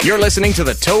You're listening to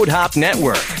the Toad Hop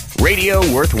Network, radio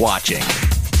worth watching.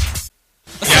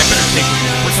 Yeah, I better take it.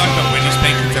 We're talking about Wendy's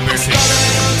spankings. I better take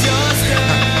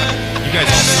it. You guys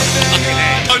all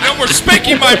suck. Oh, no more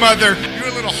spanking my mother. You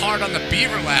were a little hard on the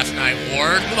beaver last night,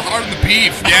 Ward. A little hard on the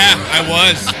beef. Yeah, I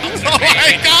was. Oh,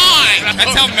 my God.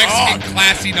 That's how Mexican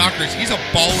classy knockers. He's a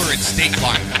baller at state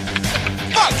line.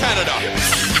 Fuck Canada.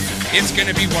 It's going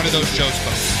to be one of those shows,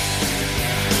 folks.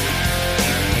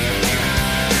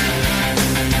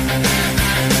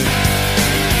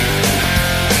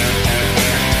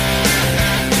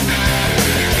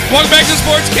 Welcome back to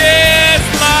Sports Kids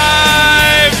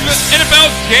Live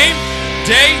NFL Game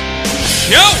Day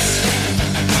Show.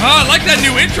 Oh, I like that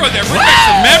new intro there. Bring back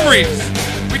some memories.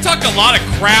 We talk a lot of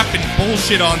crap and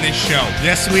bullshit on this show.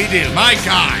 Yes, we do. My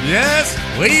God. Yes,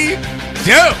 we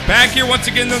do. Back here once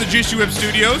again on the Juicy Web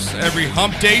Studios every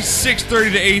hump day,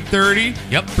 6:30 to 8:30.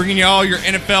 Yep. Bringing you all your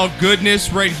NFL goodness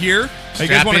right here. You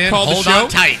guys Strap want to in, call the hold show? on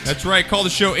tight. That's right. Call the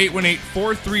show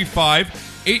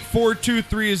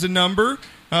 818-435-8423 is the number.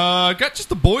 Got just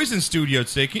the boys in studio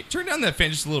today. Can you turn down that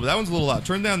fan just a little bit? That one's a little loud.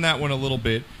 Turn down that one a little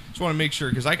bit. Just want to make sure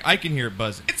because I can hear it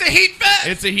buzzing. It's a heat fest.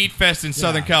 It's a heat fest in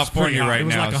Southern California right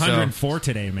now. It was like 104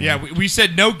 today, man. Yeah, we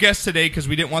said no guests today because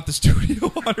we didn't want the studio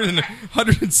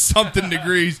 100 and something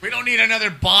degrees. We don't need another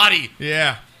body.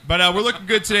 Yeah. But we're looking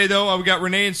good today, though. We got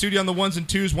Renee in studio on the ones and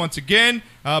twos once again.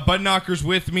 Bud Knocker's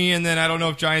with me, and then I don't know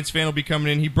if Giants fan will be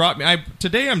coming in. He brought me.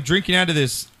 Today I'm drinking out of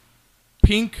this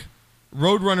pink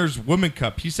Roadrunner's woman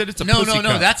cup. He said it's a pussy cup.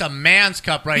 No, that's a man's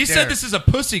cup right there. He said this is a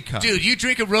pussy cup. Dude, you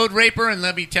drink a Road Raper, and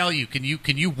let me tell you, can you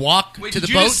walk to the did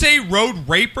you boat? just say Road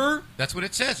Raper? That's what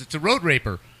it says. It's a Road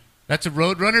Raper. That's a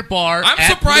Roadrunner bar. I'm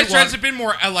surprised there hasn't been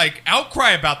more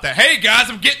outcry about that. Hey guys,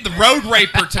 I'm getting the Road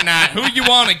Raper tonight. Who you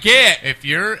want to get? If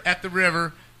you're at the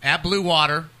river at Blue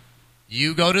Water,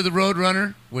 you go to the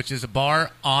Roadrunner, which is a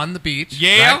bar on the beach.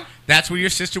 Yeah. Right? That's where your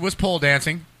sister was pole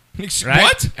dancing. Right?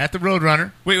 What? At the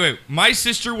Roadrunner. Wait. My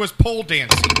sister was pole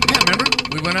dancing. Yeah, remember?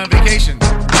 We went on vacation.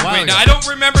 Wait, now I don't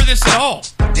remember this at all.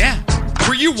 Yeah.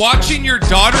 Were you watching your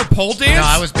daughter pole dance? No,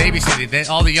 I was babysitting.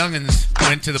 All the youngins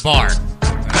went to the bar,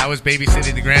 and I was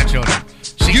babysitting the grandchildren.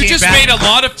 You just made a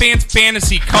lot of fans'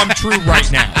 fantasy come true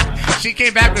right now. She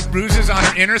came back with bruises on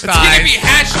her inner thighs. It's going to be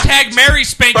hashtag Mary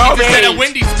Spanking instead of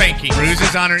Wendy Spanking.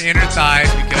 Bruises on her inner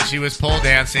thighs because she was pole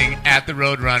dancing at the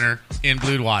Roadrunner in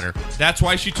Blue Water. That's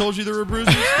why she told you there were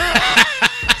bruises?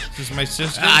 This is my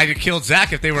sister? I'd have killed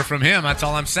Zach if they were from him. That's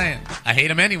all I'm saying. I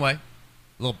hate him anyway.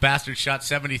 Little bastard shot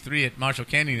 73 at Marshall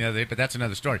Canyon the other day, but that's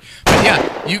another story. But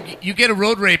yeah, you get a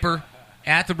Road Raper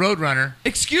at the Roadrunner.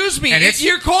 Excuse me, and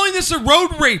you're calling this a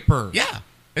Road Raper? Yeah.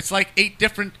 It's like 8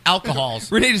 different alcohols.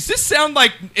 Renee, does this sound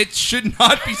like it should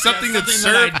not be something that's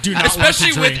served? That I do not especially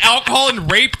want to with drink. alcohol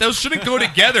and rape. Those shouldn't go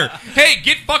together. Hey,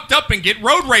 get fucked up and get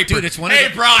Road Raper. Dude, it's one hey,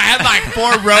 of the... bro, I had like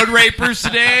 4 Road Rapers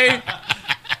today.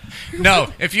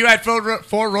 No, if you had 4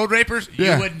 Road Rapers,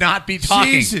 you would not be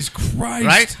talking. Jesus Christ.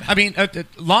 Right? I mean,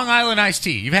 Long Island iced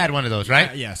tea. You've had one of those,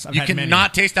 right? Yes, I've you had can many.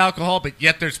 not taste alcohol, but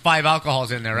yet there's 5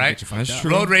 alcohols in there, right? That's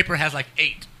true. Road Raper has like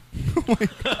 8. Oh my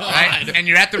God. Right? And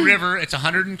you're at the river, it's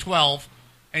 112,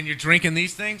 and you're drinking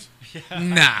these things? Yeah.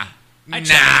 Nah. I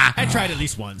tried at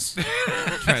least once.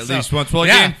 Try at least once. Well,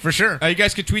 yeah, again, for sure. You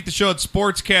guys can tweet the show at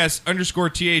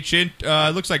sportscast_THN.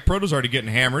 It looks like Proto's already getting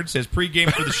hammered. It says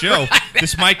pregame for the show.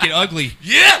 This might get ugly.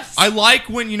 Yes! I like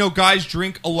when, guys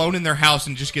drink alone in their house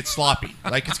and just get sloppy.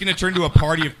 Like, it's going to turn to a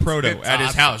party of Proto at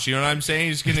his house. You know what I'm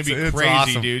saying? It's going to be It's crazy,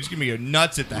 awesome. dude. It's going to be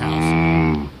nuts at the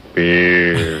house.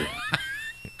 Beer.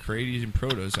 Crazy in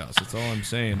Proto's house. That's all I'm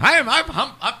saying. I'm A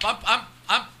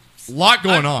lot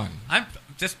going on. I'm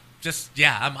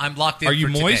I'm locked in. Are you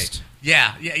for today. moist?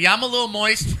 Yeah, I'm a little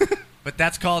moist, but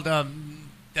that's called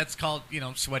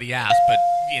sweaty ass. But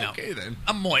Okay, then.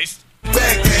 I'm moist.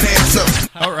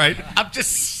 All right. I'm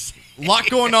just A lot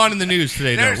going on in the news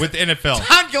today, though, There's with the NFL.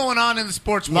 ton going on in the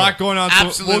sports A world. lot going on. So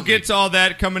Absolutely. we'll get to all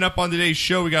that coming up on today's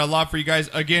show. We got a lot for you guys.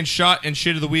 Again, shot and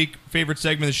shit of the week, favorite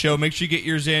segment of the show. Make sure you get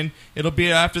yours in. It'll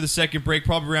be after the second break,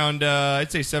 probably around,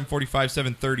 I'd say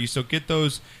 7:45, 7:30. So get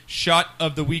those shot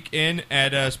of the week in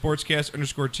at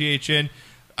sportscast_THN.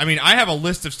 I mean, I have a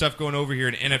list of stuff going over here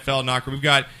in NFL Knocker. We've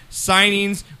got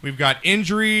signings. We've got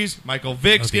injuries. Michael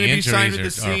Vick's going to be signed with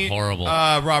the team. Are horrible.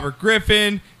 Robert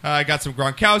Griffin. I got some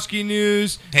Gronkowski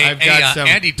news. Hey, some...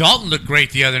 Andy Dalton looked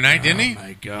great the other night, didn't he? Oh,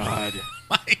 my God.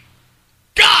 My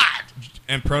God!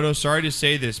 And Proto, sorry to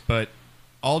say this, but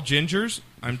all gingers,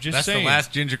 I'm just That's saying. the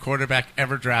last ginger quarterback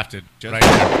ever drafted. Just right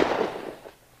there.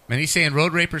 And he's saying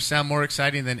road rapers sound more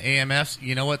exciting than AMFs.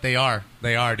 You know what? They are.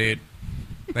 They are, dude.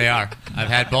 They are. I've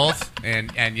had both,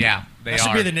 and yeah, they That should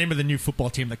are. be the name of the new football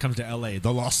team that comes to L.A.,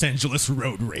 the Los Angeles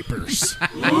Road Rapers.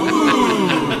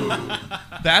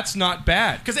 That's not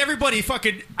bad. Because everybody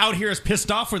fucking out here is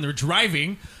pissed off when they're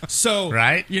driving. So,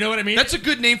 Right? You know what I mean? That's a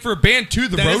good name for a band too.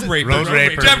 The That Road is a- Rapers. Road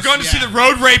Rapers. I'm going to see the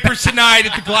Road Rapers tonight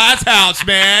at the Glass House,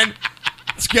 man.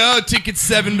 Let's go. Tickets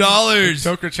 $7.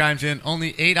 Toker chimes in.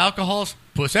 Only 8 alcohols.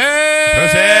 Pussy.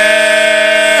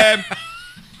 I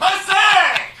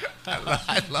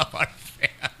love our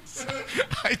fans.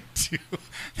 I do.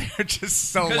 They're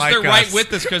just so Because like they're us. right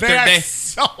with us. Because They are they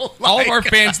so like all of our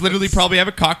fans us. literally probably have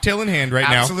a cocktail in hand right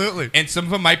now. Absolutely. And some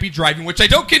of them might be driving, which I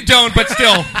don't condone, but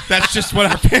still, that's just what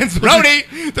our fans will Brody.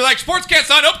 do. They're like,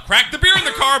 Sportscast on. Oh, crack the beer in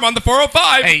the car. I'm on the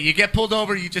 405. Hey, you get pulled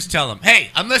over, you just tell them, hey,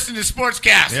 I'm listening to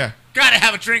Sportscast. Yeah. Gotta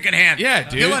have a drink in hand. Yeah,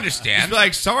 dude. You'll Just understand. be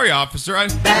like, sorry, officer. Sorry.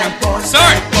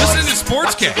 Listen to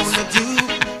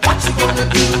Sportscast.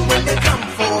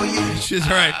 She's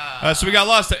all right. So we got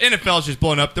lost. The NFL's just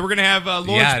blowing up. Then we're going to have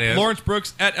Lawrence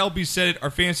Brooks at LB Said It, our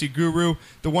fantasy guru.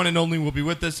 The one and only will be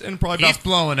with us in probably He's about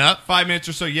blowing up. 5 minutes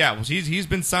or so. Yeah, well, he's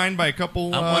been signed by a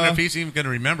couple. I wonder if he's even going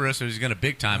to remember us or he's going to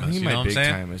big time us. He You might know what I'm big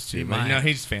saying? time us too. He But might. no,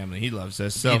 he's family. He loves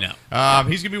us. So You know.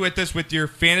 he's gonna be with us with your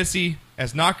fantasy,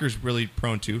 as Knocker's really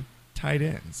prone to, tight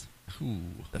ends. Ooh,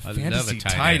 The I fantasy love a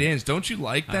tight ends. Don't you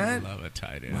like that? I love a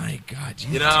tight end. My God,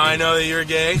 You know how I know that you're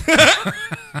gay? play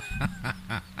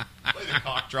the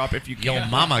cock drop if you can. Yo,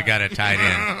 mama got a tight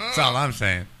end. That's all I'm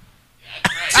saying.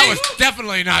 That was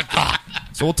definitely not caught.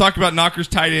 So we'll talk about Knocker's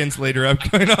tight ends later up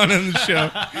going on in the show.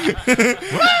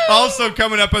 Also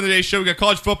coming up on today's show, we got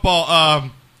college football.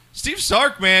 Steve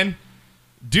Sark, man,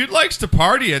 dude likes to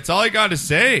party. That's all I got to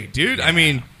say, dude. I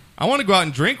mean, I want to go out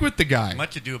and drink with the guy.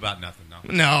 Much ado about nothing,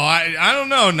 though. No, I don't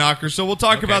know, Knocker. So we'll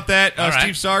talk Okay. about that. All right.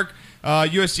 Steve Sark,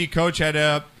 USC coach, had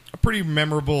a pretty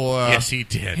memorable Yes, he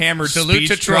did. hammered Salute speech.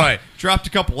 to Troy. Dropped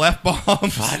a couple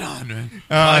F-bombs. Fight on, man.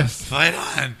 Fight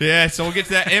on. Yeah, so we'll get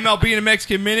to that. MLB in a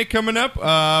Mexican Minute coming up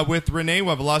with Renee.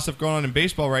 We'll have a lot of stuff going on in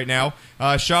baseball right now.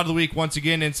 Shot of the week once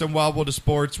again, and some Wild World of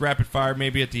Sports, rapid fire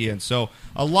maybe at the end. So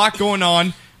a lot going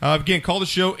on. Again, call the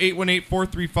show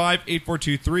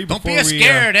 818-435-8423. Don't be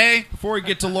scared, eh? Before we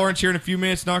get to Lawrence here in a few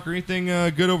minutes, Knocker, anything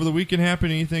good over the weekend happen?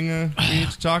 Anything we need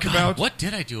to talk about? What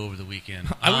did I do over the weekend?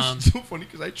 I was so funny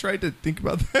because I tried to think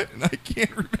about that and I can't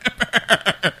remember.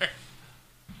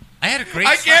 I had a great.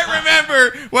 I can't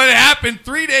remember what happened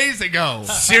 3 days ago.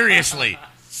 Seriously.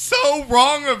 So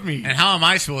wrong of me. And how am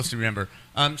I supposed to remember?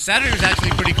 Saturday was actually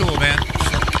pretty cool, man.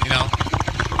 You know,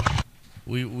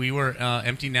 we were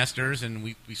empty nesters and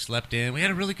we slept in. We had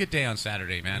a really good day on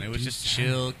Saturday, man. It was just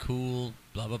chill, cool,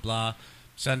 blah blah blah.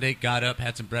 Sunday, got up,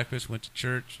 had some breakfast, went to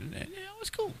church, and yeah, it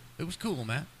was cool. It was cool,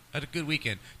 man. Had a good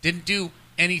weekend. Didn't do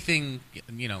anything,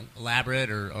 elaborate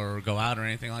or go out or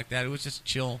anything like that. It was just a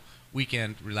chill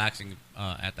weekend, relaxing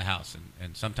at the house,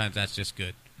 and sometimes that's just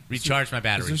good. Recharge my Is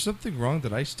there batteries. something wrong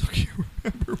that I still can't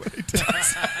remember what I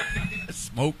did?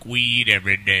 Smoke weed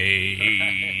every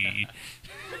day.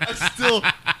 I still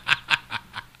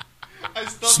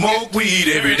Smoke weed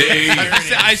every day.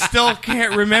 I still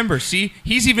can't remember. See,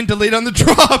 he's even delayed on the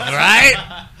drop.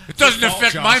 Right? It doesn't fault,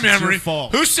 affect Josh. my It's your memory.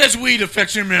 fault. Who says weed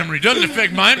affects your memory? Doesn't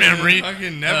affect my memory. I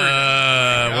can never.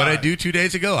 What I do 2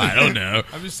 days ago? I don't know.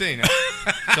 I'm just saying.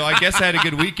 So I guess I had a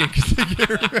good weekend because I can't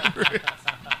remember it.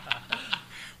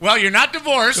 Well, you're not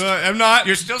divorced. I'm not.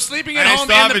 You're still sleeping And at I home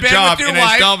still in have the a bed job, with your and I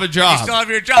wife. still have a job. You still have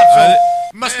your job. So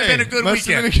must have been a good must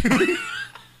have weekend. been a good weekend.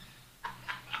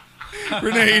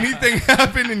 Renee, anything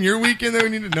happened in your weekend that we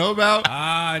need to know about?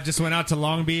 I just went out to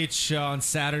Long Beach on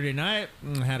Saturday night.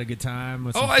 Had a good time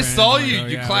with some I friends. saw you. Yeah,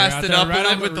 You we classed were out it there up a right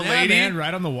little on with the yeah, lady. Man,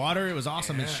 right on the water. It was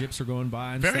awesome. And ships were going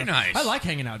by. And Very stuff. nice. I like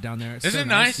hanging out down there. It's Isn't so it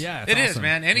nice? Yeah, it is, awesome.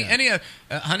 man. Any Yeah.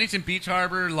 Huntington Beach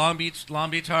Harbor, Long Beach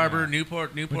Harbor,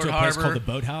 Newport Went to a place Harbor. called the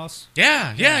Boathouse.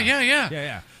 Yeah.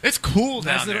 Yeah. It's cool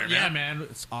down Nice there, little- yeah, man.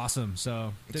 It's awesome.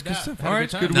 So That's did good that. stuff. Had a All right,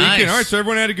 time. good Nice. weekend. All right, so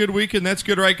everyone had a good weekend. That's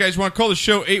good. All right, guys, want to call the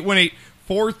show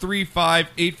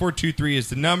 818-435-8423 is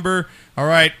the number. All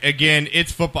right, again,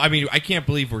 it's football. I mean, I can't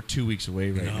believe we're 2 weeks away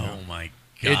right now. Oh my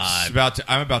It's god! about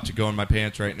to. I'm about to go in my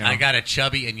pants right now. I got a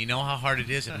chubby, and you know how hard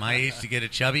it is at my age to get a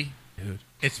chubby? Dude,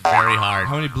 it's very hard.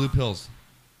 How many blue pills?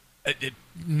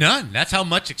 None. That's how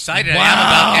much excited I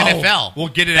Wow. am about NFL. We'll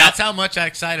get it That's out. how much I'm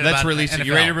excited Let's about release NFL. it.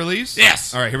 You ready to release?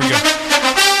 Yes. All right, here we go.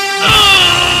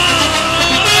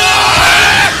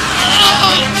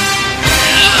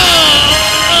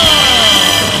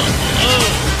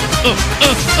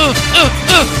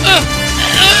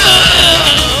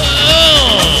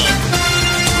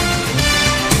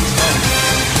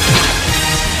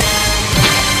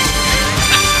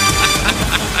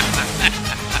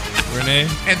 Renee,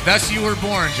 And thus you were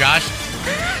born, Josh.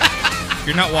 If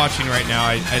you're not watching right now,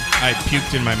 I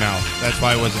puked in my mouth. That's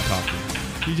why I wasn't talking.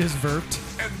 You just verped.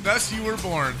 And thus you were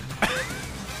born.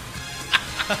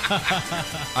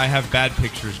 I have bad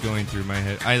pictures going through my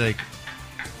head.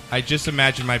 I just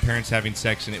imagined my parents having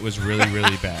sex, and it was really,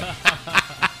 really bad.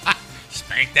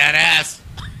 Spank that ass.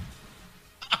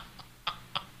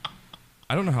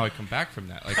 I don't know how I come back from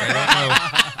that. Like, I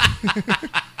don't know.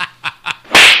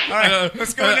 All right,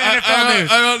 let's go into NFL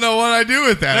news. I don't know what I do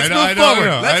with that. Let's I move don't forward.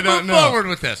 know. Let's I don't move know. forward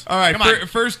with this. All right, Come on.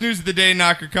 first news of the day,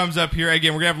 Knocker, comes up here.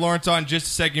 Again, we're going to have Lawrence on in just a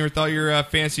second here with all your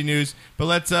fancy news. But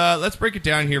let's break it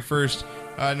down here first,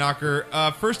 Knocker.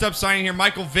 First up, signing here,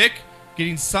 Michael Vick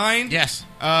getting signed. Yes.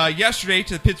 Yesterday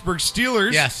to the Pittsburgh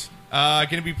Steelers. Yes. Going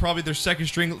to be probably their second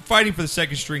string, fighting for the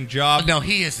second string job. No,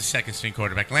 he is the second string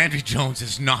quarterback. Landry Jones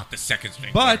is not the second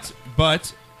string But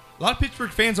a lot of Pittsburgh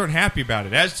fans aren't happy about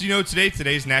it. As you know,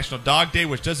 today's National Dog Day,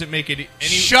 which doesn't make it any...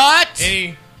 Shut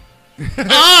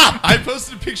up! I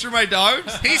posted a picture of my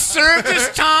dogs. He served his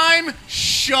time.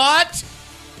 Shut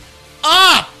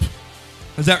up!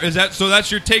 Is that so? That's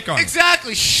your take on it?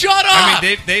 Exactly. Shut up! I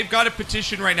mean, they've got a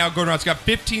petition right now going around. It's got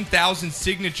 15,000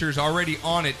 signatures already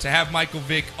on it to have Michael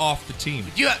Vick off the team.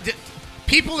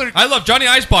 People are... I love Johnny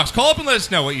Icebox. Call up and let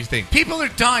us know what you think. People are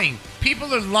dying.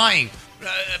 People are lying.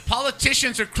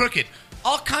 Politicians are crooked.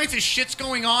 All kinds of shit's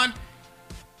going on.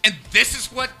 And this is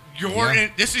what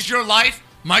this is your life?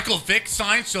 Michael Vick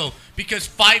signed, so because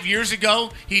 5 years ago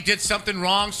he did something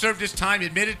wrong, served his time,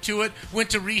 admitted to it,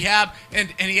 went to rehab, and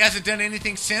he hasn't done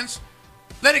anything since?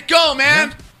 Let it go, man.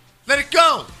 Yeah. Let it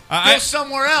go. Go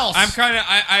somewhere else.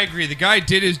 I agree. The guy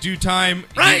did his due time.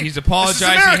 Right. He's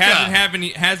apologized. He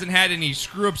hasn't had any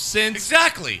screw ups since.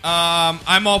 Exactly.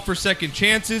 I'm all for second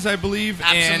chances, I believe.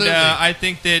 Absolutely. And I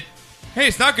think that, hey,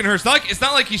 it's not going to hurt. It's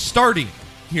not like he's starting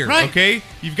here, right. Okay?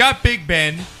 You've got Big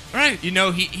Ben. Right. You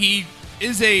know, he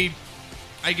is a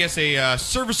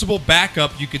serviceable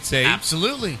backup, you could say.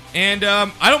 Absolutely. And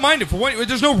I don't mind it. For one,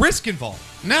 there's no risk involved.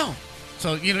 No.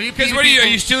 So, you because what are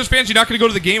you Steelers fans? You're not going to go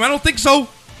to the game? I don't think so. You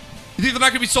think they're not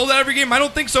going to be sold out every game? I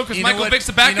don't think so, because Michael Vick's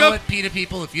the backup. You know what, PETA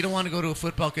people? If you don't want to go to a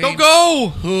football game, don't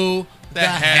go. Who the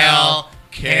hell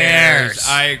cares?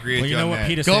 I agree with you you know on what that.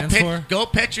 PETA stands for? Go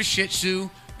pet your Shih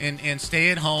Tzu and stay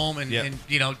at home and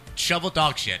shovel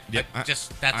dog shit. Yep.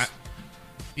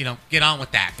 Get on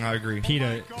with that. I agree.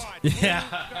 PETA. Yeah.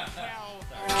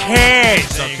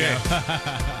 Cares. Okay.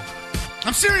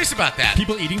 I'm serious about that.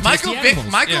 People eating tasty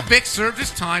animals. Michael Vick served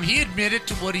his time. He admitted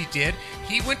to what he did.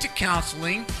 He went to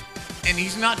counseling, and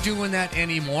he's not doing that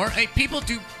anymore. Hey, people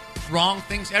do wrong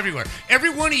things everywhere.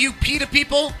 Every one of you PETA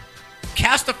people,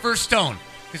 cast the first stone,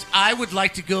 because I would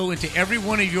like to go into every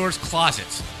one of yours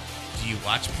closets. Do you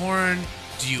watch porn?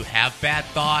 Do you have bad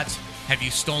thoughts? Have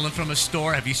you stolen from a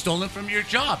store? Have you stolen from your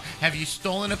job? Have you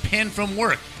stolen a pen from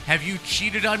work? Have you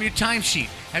cheated on your timesheet?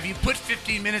 Have you put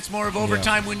 15 minutes more of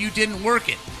overtime when you didn't work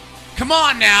it? Come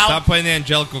on now. Stop playing the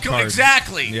Angelical card.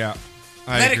 Exactly. Yeah.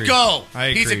 Let it go. I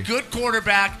agree. He's a good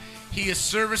quarterback. He is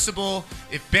serviceable.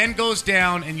 If Ben goes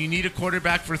down and you need a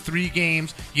quarterback for 3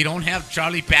 games, you don't have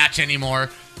Charlie Batch anymore.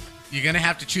 You're going to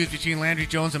have to choose between Landry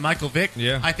Jones and Michael Vick.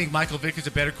 Yeah. I think Michael Vick is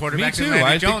a better Me quarterback too. than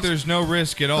Landry Jones. I think there's no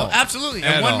risk at all. Absolutely.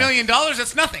 At And all. $1 million,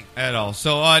 that's nothing. At all.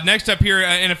 So next up here,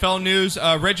 NFL news,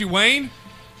 Reggie Wayne,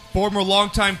 former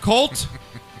longtime Colt,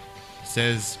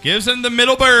 says, gives him the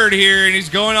middle bird here, and he's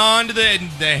going on to the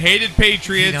hated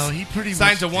Patriots. He pretty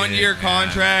signs much a 1-year did,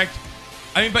 contract.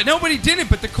 I mean, but nobody didn't.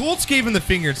 But the Colts gave him the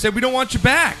finger and said, we don't want you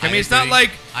back. I mean, it's not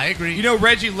like I agree.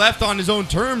 Reggie left on his own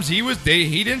terms. He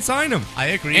didn't sign him. I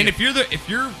agree. And if you're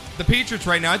the Patriots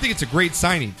right now, I think it's a great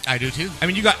signing. I do too. I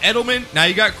mean, you got Edelman, now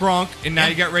you got Gronk, and now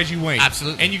you got Reggie Wayne.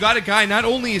 Absolutely. And you got a guy, not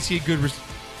only is he a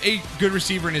good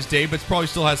receiver in his day, but probably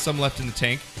still has some left in the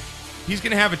tank. He's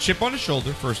going to have a chip on his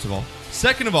shoulder, first of all.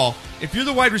 Second of all, if you're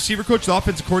the wide receiver coach, the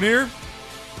offensive coordinator,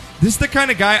 this is the kind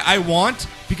of guy I want,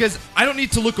 because I don't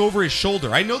need to look over his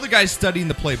shoulder. I know the guy's studying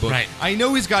the playbook. Right. I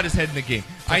know he's got his head in the game.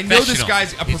 I know this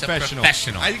guy's a He's professional. a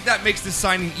professional. I think that makes this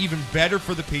signing even better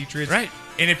for the Patriots. Right.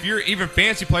 And if you're even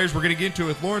fancy players, we're going to get into it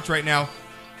with Lawrence right now,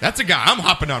 that's a guy I'm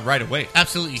hopping on right away.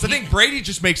 Absolutely. So I think Brady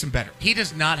just makes him better. He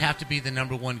does not have to be the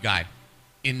number 1 guy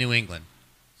in New England.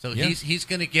 So he's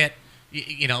going to get,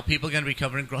 people are going to be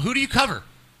covering Gronk. Who do you cover?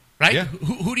 Right? Yeah.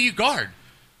 Who do you guard?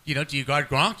 Do you guard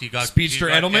Gronk? Do you guard Speedster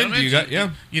Edelman? Do you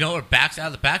got or backs out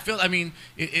of the backfield? I mean,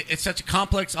 it's such a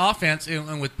complex offense,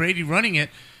 and with Brady running it,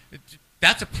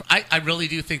 I really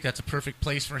do think that's a perfect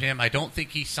place for him. I don't think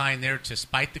he signed there to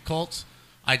spite the Colts.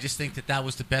 I just think that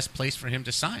was the best place for him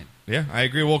to sign. Yeah, I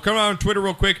agree. Well, come on Twitter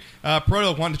real quick.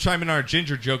 Proto wanted to chime in on our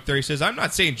Ginger joke there. He says, I'm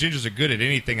not saying Gingers are good at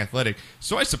anything athletic,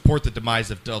 so I support the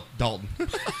demise of Dalton.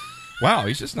 Wow,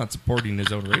 he's just not supporting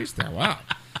his own race there. Wow.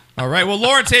 All right. Well,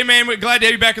 Lawrence, hey, man, we're glad to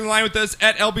have you back in the line with us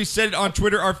at LB Said It on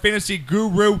Twitter, our fantasy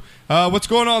guru. What's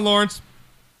going on, Lawrence?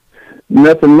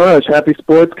 Nothing much. Happy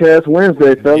Sportscast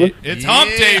Wednesday, fellas. It's hump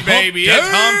day, baby. It's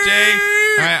hump day.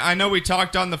 I know we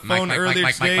talked on the phone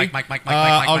earlier today.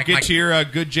 I'll get to your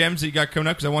good gems that you got coming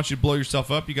up because I want you to blow yourself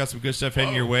up. You got some good stuff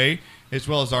heading your way as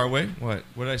well as our way. What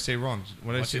did I say wrong?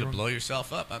 What did I say you wrong? To blow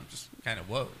yourself up. I'm just kind of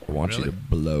whoa. I want you to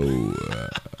blow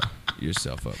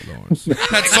yourself up, Lawrence.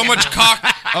 That's so much cock.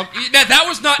 That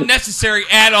was not necessary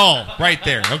at all right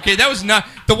there. Okay, that was not.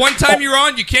 The one time you're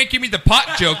on, you can't give me the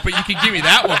pot joke, but you can give me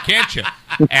that one, can't you?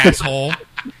 Asshole.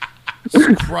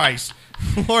 Christ.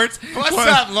 Lawrence. What's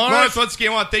up, Lawrence? Lawrence, once again,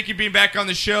 I want to thank you for being back on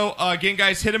the show. Again,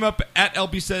 guys, hit him up at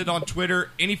LB Said It on Twitter.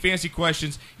 Any fantasy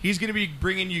questions, he's going to be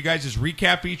bringing you guys his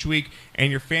recap each week and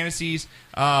your fantasies,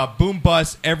 boom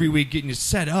bust every week, getting you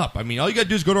set up. I mean, all you got to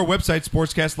do is go to our website,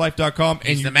 sportscastlife.com.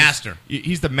 He's the master.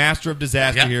 He's the master of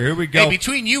disaster here. Here we go. Hey,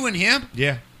 between you and him,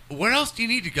 yeah. Where else do you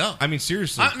need to go? I mean,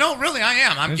 seriously. No, really, I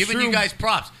am. I'm That's giving true. you guys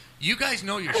props. You guys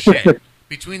know your shit.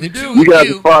 Between the two You of guys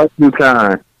you. are far too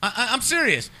kind. I'm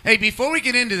serious. Hey, before we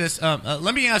get into this,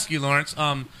 let me ask you, Lawrence,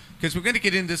 because we're going to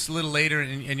get into this a little later,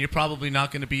 and you're probably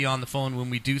not going to be on the phone when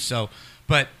we do so.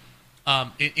 But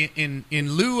in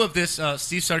lieu of this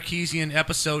Steve Sarkisian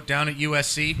episode down at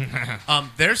USC,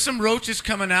 there's some roaches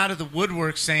coming out of the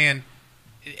woodwork saying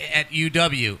at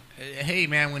UW, hey,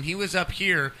 man, when he was up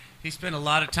here, he spent a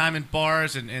lot of time in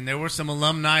bars, and there were some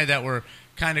alumni that were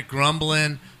kind of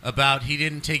grumbling about he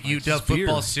didn't take UW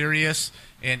football serious.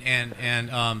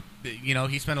 And you know,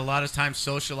 he spent a lot of time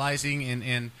socializing,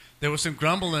 and there was some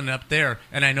grumbling up there.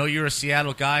 And I know you're a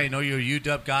Seattle guy. I know you're a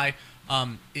UW guy.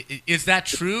 Is that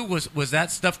true? Was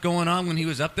that stuff going on when he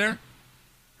was up there?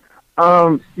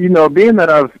 You know, being that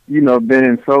I've, been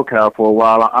in SoCal for a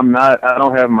while, I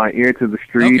don't have my ear to the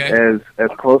street as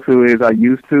close to it as I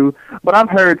used to. But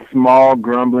I've heard small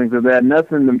grumblings of that.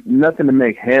 Nothing to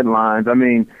make headlines. I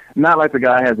mean, not like the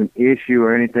guy has an issue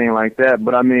or anything like that.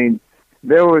 But I mean,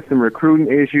 there were some recruiting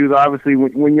issues. Obviously,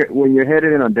 when you're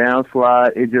headed in a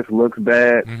downslide, it just looks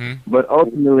bad. Mm-hmm. But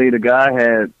ultimately, the guy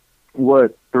had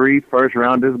 3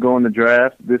 first-rounders go in the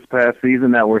draft this past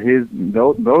season that were his.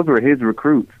 Those were his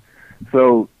recruits.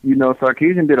 So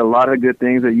Sarkisian did a lot of good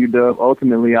things at UW.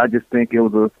 Ultimately, I just think it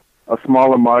was a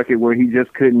smaller market where he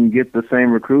just couldn't get the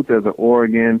same recruits as an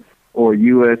Oregon or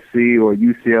USC or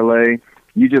UCLA.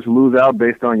 You just lose out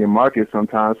based on your market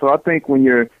sometimes. So I think when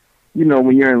you're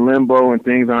in limbo and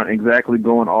things aren't exactly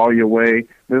going all your way,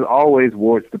 there's always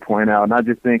warts to point out. And I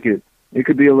just think it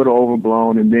could be a little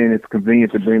overblown, and then it's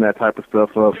convenient to bring that type of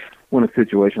stuff up when a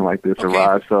situation like this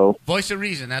arrives. So, voice of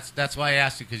reason. That's why I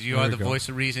asked you, because you are the voice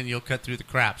of reason. You'll cut through the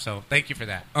crap. So thank you for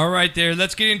that. All right, there.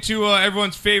 Let's get into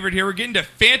everyone's favorite here. We're getting to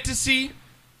fantasy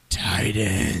tight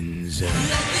ends. Knockers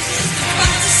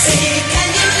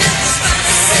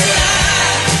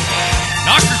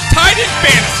tight end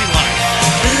fantasy life.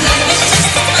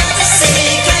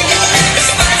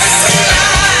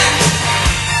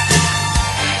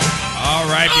 All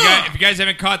right, if you guys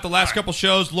haven't caught the last couple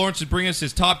shows, Lawrence is bringing us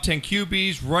his top 10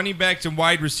 QBs, running backs, and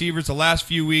wide receivers the last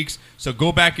few weeks. So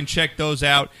go back and check those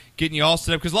out, getting you all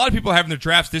set up. Because a lot of people are having their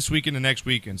drafts this weekend and next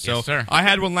weekend. So yes, sir. I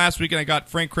had one last week, and I got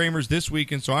Frank Kramer's this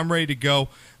weekend, so I'm ready to go.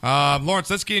 Lawrence,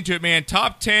 let's get into it, man.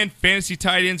 Top 10 fantasy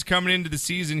tight ends coming into the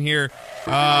season here.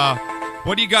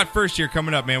 What do you got first here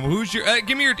coming up, man? Well, who's your?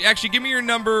 Give me your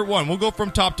number one. We'll go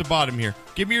from top to bottom here.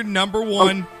 Give me your number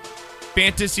one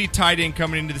fantasy tight end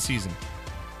coming into the season.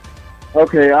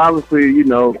 Okay, obviously,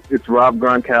 it's Rob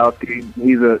Gronkowski.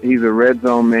 He's a red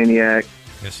zone maniac.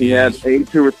 Yes, he had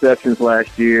 82 receptions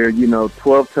last year.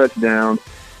 12 touchdowns.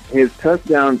 His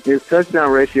touchdown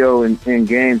ratio in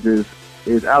games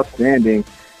is outstanding,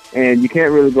 and you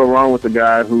can't really go wrong with a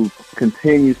guy who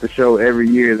continues to show every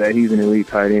year that he's an elite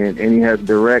tight end, and he has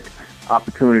direct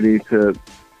opportunity to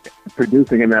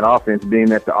producing in that offense, being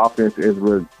that the offense it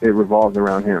revolves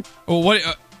around him. Well,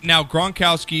 now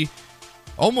Gronkowski?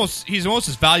 He's almost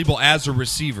as valuable as a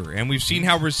receiver, and we've seen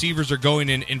how receivers are going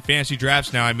in fantasy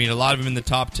drafts now. I mean, a lot of them in the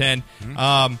top 10.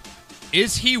 Mm-hmm.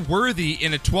 Is he worthy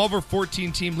in a 12 or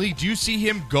 14 team league? Do you see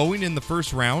him going in the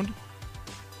first round?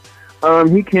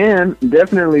 He can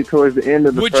definitely towards the end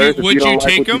of the first. Would you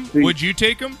take him? Would you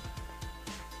take him?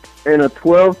 In a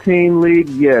 12-team league,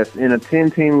 yes. In a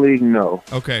 10-team league, no.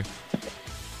 Okay.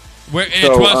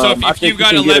 If you've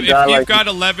got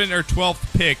 11 or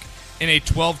 12th pick in a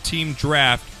 12-team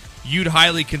draft, you'd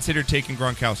highly consider taking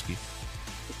Gronkowski.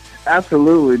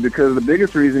 Absolutely, because the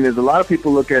biggest reason is a lot of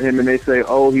people look at him and they say,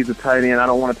 oh, he's a tight end, I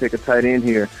don't want to take a tight end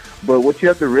here. But what you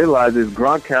have to realize is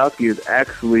Gronkowski is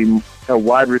actually a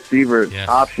wide receiver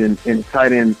option in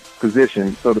tight end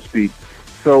position, so to speak.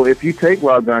 So if you take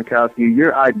Rob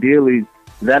Gronkowski,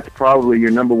 that's probably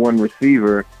your number one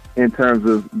receiver in terms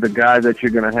of the guys that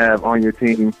you're going to have on your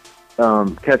team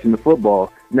catching the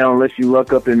football. Now, unless you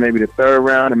luck up in maybe the third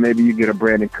round and maybe you get a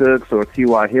Brandon Cooks or a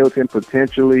T.Y. Hilton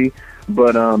potentially,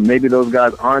 but maybe those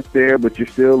guys aren't there, but you're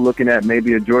still looking at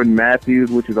maybe a Jordan Matthews,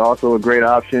 which is also a great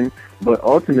option. But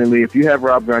ultimately, if you have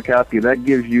Rob Gronkowski, that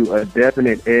gives you a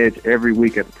definite edge every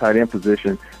week at the tight end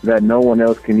position that no one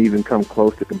else can even come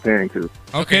close to comparing to.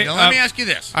 Okay, now let me ask you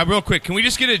this. Real quick, can we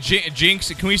just get a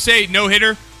jinx? Can we say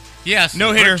no-hitter? Yes.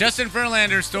 No-hitter. Justin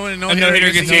Verlander's throwing a no-hitter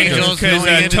against the Angels. Because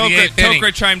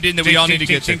Tokra chimed in that we all need to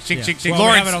get this.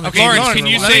 Lawrence, can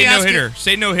you say no-hitter?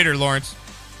 Say no-hitter, Lawrence.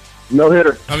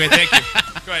 No-hitter. Okay, thank you.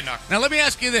 Go ahead, Knock. Now let me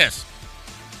ask you this.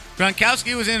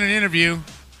 Gronkowski was in an interview,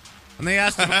 and they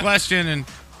asked him a question, and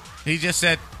he just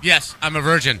said, yes, I'm a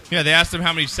virgin. Yeah, they asked him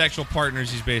how many sexual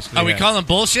partners he's basically Are we calling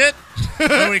bullshit?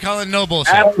 Or are we calling no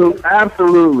bullshit?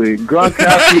 Absolutely.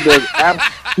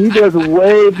 Gronkowski does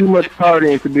way too much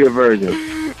partying to be a virgin.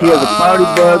 He has a party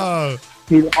bug.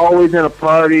 He's always in a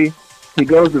party. He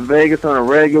goes to Vegas on a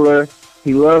regular.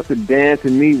 He loves to dance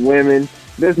and meet women.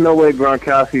 There's no way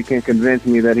Gronkowski can convince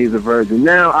me that he's a virgin.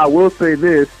 Now, I will say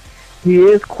this. He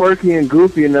is quirky and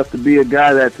goofy enough to be a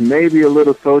guy that's maybe a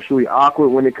little socially awkward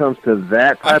when it comes to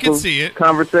that type of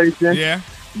conversation. Yeah.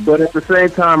 But at the same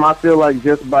time, I feel like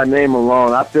just by name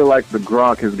alone, I feel like the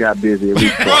Gronk has got busy at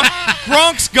least.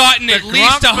 Gronk's gotten at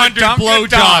least 100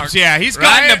 blowjobs. Yeah, he's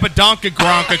gotten a Badonka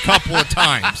Gronk a couple of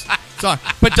times. So,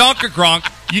 Badonka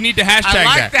Gronk, you need to hashtag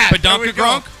I like that. Badonka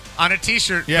Gronk on a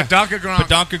T-shirt. Yeah. Badonka Gronk.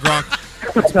 Badonka Gronk.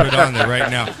 Let's put it on there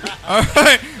right now. All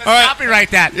right.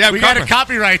 Copyright that. Yeah, we got to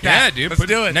copyright that. Yeah, dude. Let's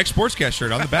do it. Next Sportscast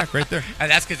shirt on the back right there.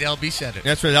 And that's because LB said it.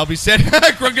 That's right. LB said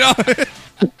it.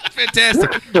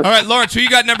 Fantastic. All right, Lawrence, who you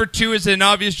got number 2? Is an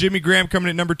obvious Jimmy Graham coming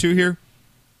at number 2 here?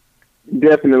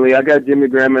 Definitely. I got Jimmy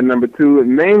Graham at number 2,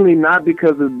 mainly not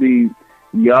because of the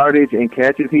yardage and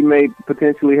catches he may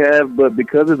potentially have, but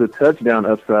because of the touchdown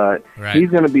upside. Right.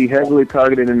 He's going to be heavily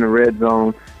targeted in the red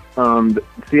zone. The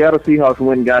Seattle Seahawks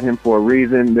went and got him for a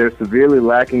reason. They're severely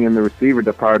lacking in the receiver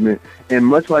department. And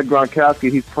much like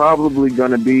Gronkowski, he's probably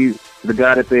going to be the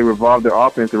guy that they revolve their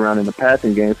offense around in the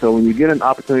passing game. So when you get an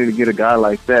opportunity to get a guy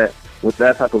like that with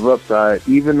that type of upside,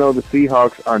 even though the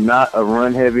Seahawks are not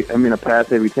a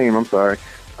pass-heavy team,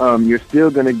 you're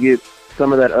still going to get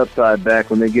some of that upside back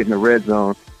when they get in the red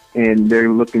zone and they're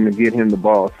looking to get him the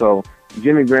ball. So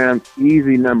Jimmy Graham,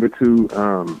 easy number 2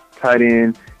 tight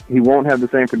end. He won't have the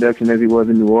same production as he was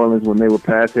in New Orleans when they were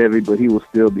pass-heavy, but he will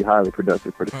still be highly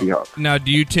productive for the Seahawks. Now,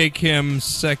 do you take him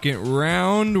second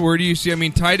round? Where do you see? I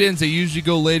mean, tight ends, they usually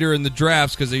go later in the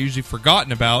drafts because they're usually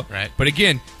forgotten about. Right. But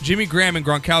again, Jimmy Graham and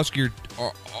Gronkowski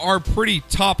are pretty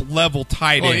top-level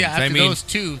tight ends. Well, yeah, after those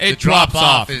two, it the drops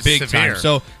off is big severe. time.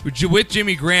 So with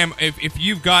Jimmy Graham, if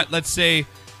you've got, let's say,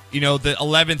 the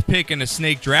 11th pick in a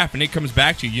snake draft and it comes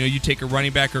back to you, you take a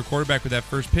running back or a quarterback with that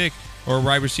first pick, or a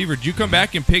wide receiver. Do you come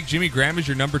back and pick Jimmy Graham as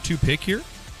your number 2 pick here?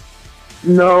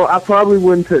 No, I probably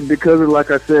wouldn't, because of,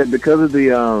 like I said, because of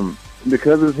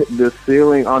the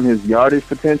ceiling on his yardage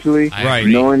potentially. Right.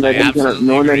 Knowing that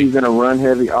he's gonna run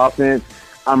heavy offense,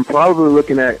 I'm probably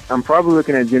looking at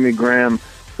Jimmy Graham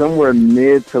somewhere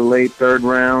mid to late 3rd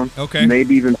round. Okay.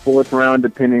 Maybe even 4th round,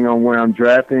 depending on where I'm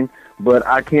drafting. But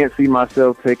I can't see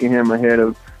myself taking him ahead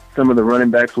of some of the running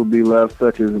backs will be left,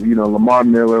 such as, Lamar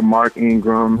Miller, Mark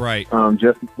Ingram, right.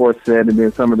 Justin Forsett, and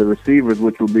then some of the receivers,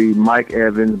 which will be Mike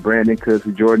Evans, Brandon Cooks,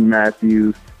 Jordan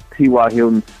Matthews, T.Y.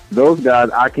 Hilton. Those guys,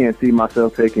 I can't see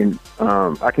myself taking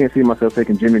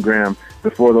Jimmy Graham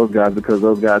before those guys, because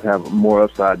those guys have more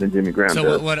upside than Jimmy Graham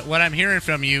does. So what I'm hearing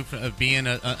from you, being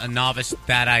a novice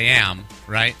that I am,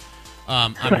 right?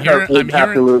 I'm hearing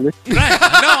absolutely right.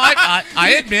 No,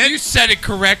 I admit you said it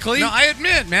correctly. No, I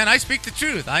admit, man, I speak the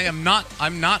truth. I'm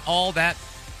not all that,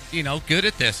 good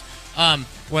at this.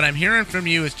 What I'm hearing from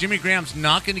you is Jimmy Graham's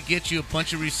not going to get you a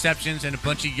bunch of receptions and a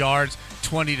bunch of yards,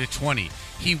 20 to 20.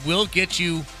 He will get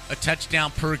you a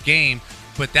touchdown per game,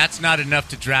 but that's not enough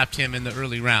to draft him in the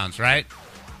early rounds, right?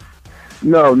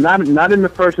 No, not in the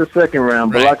 1st or 2nd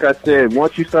round. But like I said,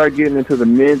 once you start getting into the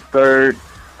mid-3rd,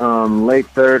 late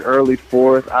 3rd, early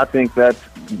 4th, I think that's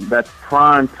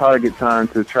prime target time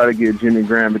to try to get Jimmy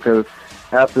Graham, because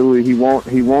absolutely he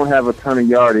won't have a ton of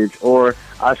yardage, or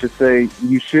I should say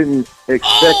you shouldn't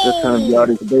expect a ton of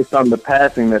yardage based on the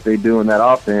passing that they do in that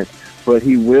offense. but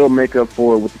he will make up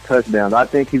for it with the touchdowns. I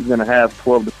think he's going to have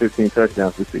 12 to 15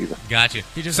 touchdowns this season. Gotcha.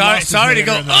 He just sorry lost his to hitter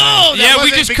go. in the Oh, Yeah, we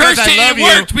wasn't just because cursed I it. love It you.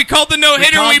 worked. We called the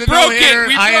no-hitter. called We the broke it. no-hitter.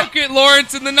 We broke it,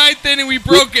 Lawrence, in the ninth inning. We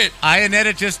broke it.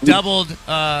 Ionetta just doubled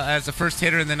as the first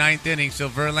hitter in the ninth inning, so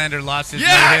Verlander lost his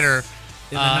Yes! no-hitter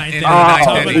In the ninth in inning. the Oh, ninth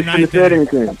Top of he the inning. shouldn't have ninth said inning.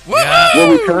 anything. Woo!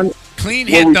 Were we trying, Clean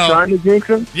were hit, we though. trying to jinx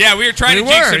him? Yeah, we were trying We to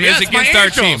jinx were. him. It Yes, was my against our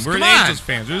Angels. team. We're Come the on. Angels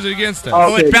fans. It was against us.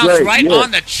 Oh, Okay, it bounced great, right yeah.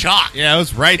 on the chalk. Yeah, it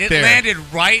was right It there. landed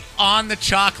right on the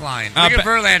chalk line. Look at ba-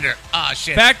 Verlander. Ah,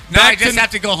 shit. back- now back I just to-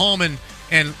 have to go home and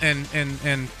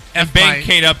F bang my-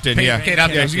 Kate Upton, bang yeah. Kate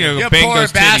Upton. Yeah, he's gonna go you bang poor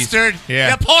those titties. bastard.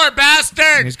 Yeah. You poor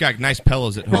bastard. He's got nice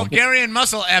pillows at home. Bulgarian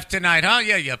muscle F tonight, huh?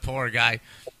 Yeah, you poor guy.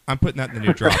 I'm putting that in the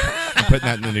new drop. I'm putting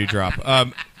that in the new drop.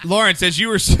 Lawrence, as you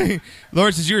were saying,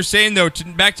 though,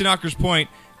 back to Knocker's point,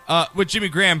 with Jimmy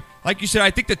Graham, like you said,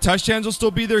 I think the touchdowns will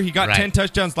still be there. He got Right. 10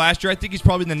 touchdowns last year. I think he's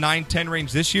probably in the 9-10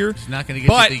 range this year. He's not going to get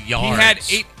But you the yards.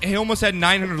 he almost had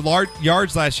 900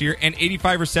 yards last year and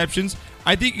 85 receptions.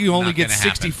 I think you only Not get gonna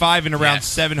happen. 65 in around Yes.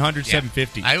 700, Yeah.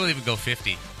 750. I will even go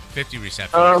 50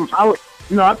 receptions.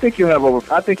 I think you'll have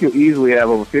over. I think you'll easily have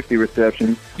over 50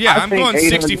 receptions. Yeah, I I'm think going 800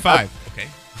 65. Okay.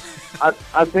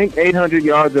 I think 800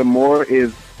 yards or more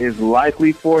is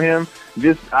likely for him.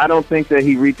 I don't think that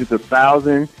he reaches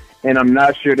 1,000, and I'm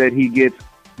not sure that he gets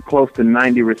close to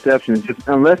 90 receptions. Just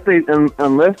unless the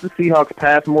Seahawks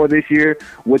pass more this year,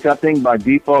 which I think by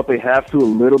default they have to a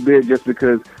little bit, just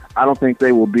because I don't think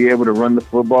they will be able to run the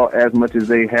football as much as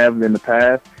they have in the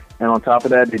past. And on top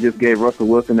of that, they just gave Russell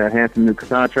Wilson that handsome new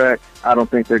contract. I don't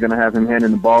think they're going to have him handing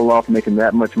the ball off, making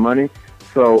that much money.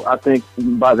 So I think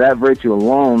by that virtue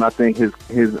alone, I think his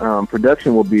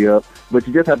production will be up. But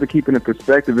you just have to keep it in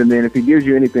perspective. And then if he gives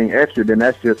you anything extra, then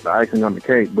that's just the icing on the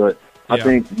cake. But I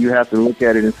think you have to look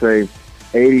at it and say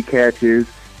 80 catches,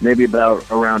 maybe about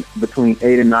around between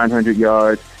 800 and 900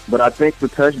 yards. But I think the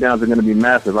touchdowns are going to be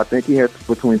massive. I think he has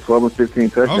between 12 and 15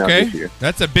 touchdowns this year.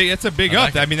 That's a big I up.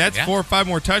 like it. I mean, that's Yeah. 4 or 5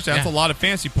 more touchdowns. That's a lot of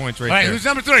fancy points right All right, there. who's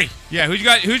number 3? Yeah,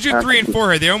 who's your 3 and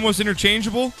 4 here? They're almost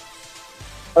interchangeable.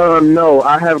 No,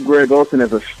 I have Greg Olsen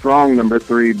as a strong number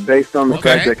 3 based on the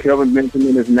Okay. fact that Kelvin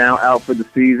Benjamin is now out for the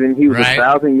season. He was Right.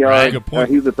 1,000 Right. yards. Good point.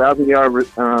 He was 1,000-yard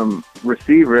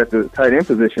receiver at the tight end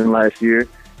position last year.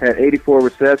 Had 84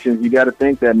 receptions. You got to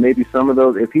think that maybe some of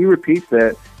those, if he repeats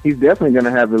that, he's definitely going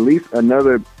to have at least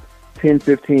another 10,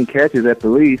 15 catches at the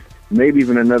least, maybe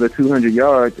even another 200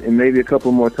 yards, and maybe a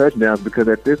couple more touchdowns. Because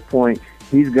at this point,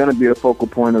 he's going to be a focal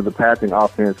point of the passing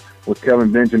offense with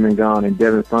Kelvin Benjamin gone and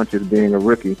Devin Funchess being a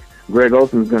rookie. Greg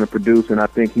Olsen is going to produce, and I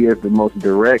think he has the most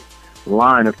direct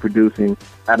line of producing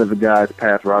out of the guys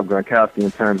past Rob Gronkowski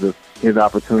in terms of his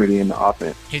opportunity in the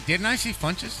offense. Hey, didn't I see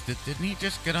Funchess? Didn't he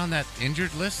just get on that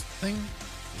injured list thing?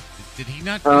 Did he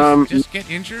not just get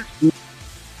injured?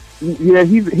 Yeah,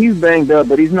 he's banged up,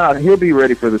 but he's not. He'll be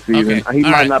ready for the season. Okay. He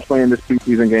All might right. not play in this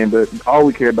preseason game, but all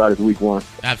we care about is week 1.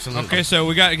 Absolutely. Okay, so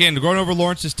we got, again, going over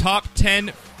Lawrence's top 10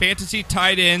 fantasy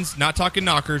tight ends. Not talking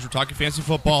knockers. We're talking fantasy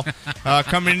football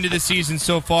coming into the season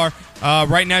so far.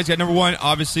 Right now, he's got number 1,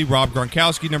 obviously, Rob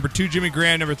Gronkowski. Number 2, Jimmy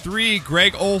Graham. Number 3,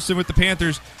 Greg Olsen with the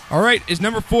Panthers. All right, is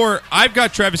number 4, I've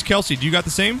got Travis Kelce. Do you got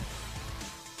the same?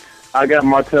 I got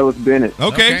Martellus Bennett.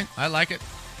 Okay. I like it.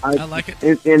 I like it.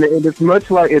 And it's much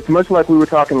like we were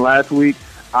talking last week.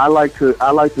 I like to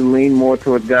lean more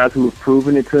towards guys who have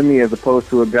proven it to me, as opposed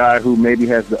to a guy who maybe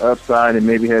has the upside and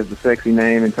maybe has the sexy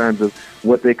name in terms of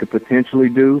what they could potentially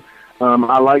do.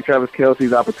 I like Travis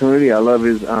Kelce's opportunity. I love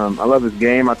his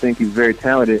game. I think he's very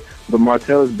talented. But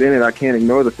Martellus Bennett, I can't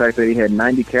ignore the fact that he had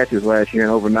 90 catches last year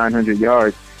and over 900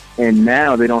 yards. And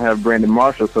now they don't have Brandon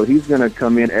Marshall, so he's going to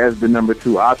come in as the number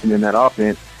 2 option in that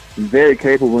offense. He's very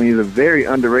capable, and he's a very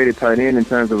underrated tight end in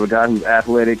terms of a guy who's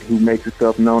athletic, who makes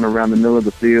himself known around the middle of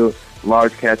the field,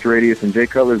 large catch radius, and Jay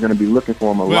Cutler is going to be looking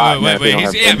for him a lot. Wait.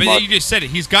 But you just said it.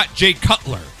 He's got Jay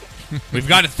Cutler. We've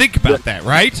got to think about that,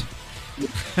 right?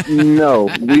 No,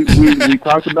 we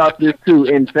talked about this too.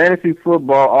 In fantasy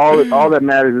football, all that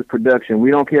matters is production. We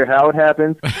don't care how it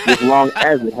happens, as long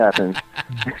as it happens.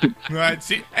 Right.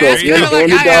 See, That's yeah, kinda like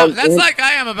Andy I am. Dalton- That's like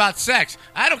I am about sex.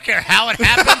 I don't care how it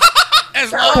happens,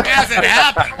 as long as it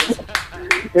happens.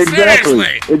 Exactly.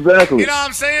 Seriously. Exactly. You know what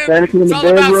I'm saying? Fantasy in It's the all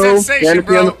about bedroom, sensation,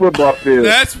 fantasy on the bro. football field.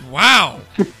 That's wow.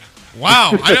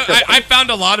 Wow, I found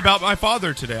a lot about my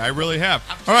father today. I really have.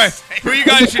 All right, who's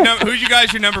you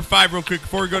guys your number 5 real quick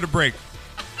before we go to break?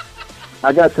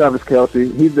 I got Travis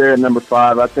Kelce. He's there at number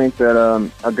 5. I think that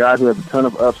a guy who has a ton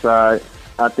of upside.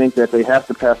 I think that they have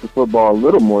to pass the football a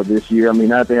little more this year. I mean,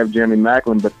 not that they have Jeremy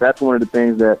Maclin, but that's one of the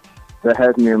things that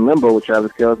has me in limbo with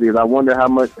Travis Kelce. Is I wonder how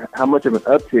much of an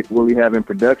uptick will he have in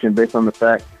production based on the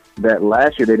fact that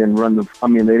last year they didn't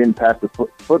they didn't pass the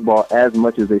football as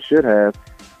much as they should have,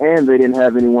 and they didn't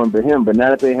have anyone but him. But now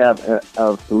that they have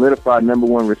a solidified number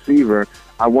one receiver,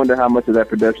 I wonder how much of that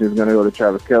production is going to go to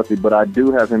Travis Kelce. But I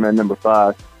do have him at number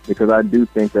 5 because I do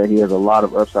think that he has a lot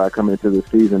of upside coming into the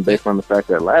season based on the fact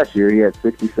that last year he had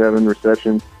 67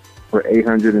 receptions for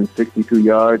 862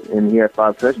 yards, and he had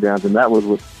 5 touchdowns, and that was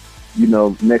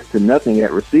with, next to nothing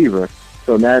at receiver.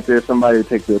 So now that there's somebody to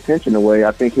take the attention away,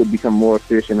 I think he'll become more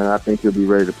efficient, and I think he'll be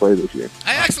ready to play this year.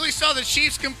 I actually saw the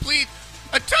Chiefs complete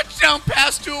a touchdown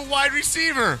pass to a wide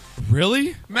receiver.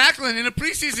 Really? Macklin, in a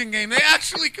preseason game, they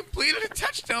actually completed a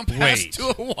touchdown pass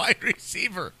to a wide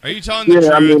receiver. Are you telling the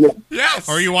truth? Yes.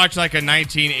 Or you watch like a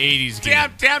 1980s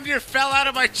game? Damn near fell out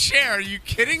of my chair. Are you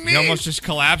kidding me? You almost just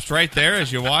collapsed right there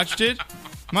as you watched it?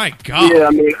 My God. Yeah,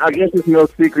 I guess it's no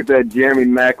secret that Jeremy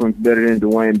Macklin's better than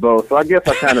Dwayne Bowe, so I guess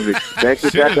I kind of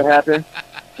expected that to happen.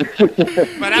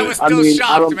 But I was still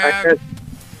shocked, man.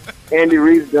 Andy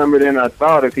Reid's dumber than I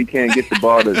thought if he can't get the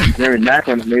ball to Jeremy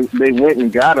Macklin. They went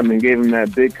and got him and gave him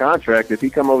that big contract. If he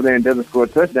come over there and doesn't score a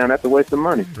touchdown, that's a waste of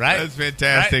money. Right. That's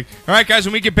fantastic. Right. All right, guys,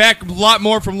 when we get back, a lot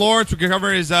more from Lawrence. We're going to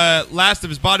cover his last of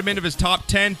his bottom end of his top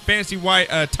 10 fantasy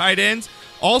tight ends.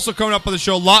 Also coming up on the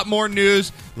show, a lot more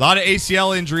news, a lot of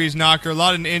ACL injuries, Knocker, a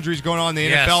lot of injuries going on in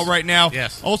the NFL right now.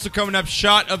 Yes. Also coming up,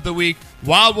 shot of the week,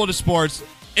 Wild World of Sports,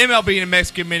 MLB in a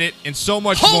Mexican Minute, and so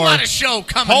much more. Whole lot of show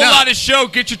coming up. Whole lot of show.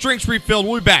 Get your drinks refilled.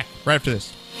 We'll be back right after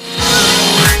this.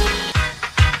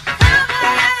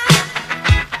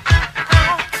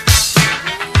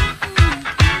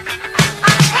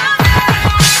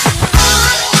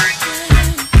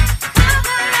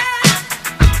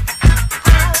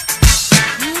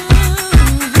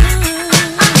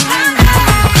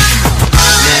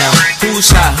 Who's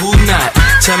hot, who not?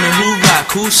 Tell me who rock,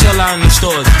 who sell out in the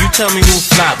stores. You tell me who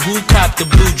flop, who cop the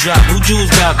blue drop, who jewels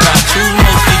got box, who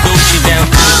mostly Gucci down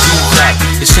to the blue top.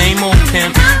 The same old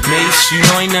pimp, Mace, you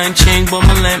know ain't nothing changed but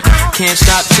my limp. Can't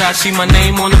stop till I see my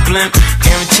name on the blimp.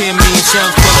 Guarantee a million sales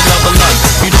for the double up.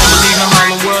 You don't believe in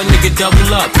Harlem World, nigga,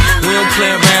 double up. We don't play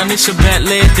around, it's a bet,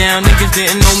 lay it down. Niggas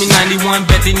didn't know me 91,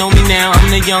 bet they know me now. I'm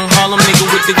the young Harlem nigga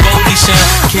with the Goldie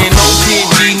sound. Can't no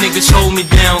PD, niggas hold me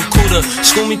down. Cooler,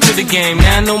 school me to the game,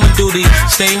 now I know my duty.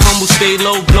 Stay humble, stay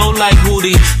low, blow like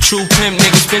Hootie. True pimp,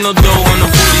 niggas spin no dough on the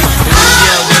booty. And when you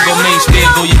yell, there go Mace,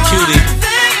 there go your cutie.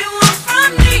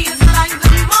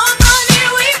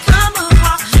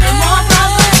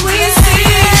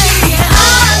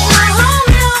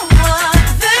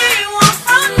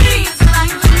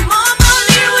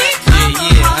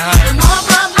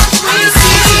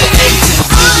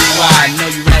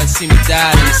 See me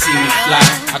die, then see me fly.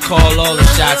 I call all the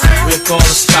shots, rip all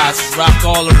the spots, rock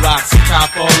all the rocks,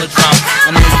 cop all the drops. I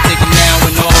know you thinking now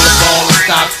when all the ball is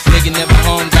stopped. Nigga never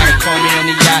home, gotta call me on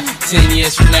the yacht. 10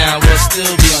 years from now, we'll still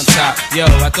be on top. Yo,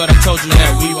 I thought I told you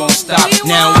that we won't stop.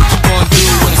 Now what you gonna do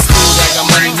when it's cool that got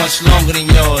money much longer than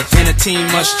yours, and a team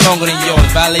much stronger than yours?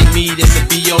 Violate me, this a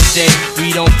BO day.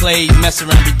 We don't play, mess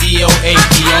around, be DOA,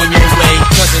 be on your way.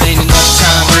 Cause it ain't enough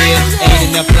time here, ain't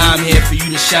enough lime here for you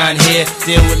to shine here.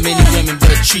 Deal with many women,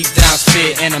 but treat down's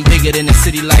fair. And I'm bigger than the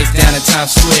city lights down in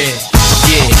Times Square.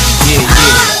 Yeah, yeah,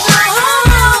 yeah.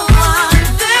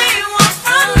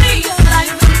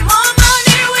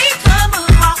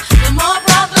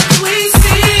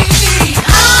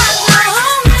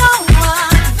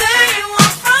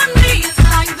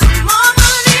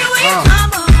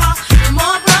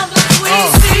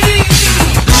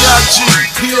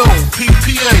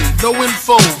 No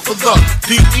info for the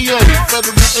DEA.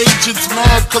 Federal agents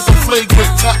mad cause I'm flagrant.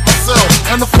 Tap myself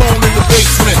and the phone in the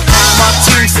basement. My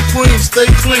team supreme, stay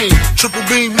clean. Triple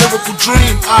beam, miracle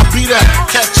dream. I be that.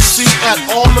 Catch a seat at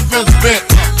all events bent.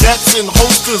 Gats in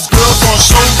holsters, girls on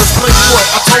shoulders. Playboy,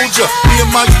 I told ya, me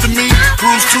and Mike to me.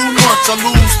 Bruise too much, I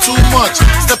lose too much.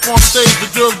 Step on stage, the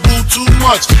girls boo too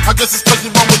much. I guess it's cause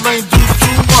you run with lame dudes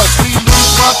too much. We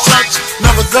lose my touch,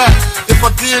 never that. If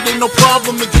I did, ain't no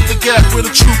problem to get the gap where the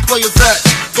true players at.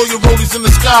 Throw your rollies in the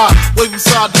sky, wave them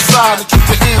side to side, and keep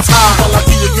your hands high while I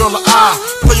give your girl an eye.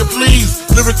 Player please,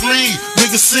 lyrically,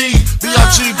 nigga C,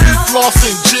 B.I.G. be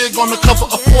flossing, jig on the cover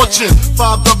of Fortune,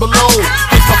 500.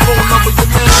 It's my phone number, your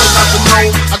man, I got the know,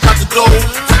 I got the dough,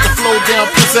 got the flow down,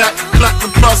 pizzazz,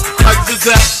 platinum plus, like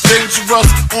Zizak, dangerous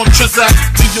on Trizak,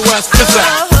 leave your ass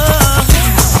pizzazz.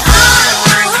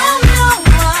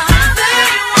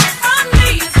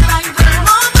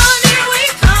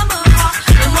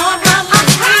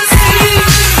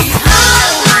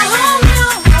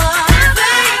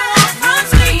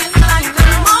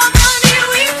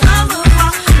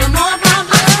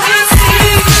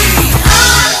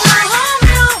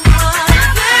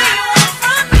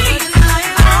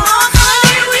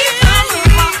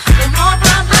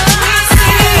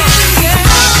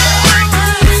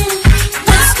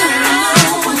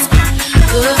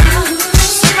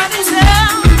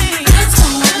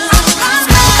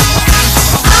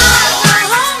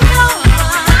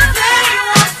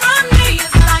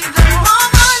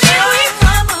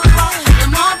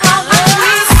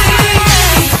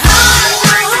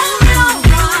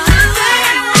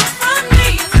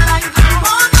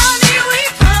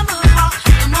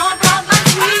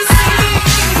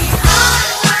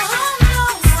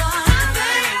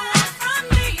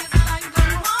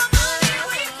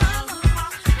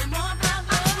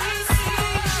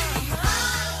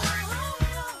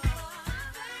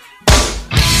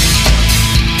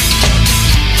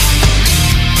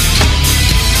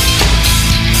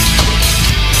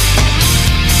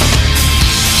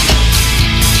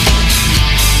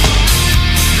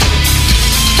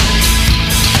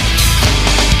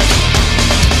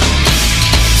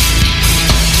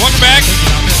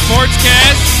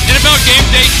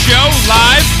 today's show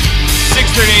live,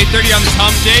 6:30 to 8:30 on this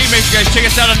hump day. Make sure you guys check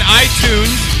us out on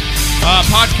iTunes,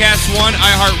 Podcast One,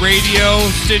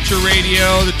 iHeartRadio, Stitcher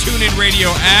Radio, the TuneIn Radio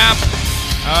app.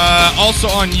 Also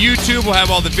on YouTube, we'll have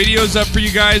all the videos up for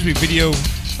you guys. We video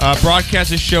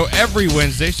broadcast this show every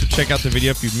Wednesday, so check out the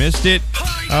video if you missed it.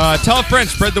 Tell a friend,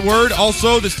 spread the word.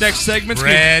 Also, this next segment's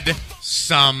Spread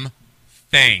something.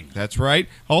 That's right.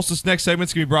 Also, this next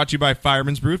segment's going to be brought to you by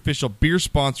Fireman's Brew, official beer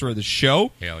sponsor of the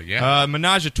show. Hell yeah.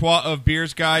 Menage a trois of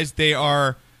beers, guys. They've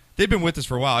been with us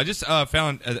for a while. I just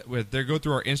found they go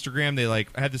through our Instagram. They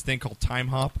had this thing called Time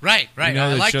Hop. Right. You know,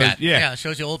 I like shows, that. Yeah, it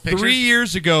shows you old pictures. 3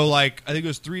 years ago, I think it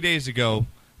was 3 days ago,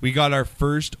 we got our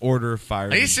first order of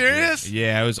Fireman's. Are you serious? Brew.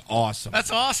 Yeah, it was awesome. That's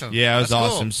awesome. Yeah, it was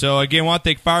awesome. Cool. So, again, I want to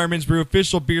thank Fireman's Brew,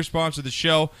 official beer sponsor of the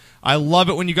show. I love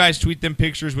it when you guys tweet them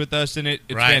pictures with us in it.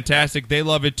 It's fantastic. They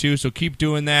love it, too, so keep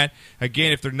doing that.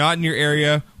 Again, if they're not in your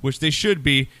area, which they should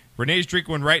be, Renee's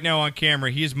drinking one right now on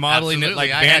camera. He's modeling it like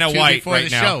Vanna White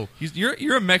right now.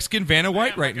 You're a Mexican Vanna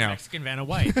White right now. Mexican Vanna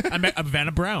White. I'm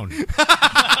Vanna Brown.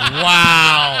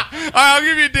 Wow. All right, I'll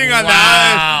give you a ding on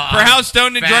that. For how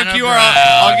stoned and drunk you are,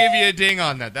 I'll give you a ding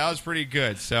on that. That was pretty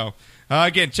good. So,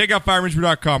 again, check out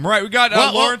fireman'sbrew.com. All right, we got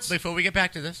Lawrence. Before we get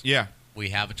back to this, yeah, we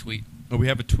have a tweet. Oh, we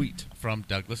have a tweet from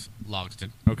Douglas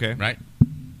Logston. Okay. Right?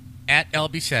 At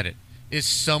LB said it is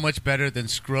so much better than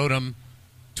Scrotum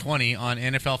 20 on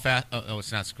NFL Fast. Oh,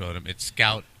 it's not Scrotum. It's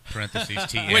Scout parentheses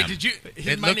TM. Wait, did you?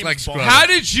 It looked like Scrotum. How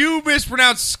did you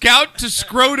mispronounce Scout to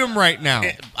Scrotum right now?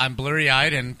 I'm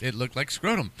blurry-eyed, and it looked like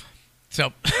Scrotum.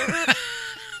 So,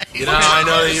 You know how I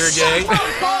know that you're gay?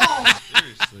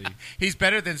 Seriously. He's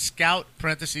better than Scout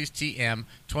parentheses TM,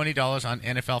 $20 on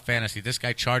NFL Fantasy. This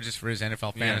guy charges for his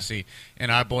NFL Fantasy,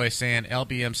 and our boy is saying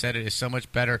LBM said it is so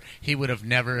much better. He would have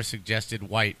never suggested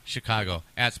White, Chicago,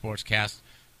 at Sportscast.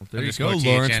 There you go,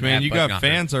 Lawrence, man. You got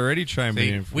fans already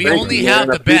chiming in. We only have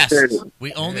the best.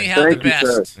 We only have the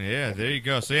best. Yeah, there you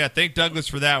go. So, yeah, thank Douglas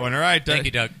for that one. All right, Doug. Thank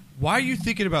you, Doug. Why are you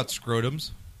thinking about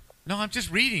scrotums? No, I'm just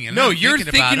reading it. No, you're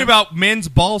thinking about men's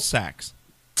ball sacks.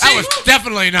 That was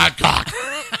definitely not cock.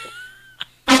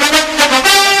 I'm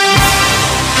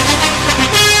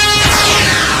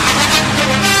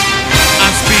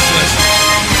speechless.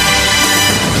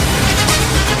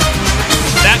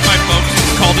 That, my folks,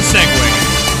 is called a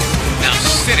segue. Now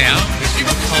sit down, because you're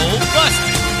cold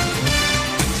busted.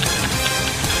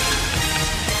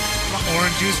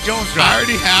 Orange Juice Jones drop. I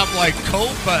already have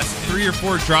cold bust 3 or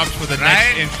 4 drops for the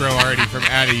next intro already from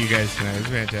out of you guys tonight. It's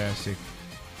fantastic.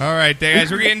 All right, guys,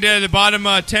 we're getting to the bottom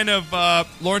 10 of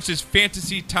Lawrence's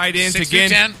fantasy tight ends. 6 again.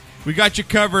 through 10? We got you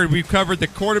covered. We've covered the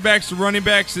quarterbacks, the running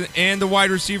backs, and the wide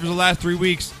receivers the last 3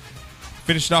 weeks.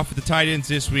 Finished off with the tight ends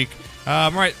this week.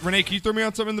 All right, Renee, can you throw me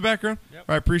on something in the background? Yep.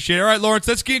 All right, appreciate it. All right, Lawrence,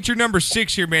 let's get into your number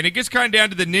 6 here, man. It gets kind of down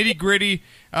to the nitty-gritty.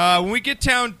 When we get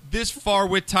down this far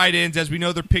with tight ends, as we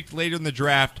know they're picked later in the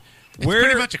draft, it's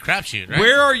pretty much a crapshoot, right?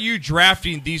 Where are you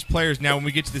drafting these players now when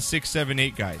we get to the 6, 7,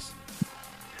 8 guys?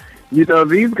 You know,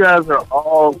 these guys are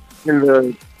all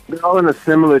they're all in a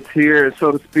similar tier,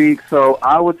 so to speak. So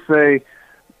I would say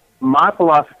my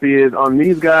philosophy is on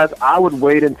these guys, I would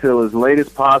wait until as late as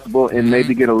possible and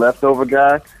maybe get a leftover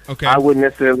guy. Okay. I wouldn't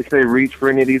necessarily say reach for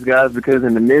any of these guys because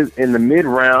in the mid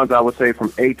rounds, I would say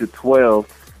from 8 to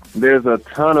 12, there's a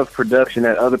ton of production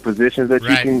at other positions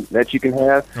that you can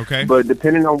have. Okay. But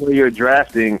depending on where you're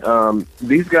drafting,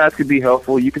 these guys could be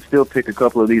helpful. You could still pick a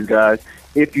couple of these guys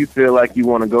if you feel like you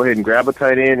want to go ahead and grab a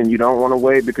tight end and you don't want to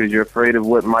wait because you're afraid of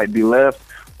what might be left,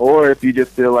 or if you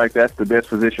just feel like that's the best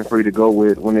position for you to go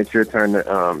with when it's your turn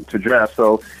to draft.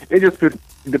 So it just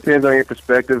depends on your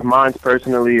perspective. Mine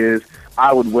personally is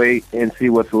I would wait and see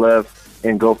what's left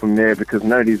and go from there because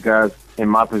none of these guys in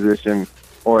my position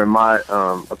or in my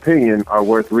opinion are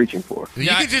worth reaching for.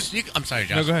 I'm sorry,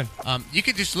 Josh. No, go ahead. You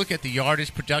could just look at the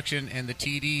yardage production and the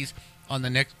TDs on the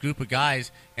next group of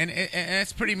guys, and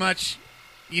it's pretty much,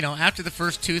 after the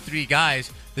first 2-3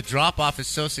 guys, the drop-off is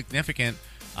so significant.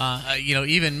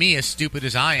 Even me, as stupid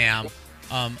as I am,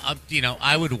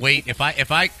 I would wait. If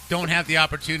I don't have the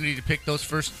opportunity to pick those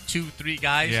first 2-3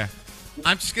 guys,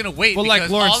 I'm just going to wait. Well, like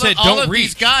Lawrence said, all don't of reach.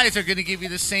 These guys are going to give you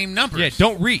the same numbers. Yeah,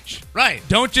 don't reach. Right.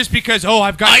 Don't just because,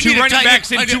 I've got 2 running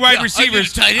backs and 2 wide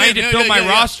receivers, I need to fill my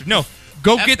roster. No.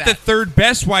 Go get the third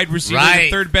best wide receiver, the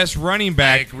third best running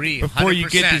back I agree, before you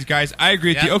get these guys. I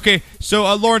agree with you. Okay,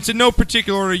 so Lawrence, in no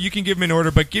particular order, you can give them in order,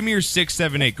 but give me your 6,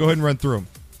 7, 8. Go ahead and run through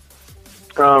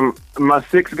them. My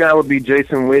 6th guy would be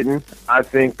Jason Witten. I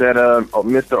think that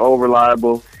Mr.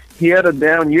 O'Reliable, he had a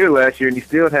down year last year, and he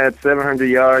still had 700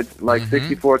 yards,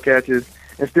 64 catches,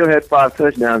 and still had 5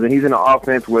 touchdowns. And he's in an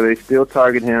offense where they still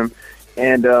target him.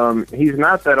 And he's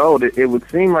not that old. It would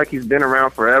seem like he's been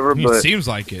around forever, but it seems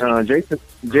like it.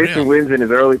 Jason Witten's in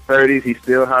his early 30s. He's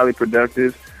still highly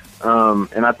productive.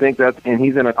 And I think and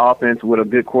he's in an offense with a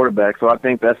good quarterback, so I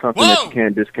think that's something that you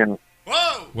can't discount.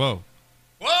 Whoa.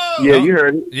 Yeah, you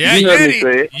heard it. Yeah, you heard me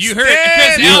say it. You heard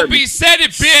it because LB said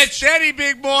it, bitch. Steady,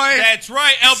 big boy. That's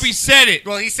right. LB said it.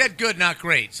 Well, he said good, not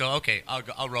great. So okay,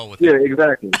 I'll roll with Yeah, it.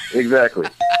 exactly.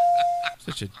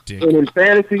 Such a dick. And in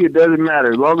fantasy, it doesn't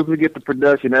matter as long as we get the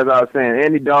production. As I was saying,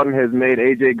 Andy Dalton has made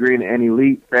AJ Green an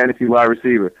elite fantasy wide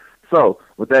receiver. So,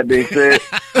 with that being said,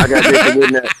 I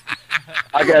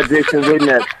got Jason Witten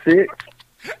at 6.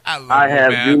 I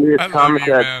have Julius Thomas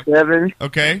at 7.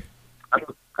 Okay.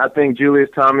 I think Julius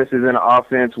Thomas is in an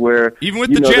offense where even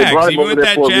with the Jags, even with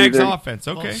that Jags offense,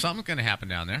 okay. Well, something's going to happen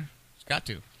down there. It's got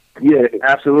to. Yeah,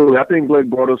 absolutely. I think Blake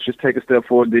Bortles should take a step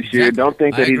forward this year. Don't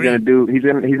think that he's going to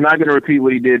he's not going to repeat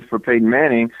what he did for Peyton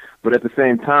Manning, but at the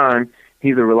same time,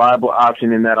 he's a reliable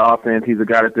option in that offense. He's a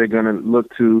guy that they're going to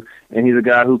look to, and he's a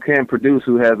guy who can produce,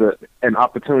 who has an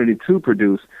opportunity to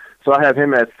produce. So I have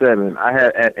him at 7.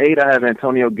 At 8, I have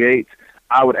Antonio Gates.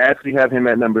 I would actually have him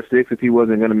at number 6 if he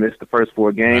wasn't going to miss the first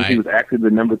 4 games. Right. He was actually the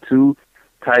number 2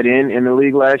 tight end in the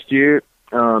league last year.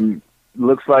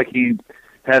 Looks like he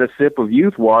had a sip of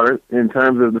youth water in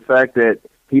terms of the fact that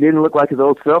he didn't look like his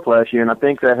old self last year, and I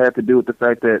think that had to do with the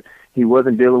fact that he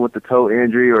wasn't dealing with the toe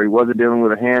injury or he wasn't dealing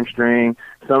with a hamstring.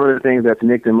 Some of the things that's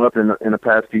nicked him up in the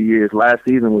past few years. Last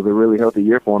season was a really healthy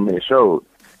year for him, and it showed.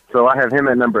 So I have him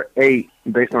at number 8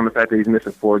 based on the fact that he's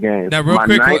missing 4 games. Now, real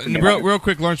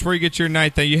quick, Lawrence, before you get to your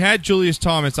 9th, you had Julius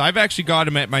Thomas. I've actually got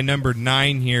him at my number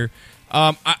 9 here.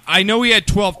 I know he had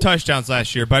 12 touchdowns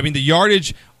last year, but I mean the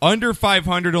yardage under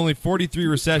 500, only 43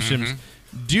 receptions.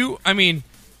 Mm-hmm.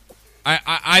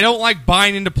 I don't like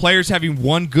buying into players having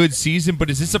one good season, but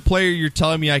is this a player you're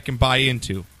telling me I can buy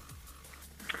into?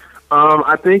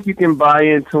 I think you can buy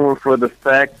into him for the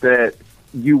fact that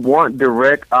you want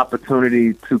direct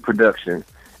opportunity to production.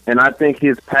 And I think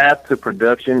his path to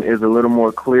production is a little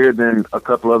more clear than a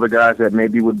couple other guys that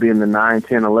maybe would be in the 9,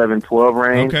 10, 11, 12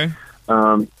 range.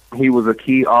 Okay. He was a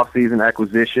key offseason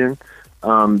acquisition.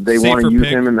 They want to use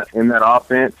him in that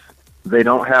offense. They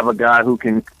don't have a guy who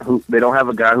can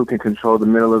control the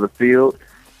middle of the field.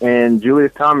 And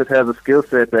Julius Thomas has a skill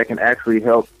set that can actually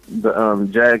help the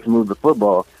Jags move the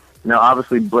football. Now,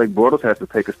 obviously, Blake Bortles has to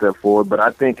take a step forward, but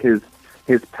I think his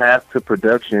path to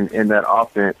production in that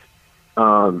offense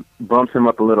bumps him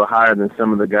up a little higher than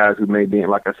some of the guys who may be,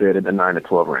 like I said, in the 9 to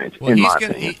 12 range. Well,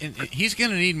 he's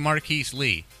going to need Marquise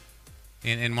Lee,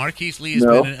 and Marquise Lee has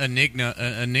been an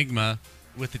enigma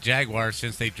with the Jaguars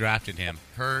since they drafted him.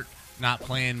 Hurt, not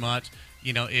playing much.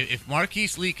 You know, if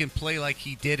Marquise Lee can play like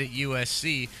he did at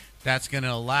USC, that's going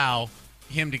to allow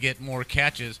him to get more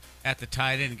catches at the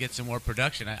tight end and get some more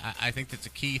production. I think that's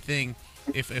a key thing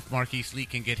if Marquise Lee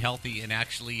can get healthy and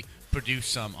actually produce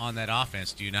some on that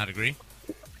offense. Do you not agree?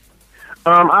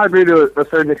 I agree to a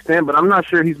certain extent, but I'm not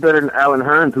sure he's better than Allen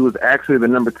Hurns, who is actually the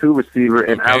number 2 receiver,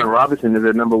 and Allen Robinson is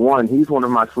at number 1. He's one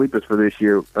of my sleepers for this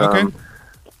year.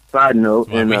 Side note,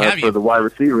 for the wide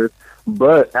receivers.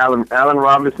 But Allen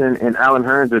Robinson and Allen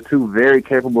Hurns are 2 very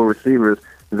capable receivers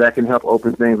that can help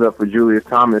open things up for Julius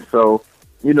Thomas. So,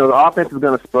 you know, the offense is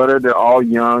going to sputter. They're all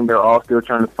young. They're all still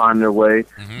trying to find their way.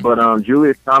 Mm-hmm. But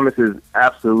Julius Thomas is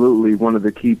absolutely one of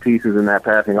the key pieces in that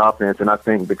passing offense, and I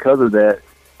think because of that,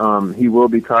 he will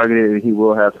be targeted and he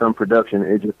will have some production.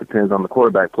 It just depends on the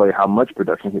quarterback play, how much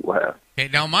production he will have. Okay,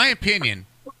 now, in my opinion,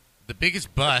 the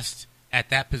biggest bust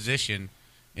at that position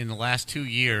in the last 2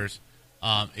 years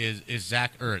is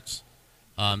Zach Ertz.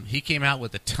 He came out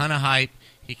with a ton of hype.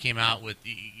 He came out with,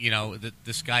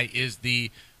 this guy is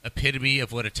the epitome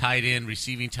of what a tight end,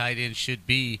 receiving tight end should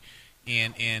be.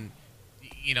 And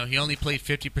he only played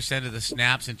 50% of the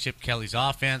snaps in Chip Kelly's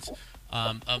offense.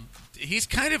 He's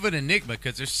kind of an enigma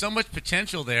because there's so much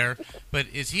potential there, but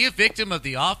is he a victim of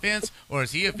the offense, or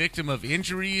is he a victim of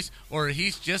injuries, or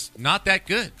he's just not that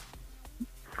good?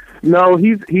 No,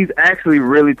 he's actually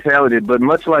really talented, but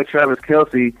much like Travis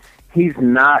Kelce, he's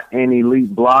not an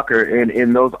elite blocker. And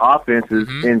in those offenses,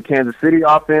 in Kansas City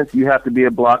offense, you have to be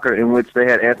a blocker, in which they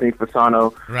had Anthony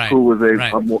Fasano, who was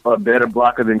a better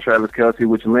blocker than Travis Kelce,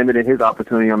 which limited his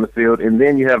opportunity on the field. And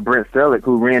then you have Brent Selleck,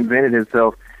 who reinvented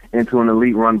himself into an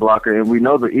elite run blocker. And we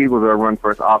know the Eagles are a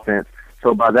run-first offense.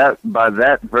 So by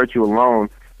that virtue alone,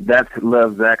 that's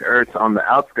left Zach Ertz on the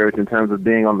outskirts in terms of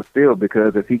being on the field,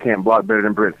 because if he can't block better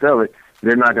than Brent Selleck,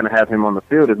 they're not going to have him on the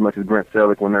field as much as Brent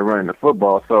Selleck when they're running the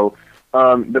football. So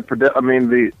the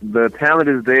talent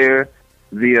is there,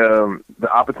 the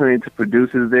opportunity to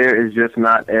produce is there. It's just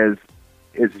not as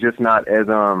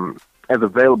as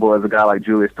available as a guy like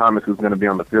Julius Thomas, who's going to be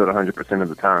on the field 100% of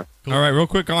the time. All right, real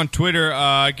quick on Twitter.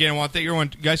 Again, I want to thank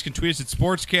everyone. You guys can tweet us at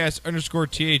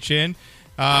sportscast_THN.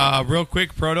 Real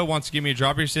quick, Proto wants to give me a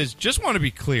drop here. He says, just want to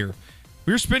be clear.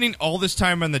 We were spending all this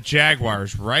time on the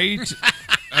Jaguars, right?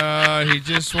 He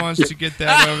just wants to get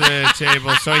that over the table.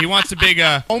 So he wants a big...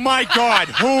 oh, my God.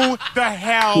 Who the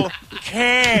hell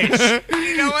cares?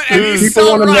 You know what? And he's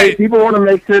so right. People want to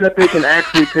make sure that they can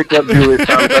actually pick up Julius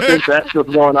Thomas. I think that's what's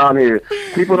going on here.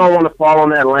 People don't want to fall on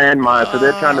that landmine, so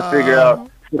they're trying to figure out,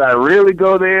 should I really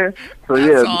go there? So,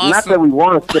 yeah, awesome. Not that we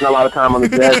want to spend a lot of time on the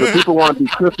Jags, but people want to be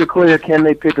crystal clear, can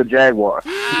they pick a Jaguar?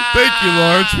 Thank you,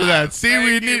 Lawrence, for that. See,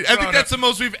 I think that's the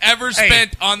most we've ever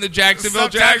spent on the Jacksonville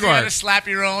Jaguars. You Jaguars. got to slap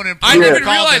your own. And I didn't even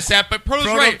realize that, but Pro's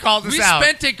Proto right. called us We out.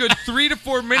 spent a good 3 to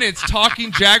 4 minutes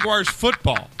talking Jaguars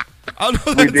football.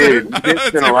 We did. We did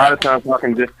spend a lot of time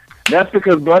talking just... That's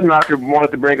because Bud Knocker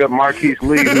wanted to bring up Marquise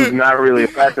Lee, who's not really a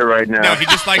factor right now. No, he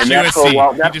just likes and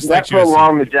USC. That's so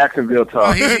long the Jacksonville talk.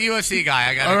 Oh, he's a USC guy.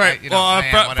 I got all right. From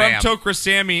Tokra Tokra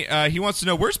Sammy, he wants to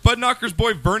know, where's Bud Knocker's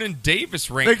boy Vernon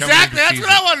Davis ranked? Exactly. That's what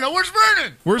I want to know. Where's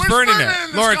Vernon? Where's Vernon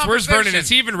at? Lawrence, where's Vernon? Is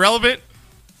he even relevant?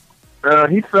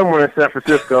 He's somewhere in San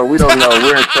Francisco. We don't know.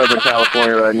 We're in Southern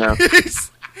California right now.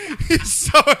 he's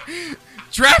so...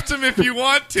 Draft him if you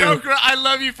want to. Tokra, I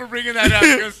love you for bringing that up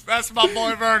because that's my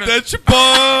boy Vernon. That's your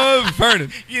boy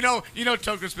Vernon. You know,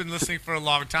 Tokra's been listening for a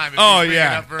long time. Oh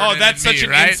yeah. Oh, that's such an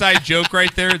right? inside joke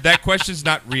right there. That question's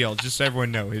not real. Just so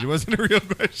everyone know, it wasn't a real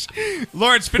question.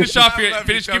 Lawrence, finish off your.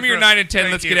 Give me your 9 and 10.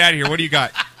 Let's get out of here. What do you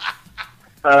got?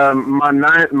 My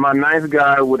ninth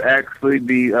guy would actually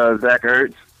be Zach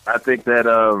Ertz. I think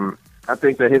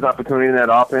that his opportunity in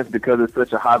that offense, because it's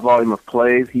such a high volume of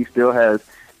plays, he still has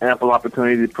ample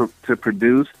opportunity to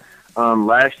produce.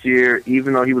 Last year,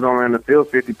 even though he was only on the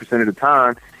field 50% of the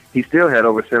time, he still had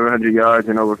over 700 yards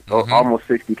and over almost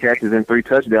 60 catches and 3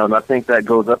 touchdowns. I think that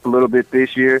goes up a little bit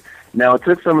this year. Now, it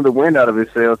took some of the wind out of his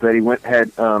sails that he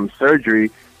had surgery,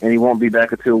 and he won't be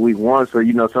back until week 1. So,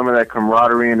 some of that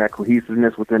camaraderie and that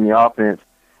cohesiveness within the offense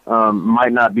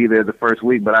might not be there the first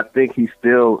week, but I think he's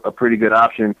still a pretty good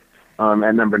option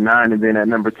at number 9. And then at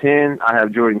number 10, I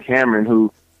have Jordan Cameron,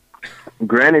 who,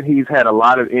 granted, he's had a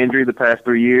lot of injury the past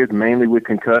 3 years, mainly with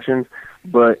concussions,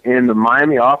 but in the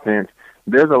Miami offense,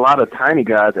 there's a lot of tiny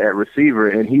guys at receiver,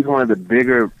 and he's one of the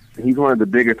bigger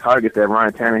targets that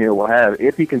Ryan Tannehill will have.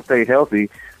 If he can stay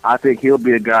healthy, I think he'll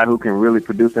be a guy who can really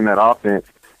produce in that offense.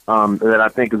 That I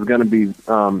think is going to be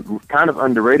kind of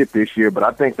underrated this year, but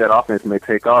I think that offense may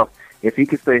take off. If he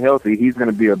can stay healthy, he's going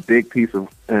to be a big piece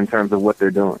in terms of what they're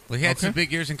doing. Well, he had some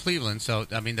big years in Cleveland, so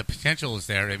the potential is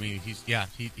there.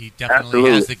 He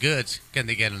definitely has the goods. Can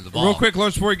they get him the ball? Real quick,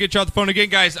 Lawrence, before we get you off the phone again,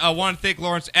 guys, I want to thank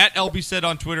Lawrence at LB said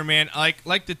on Twitter, man.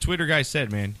 Like the Twitter guy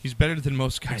said, man, he's better than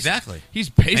most guys. Exactly. He's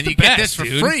and the you best, get this for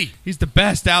dude. free. He's the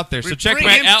best out there. So check him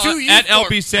at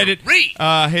LB said it.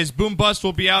 His Boom Bust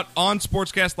will be out on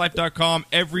sportscastlife.com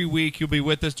every week. He'll be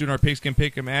with us doing our Pigskin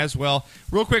Pick'em as well.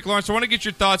 Real quick, Lawrence, I want to get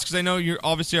your thoughts because I know you're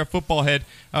obviously our football head.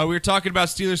 We were talking about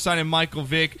Steelers signing Michael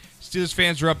Vick. Steelers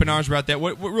fans are up in arms about that.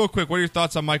 Real quick, what are your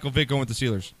thoughts on Michael Vick going with the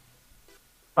Steelers?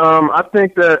 I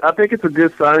think it's a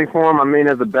good signing for him. I mean,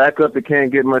 as a backup, it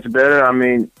can't get much better. I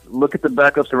mean, look at the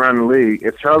backups around the league.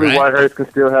 If Charlie Whitehurst can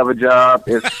still have a job,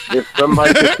 if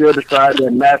somebody can still decide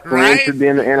that Matt Flynn should be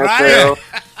in the NFL,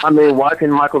 I mean, why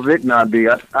can Michael Vick not be?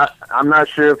 I'm not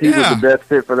sure if he was the best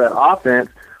fit for that offense,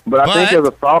 but I think as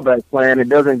a fallback plan, it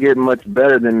doesn't get much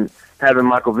better than having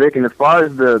Michael Vick. And as far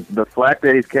as the flack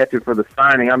that he's catching for the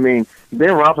signing, I mean, Ben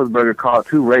Roethlisberger caught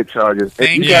 2 rape charges.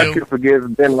 If you guys can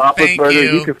forgive Ben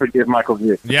Roethlisberger, you can forgive Michael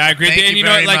Vick. Yeah, I agree. And you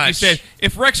know what, like you said,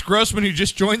 if Rex Grossman, who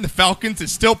just joined the Falcons,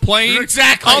 is still playing,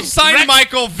 I'll sign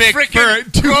Michael Vick for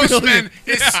 $2 million.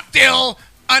 Is still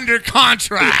under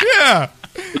contract. Yeah.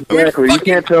 Exactly. You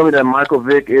can't tell me that Michael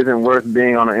Vick isn't worth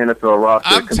being on an NFL roster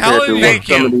I'm compared to what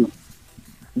some of these.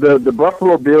 The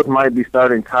Buffalo Bills might be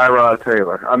starting Tyrod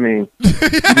Taylor. I mean, you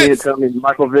mean to tell me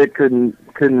Michael Vick couldn't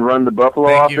run the Buffalo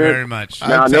offense? Thank you very much.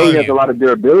 Now, I know he has a lot of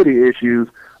durability issues,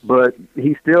 but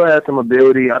he still has some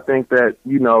ability. I think that,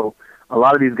 a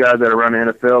lot of these guys that are around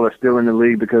the NFL are still in the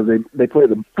league because they play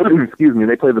the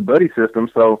they play the buddy system.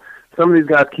 So some of these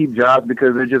guys keep jobs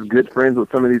because they're just good friends with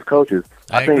some of these coaches.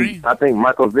 I think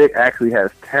Michael Vick actually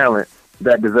has talent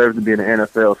that deserves to be in the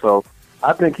NFL. So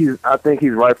I think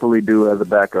he's rightfully due as a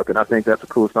backup, and I think that's a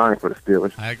cool signing for the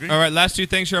Steelers. I agree. All right, last 2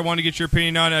 things here I want to get your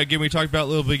opinion on. Again, we talked about a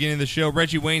little beginning of the show.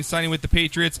 Reggie Wayne signing with the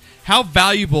Patriots. How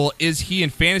valuable is he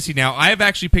in fantasy now? I have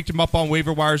actually picked him up on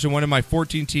waiver wires in one of my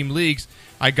 14-team leagues.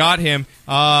 I got him.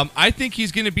 I think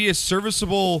he's going to be a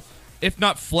serviceable, if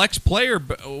not flex player,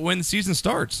 when the season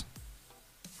starts.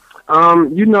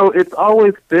 It's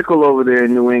always fickle over there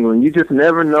in New England. You just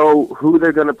never know who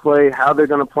they're going to play, how they're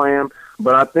going to play them.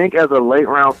 But I think as a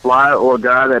late-round flyer or a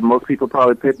guy that most people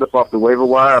probably picked up off the waiver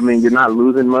wire, I mean, you're not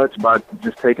losing much by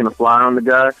just taking a flyer on the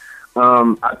guy.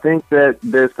 I think that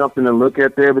there's something to look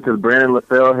at there because Brandon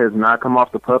LaFell has not come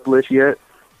off the PUP list yet.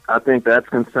 I think that's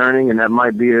concerning, and that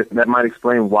might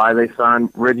explain why they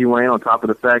signed Reggie Wayne on top of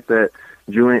the fact that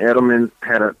Julian Edelman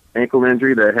had an ankle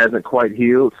injury that hasn't quite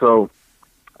healed. So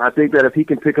I think that if he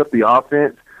can pick up the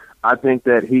offense, I think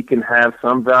that he can have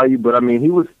some value. But, I mean, he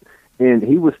was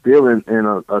still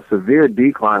in a severe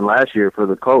decline last year for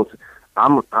the Colts.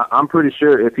 I'm pretty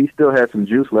sure if he still had some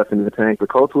juice left in the tank, the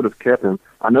Colts would have kept him.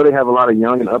 I know they have a lot of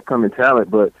young and upcoming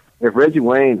talent, but if Reggie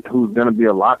Wayne, who's going to be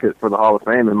a locket for the Hall of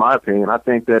Fame, in my opinion, I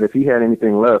think that if he had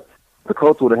anything left, the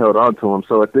Colts would have held on to him.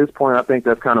 So at this point, I think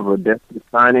that's kind of a desperate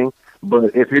signing.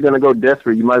 But if you're going to go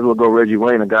desperate, you might as well go Reggie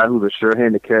Wayne, a guy who's a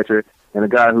sure-handed catcher and a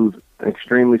guy who's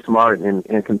extremely smart and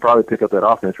can probably pick up that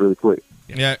offense really quick.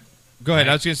 Yeah. Go ahead.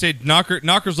 I was going to say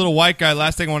Knocker's little white guy.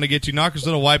 Last thing I want to get to, Knocker's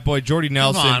little white boy, Jordy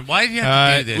Nelson. Come on, why do you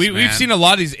have to do this, man? We've seen a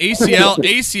lot of these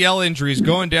ACL injuries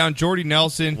going down. Jordy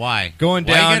Nelson, why going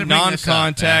why down,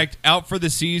 non-contact, out for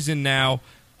the season now.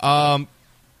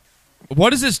 What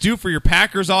does this do for your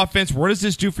Packers offense? What does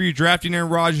this do for you drafting Aaron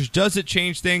Rodgers? Does it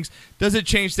change things? Does it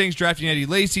change things drafting Eddie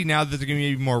Lacy now that they're going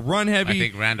to be more run heavy? I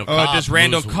think Randall Cobb does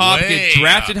Randall Cobb get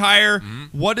drafted up higher? Mm-hmm.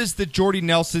 What does the Jordy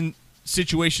Nelson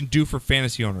situation do for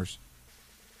fantasy owners?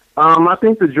 I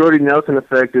think the Jordy Nelson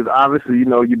effect is obviously,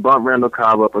 you bump Randall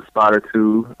Cobb up a spot or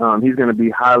two. He's going to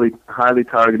be highly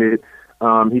targeted.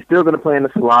 He's still going to play in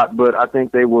the slot, but I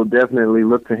think they will definitely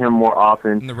look to him more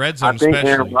often. In the red zone, I think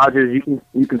especially. Aaron Rodgers,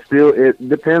 you can still. It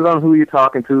depends on who you're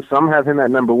talking to. Some have him at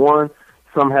number 1,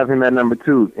 some have him at number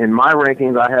 2. In my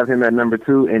rankings, I have him at number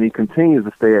 2, and he continues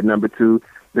to stay at number 2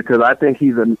 because I think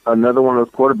he's another one of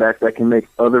those quarterbacks that can make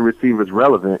other receivers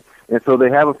relevant. And so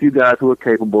they have a few guys who are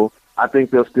capable. I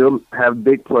think they'll still have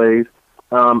big plays.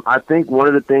 I think one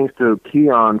of the things to key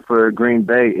on for Green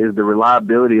Bay is the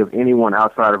reliability of anyone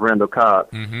outside of Randall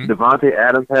Cobb. Mm-hmm. Devontae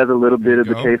Adams has a little bit of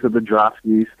the case of the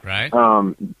dropsies. Right.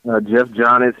 Jeff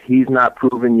Jonas, he's not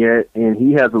proven yet, and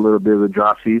he has a little bit of the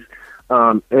dropsies.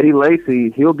 Eddie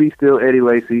Lacy, he'll be still Eddie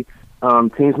Lacy.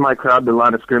 Teams might crowd the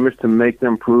line of scrimmage to make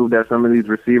them prove that some of these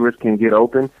receivers can get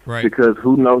open because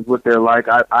who knows what they're like.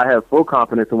 I have full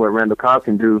confidence in what Randall Cobb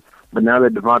can do. But now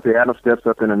that Devontae Adams steps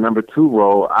up in a number 2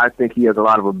 role, I think he has a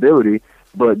lot of ability.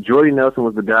 But Jordy Nelson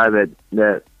was the guy that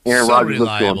Aaron Rodgers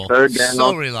looked to on third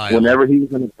down whenever he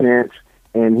was in the pinch,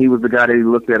 and he was the guy that he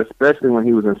looked at, especially when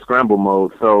he was in scramble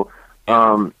mode. So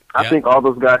I think all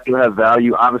those guys still have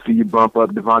value. Obviously, you bump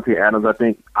up Devontae Adams. I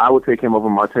think I would take him over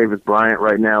Martavis Bryant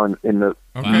right now in the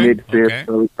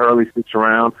mid-5th, early 6th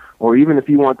round, or even if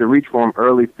you want to reach for him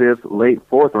early 5th, late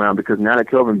 4th round, because now that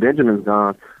Kelvin Benjamin's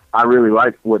gone, I really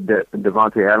like what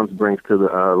Devontae Adams brings to the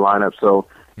lineup. So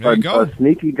a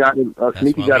sneaky guy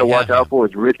to watch out for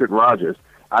is Richard Rodgers.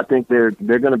 I think they're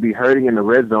going to be hurting in the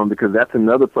red zone because that's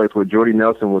another place where Jordy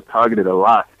Nelson was targeted a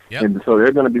lot. Yep. And so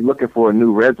they're going to be looking for a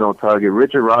new red zone target.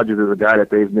 Richard Rodgers is a guy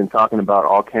that they've been talking about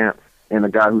all camp and a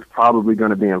guy who's probably going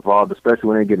to be involved, especially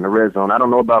when they get in the red zone. I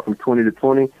don't know about from 20 to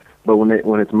 20, but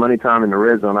when it's money time in the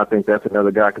red zone, I think that's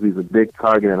another guy because he's a big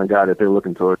target and a guy that they're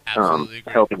looking towards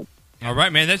helping. All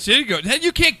right, man. That's it.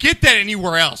 You can't get that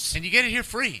anywhere else. And you get it here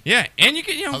free. Yeah, and you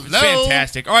get, it's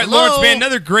fantastic. All right, Lawrence, man,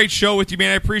 another great show with you, man.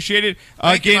 I appreciate it.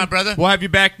 Thank you, my brother. We'll have you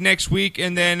back next week.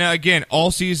 And then, again, all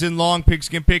season long,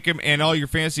 Pigskin Pick'em and all your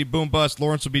fantasy boom bust,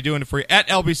 Lawrence will be doing it for you at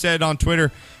LB Said on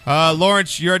Twitter.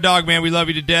 Lawrence, you're a dog, man. We love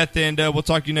you to death, and we'll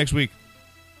talk to you next week.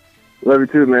 Love you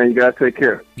too, man. You guys take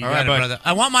care. You all right, brother.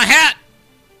 I want my hat.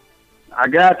 I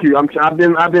got you. I've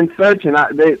been searching.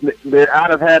 They're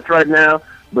out of hats right now.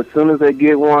 But as soon as they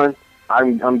get one,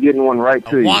 I'm getting one right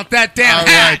to you. Want that damn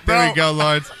hat, bro. There we go,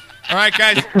 Lawrence. All right,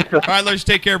 guys. All right, let's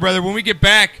take care, brother. When we get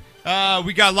back,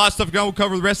 we got a lot of stuff going. We'll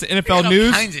cover the rest of NFL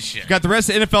news. Kinds of shit. Got the rest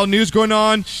of NFL news going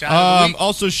on. Shot of the week.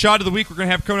 Also, shot of the week we're going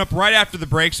to have coming up right after the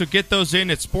break. So get those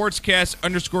in at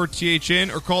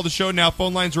sportscast_THN or call the show now.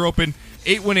 Phone lines are open,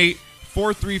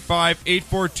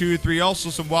 818-435-8423. Also,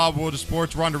 some Wild World of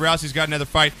Sports. Ronda Rousey's got another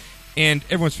fight. And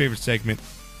everyone's favorite segment,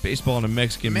 Baseball in a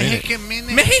Mexican Minute. Mexican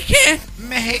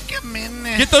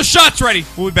Minute. Get those shots ready.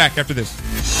 We'll be back after this.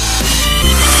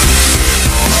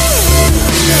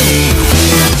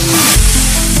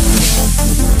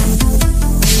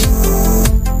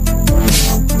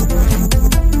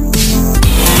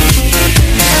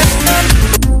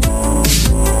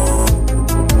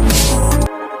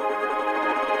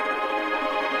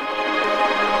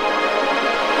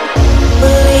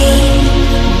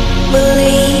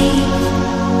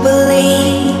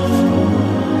 Believe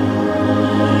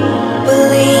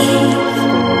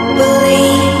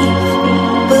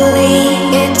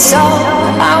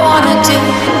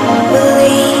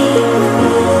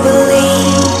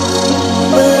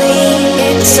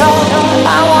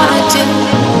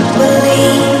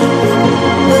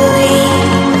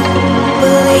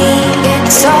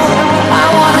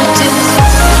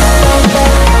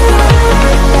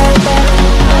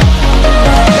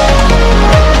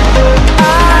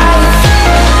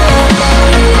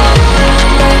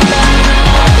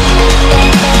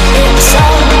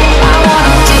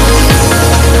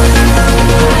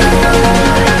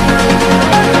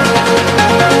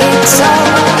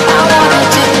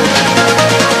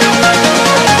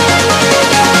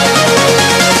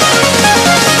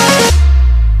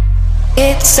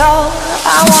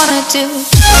I wanna do.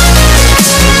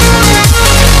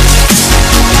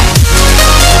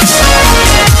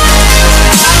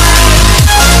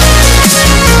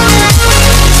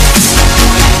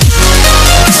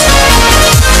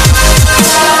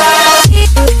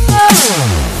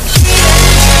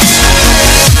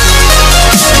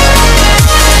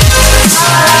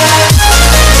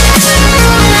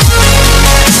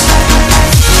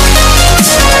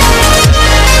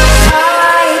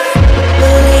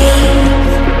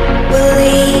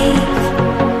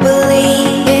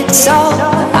 It's all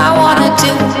I wanna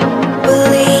do.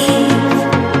 Believe,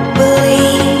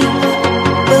 believe,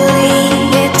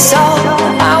 believe. It's all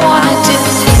I wanna do.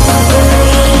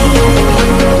 Believe,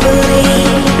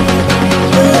 believe,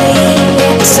 believe.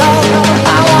 It's all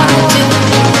I wanna do.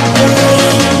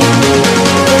 Believe,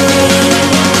 believe,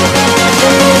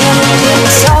 believe.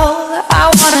 It's all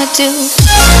I wanna do.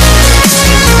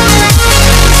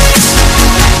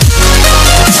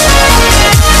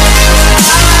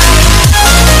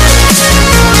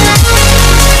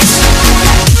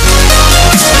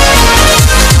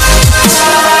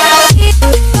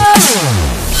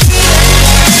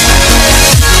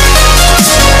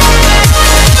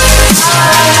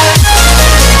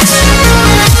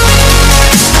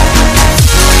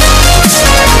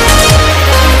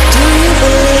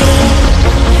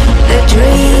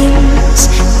 Dreams,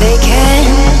 they can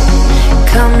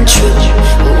come true.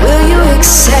 Will you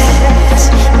accept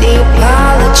the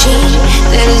apology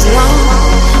that is long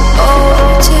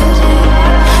overdue?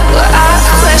 Well, I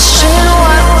question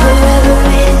what forever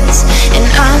is, and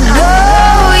I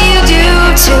know you do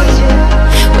too.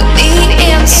 When the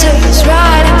answer's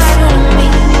right in front of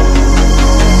me,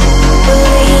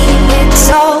 believe it's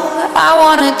all I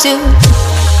wanna do.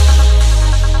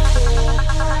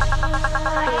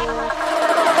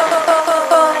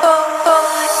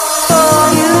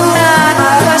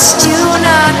 Trust you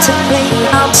not to blame.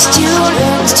 I'm still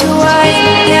learned to wait.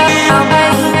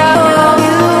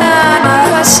 You not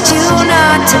trust you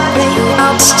not to blame.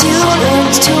 I'm still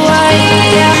learned to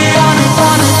wait.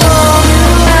 Wanna go. You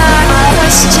not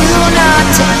trust you not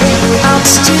to blame. I'm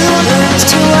still learned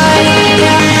to wait.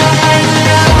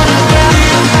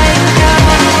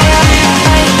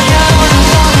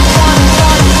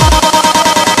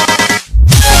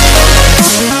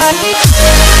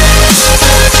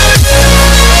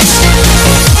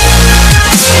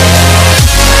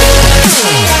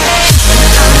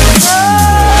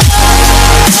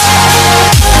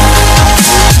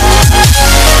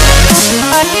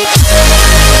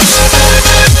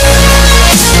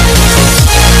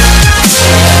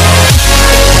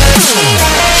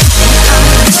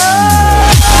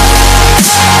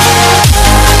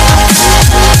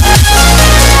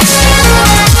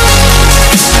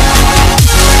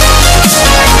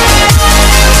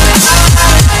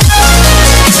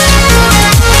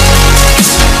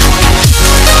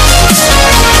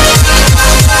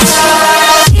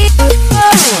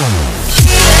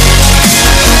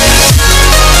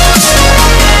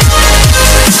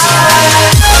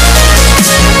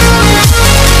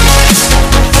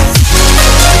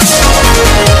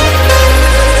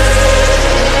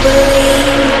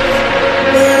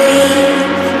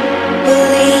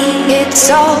 It's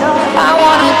all I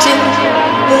wanna do.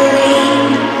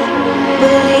 Believe,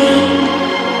 believe,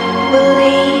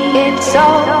 believe. It's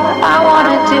all I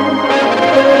wanna do.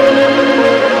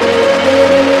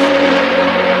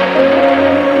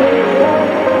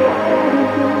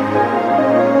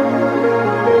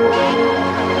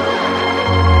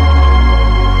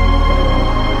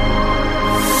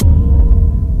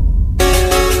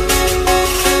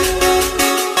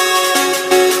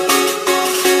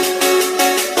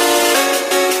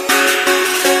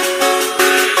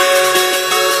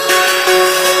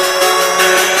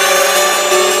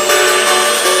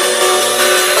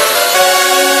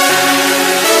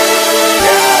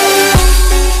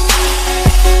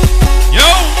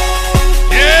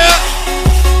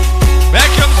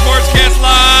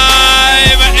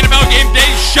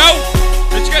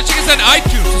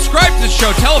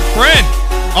 Tell a friend.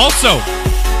 Also,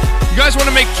 you guys want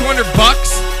to make $200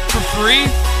 for free?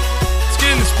 Let's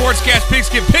get in the Sportscast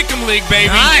Pigskin Pick'em League, baby.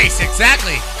 Nice,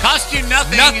 exactly. Cost you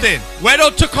nothing. Nothing.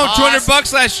 Weddle took home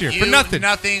 $200 last year for nothing.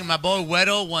 Nothing. My boy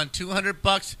Weddle won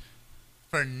 $200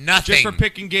 for nothing. Just for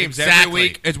picking games exactly. every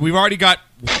week. We've already got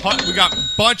a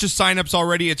bunch of signups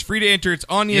already. It's free to enter. It's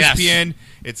on ESPN. Yes.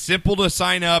 It's simple to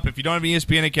sign up. If you don't have an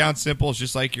ESPN account, simple. It's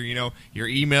just like your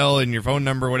email and your phone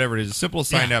number, whatever it is. It's simple to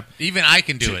sign up. Even I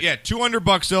can do it. Yeah,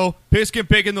 $200 though. Pigskin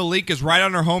Pickin', the link is right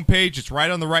on our homepage. It's right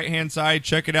on the right-hand side.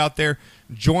 Check it out there.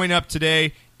 Join up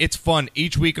today. It's fun.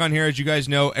 Each week on here, as you guys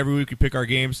know, every week we pick our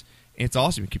games. It's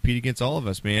awesome. You compete against all of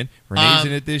us, man. Renee's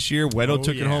in it this year. Weddle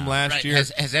took it home last year.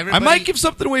 Has I everybody... might give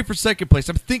something away for second place.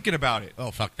 I'm thinking about it. Oh,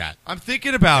 fuck that. I'm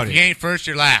thinking about If it. you ain't first,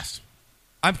 you're last.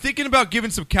 I'm thinking about giving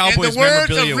some Cowboys In the words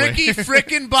memorabilia of away. Ricky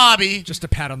frickin' Bobby, Just a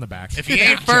pat on the back. if you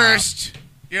ain't first,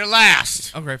 you're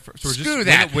last. Okay, so we're Screw just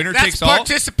that. winner That's takes all.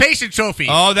 participation trophy.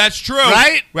 Oh, that's true.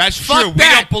 Right? That's Fuck true. We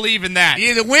that. don't believe in that. You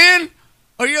either win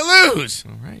or you lose.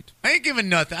 All right. I ain't giving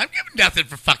nothing. I'm giving nothing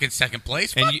for fucking second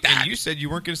place. Fuck that. And you said you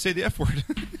weren't going to say the F word.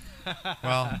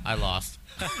 Well, I lost.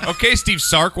 Okay, Steve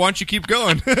Sark, why don't you keep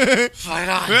going? Fight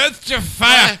on. Let's just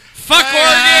fight. Fuck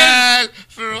Oregon.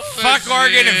 Fuck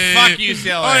Oregon and fuck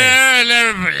UCLA. Oh, yeah, and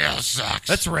everybody else sucks.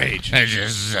 Let's rage. I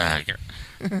just suck.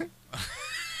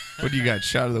 What do you got?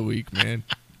 Shot of the week, man.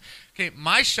 Okay,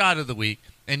 my shot of the week,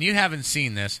 and you haven't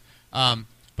seen this,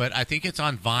 but I think it's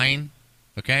on Vine,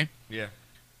 okay? Yeah.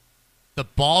 The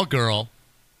ball girl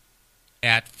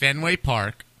at Fenway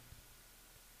Park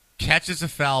catches a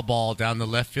foul ball down the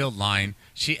left field line.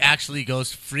 She actually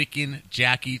goes freaking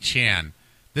Jackie Chan.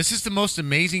 This is the most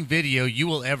amazing video you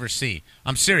will ever see.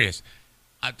 I'm serious.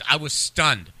 I was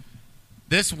stunned.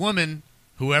 This woman,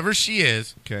 whoever she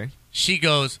is, Okay. she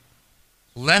goes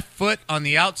left foot on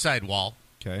the outside wall,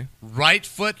 Okay. right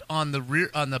foot on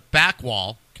the back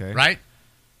wall, Okay. right?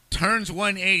 Turns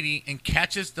 180 and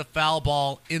catches the foul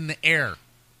ball in the air.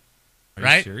 Are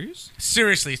Right? you serious?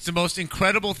 Seriously, it's the most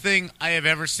incredible thing I have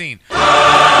ever seen.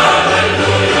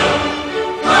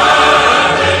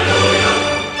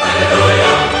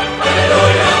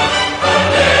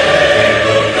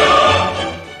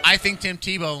 I think Tim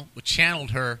Tebow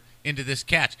channeled her into this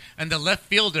catch. And the left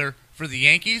fielder for the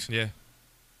Yankees, Yeah.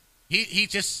 he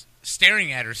just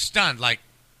staring at her, stunned, like,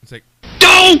 It's like,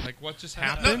 don't! Like, what just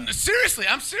happened? no, seriously,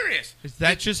 I'm serious. Did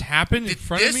that just happen in Did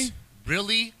front of this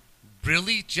me?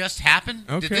 really just happen?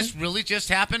 Okay. Did this really just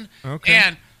happen? Okay.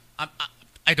 And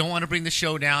I don't want to bring the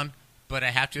show down, but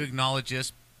I have to acknowledge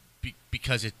this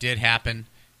because it did happen.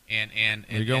 And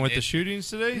Are you going with the it- shootings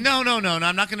today? No,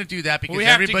 I'm not going to do that because we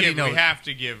have everybody to give,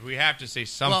 knows. We have to say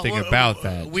something Well, about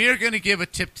that. We are going to give a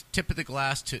tip of the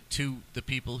glass to the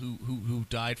people who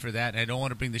died for that. And I don't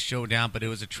want to bring the show down, but it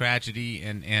was a tragedy.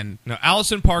 And No,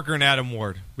 Allison Parker and Adam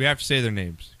Ward. We have to say their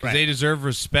names because Right. they deserve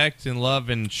respect and love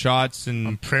and shots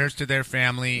and prayers to their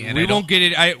family. And we I don't- won't get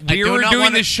it. We do were not doing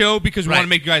wanna- this show because we Right. want to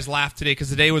make you guys laugh today because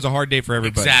today was a hard day for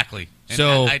everybody. Exactly. And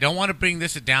So I don't want to bring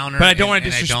this a downer, but I don't want to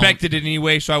and disrespect it in any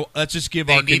way. So let's just give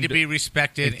They our need to be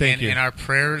respected, Thank you. and our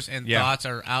prayers and Yeah. thoughts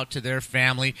are out to their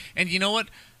family. And you know what?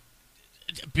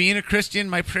 Being a Christian,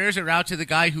 my prayers are out to the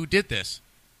guy who did this,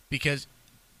 because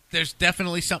there's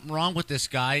definitely something wrong with this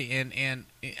guy, and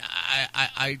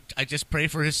I just pray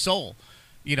for his soul.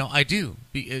 You know, I do.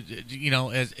 You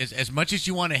know, as much as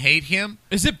you want to hate him,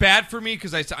 Is it bad for me?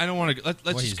 Because I don't want to. Let's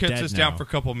Well, just he's cut dead this down now. for a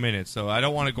couple of minutes. So I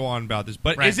don't want to go on about this.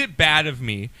 But Right. is it bad of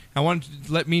me? I want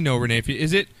to let me know, Renee. If you,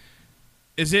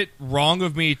 is it wrong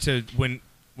of me to when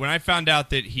I found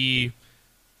out that he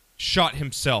shot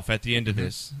himself at the end of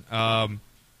this, and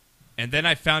then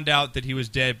I found out that he was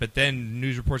dead, but then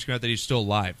news reports came out that he's still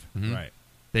alive. Right.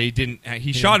 They didn't. He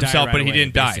He shot didn't die himself, right but he away,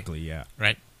 didn't die. Basically, yeah.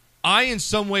 right? I, in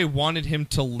some way, wanted him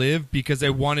to live because I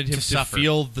wanted him to suffer.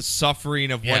 feel the suffering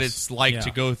of what Yes. it's like Yeah.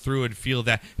 to go through and feel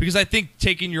that. Because I think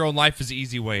taking your own life is the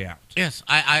easy way out. Yes,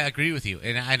 I agree with you,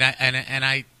 and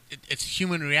I it's a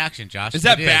human reaction, Josh. Is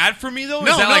that It bad for me though?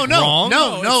 No, is that no, like no, wrong?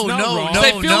 no, it's no, not no, wrong. no. 'Cause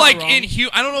I feel not like wrong.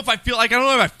 I don't know if I feel like I don't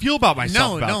know if I feel about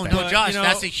myself about that. No, Josh, you know-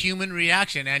 that's a human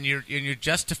reaction, and you're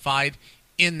justified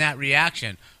in that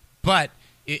reaction. But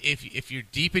if you're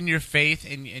deep in your faith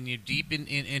and you're deep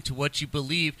into what you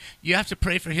believe, you have to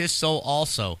pray for his soul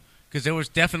also, because there was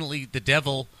definitely the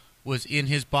devil was in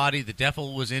his body, the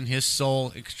devil was in his soul,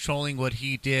 controlling what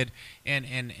he did,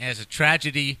 and as a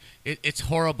tragedy, it's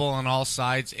horrible on all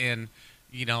sides. And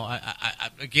you know,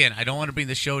 again, I don't want to bring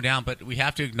the show down, but we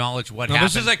have to acknowledge what No, happened.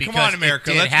 this is like, come because on,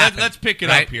 America, it did let's happen, let's pick it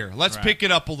right? up here. Let's Right. pick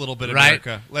it up a little bit, Right.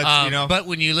 America. Let's you know. But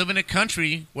when you live in a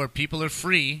country where people are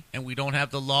free and we don't have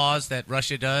the laws that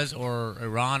Russia does or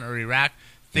Iran or Iraq,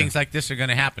 things like this are going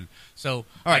to happen. So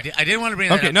All right. I didn't want to bring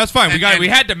that Okay, up. no, it's fine. And- We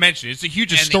had to mention it. It's the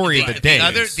hugest and story of the day.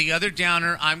 The other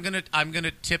downer, I'm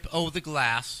gonna tip over the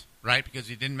glass, right? Because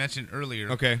you didn't mention it earlier.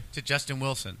 Okay. To Justin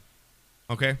Wilson,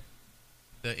 Okay.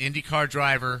 the IndyCar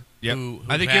driver Yep. who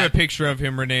I think you have a picture of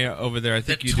him, Renee, over there. I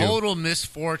think you do. Total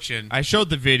misfortune. I showed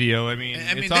the video. I mean,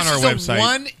 it's on our this is website. A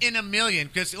 1 in a million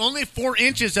because only 4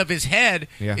 inches of his head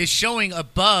Yeah. is showing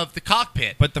above the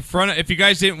cockpit. But the front, if you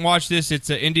guys didn't watch this,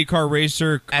 it's an IndyCar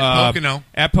racer At Pocono.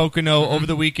 At Pocono over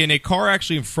the weekend. A car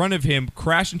actually in front of him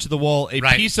crashed into the wall. A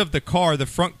piece of the car, the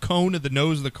front cone of the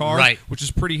nose of the car, which is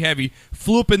pretty heavy,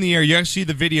 flew up in the air. You actually see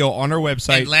the video on our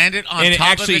website. And landed on and top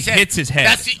it actually of his head. hits his head.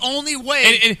 That's the only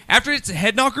way. And after it's a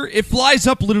head knocker, it flies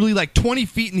up literally like 20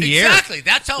 feet in the air. Exactly.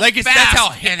 That's how like fast that's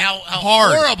how and how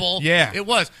hard. horrible Yeah. it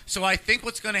was. So I think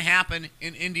what's going to happen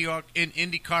in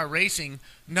IndyCar racing,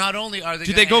 not only are they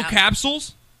Do gonna they go have,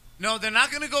 capsules? No, they're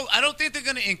not going to go. I don't think they're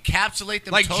going to encapsulate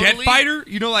them Like totally. Jet Fighter?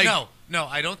 You know, like No,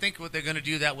 I don't think what they're going to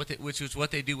do that with it, which is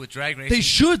what they do with drag racing. They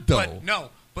should, though.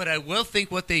 But I will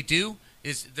think what they do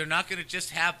is they're not going to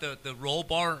just have the roll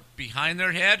bar behind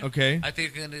their head. Okay. I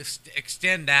think they're going to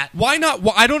extend that. Why not?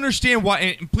 Well, I don't understand why.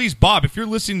 And please, Bob, if you're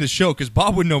listening to the show, because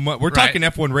Bob would know much. We're Right. talking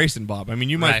F1 racing, Bob. I mean,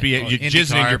 you might Right. be Well, you're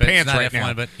jizzing in IndyCar, your but it's pants not right F1,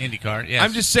 now. but IndyCar, yes.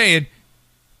 I'm just saying,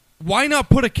 why not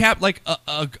put a cap like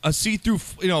a see-through,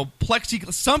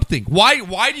 plexiglass something?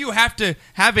 Why do you have to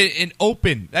have it in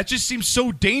open? That just seems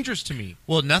so dangerous to me.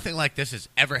 Well, nothing like this has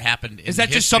ever happened in Is that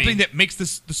just history. something that makes the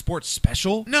sport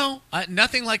special? No,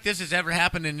 nothing like this has ever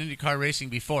happened in IndyCar racing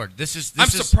before. I'm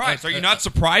surprised. Are you not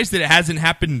surprised that it hasn't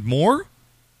happened more?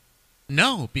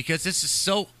 No, because this is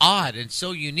so odd and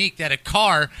so unique that a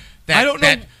car that I don't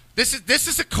know. This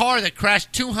is a car that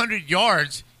crashed 200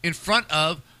 yards in front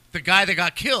of the guy that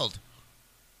got killed.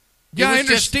 Yeah, I It was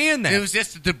understand that. It was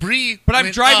just the debris. But I'm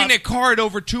went driving up. a car at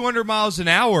over 200 miles an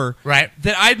hour. Right.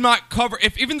 That I'd not cover.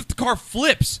 Even if the car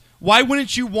flips, why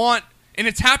wouldn't you want? And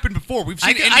it's happened before. We've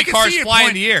seen Indy I can cars see your fly in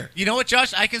point. the air. You know what,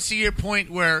 Josh? I can see your point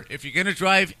where if you're going to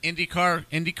drive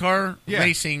IndyCar Yeah.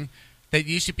 racing, that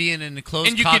you should be in an enclosed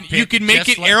And cockpit. you can make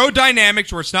just it like-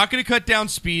 aerodynamics where it's not going to cut down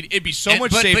speed. It'd be so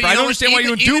much safer. you I know don't what? understand why you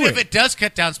don't Even do if it. it does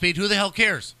cut down speed, who the hell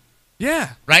cares? Yeah.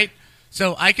 Right?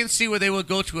 So I can see where they would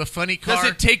go to a funny car.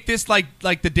 Does it take this like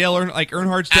the Dale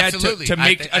Earnhart's dad Absolutely. to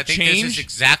make I a think change? This is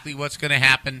exactly what's going to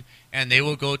happen, and they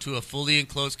will go to a fully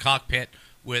enclosed cockpit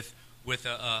with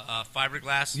a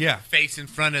fiberglass face in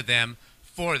front of them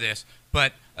for this.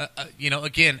 But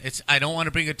again, I don't want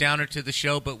to bring a downer to the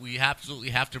show, but we absolutely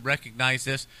have to recognize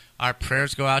this. Our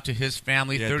prayers go out to his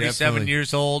family. Yeah, 37 definitely.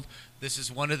 years old. This is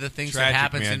one of the things Tragic, that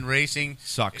happens man. in racing.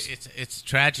 Sucks. It's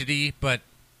tragedy, but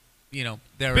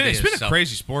there it is. It's been a So-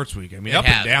 crazy sports week. I mean, It up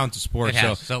has. and down to sports. It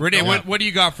has. So, So Renee, go what up. do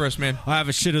you got for us, man? I have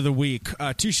a shit of the week.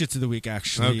 2 shits of the week,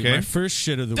 actually. Okay. My first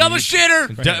shit of the Double week. shitter!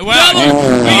 Right. Double- We got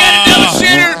a double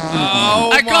shitter!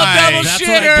 Oh, I call double That's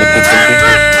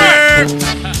shitter!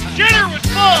 Shitter was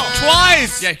full.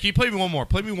 Twice! Yeah, can you play me one more?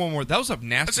 Play me one more. That was a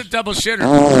nasty. That's a double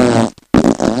shitter.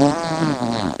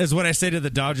 Is what I say to the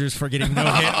Dodgers for getting no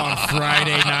hit on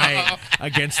Friday night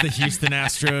against the Houston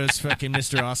Astros. Fucking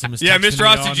Mr. Awesome is Yeah, texting Mr. me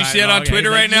Awesome, all did you night see it on long. Twitter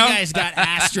He's right like, now? You guys got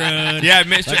Astros. Yeah,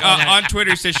 Mr. Like, all night. On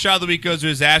Twitter, he says shot of the week goes to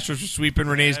his Astros for sweeping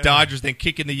Renee's Dodgers, then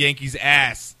kicking the Yankees'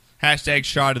 ass. Hashtag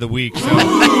shot of the week. So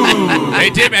they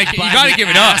did, man. You got to give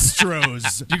it up.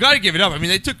 Astros. You got to give it up. I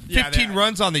mean, they took Yeah, 15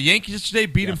 runs on the Yankees yesterday,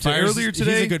 beat them earlier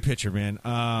today. He's a good pitcher, man.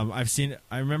 I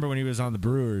remember when he was on the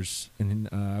Brewers, and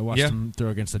I watched him throw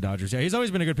against the Dodgers. Yeah, he's always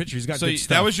been a good pitcher. He's got So good stuff.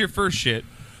 that was your first shit.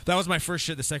 That was my first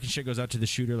shit. The second shit goes out to the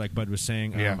shooter, like Bud was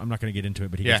saying. Yeah. I'm not going to get into it,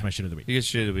 but he gets my shit of the week. He gets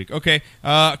shit of the week. Okay.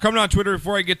 Coming on Twitter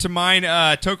before I get to mine,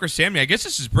 Toker Sammy. I guess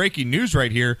this is breaking news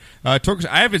right here. Toker,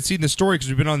 I haven't seen the story because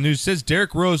we've been on the news. It says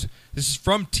Derrick Rose, this is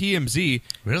from TMZ,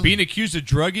 being accused of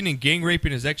drugging and gang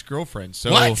raping his ex-girlfriend. So,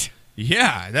 What?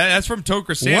 Yeah, that's from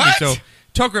Toker Sammy. What? So,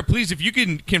 Toker, please, if you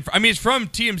can I mean, it's from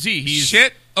TMZ. He's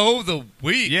Shit of the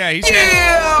week. Yeah, he's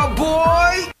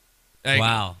boy.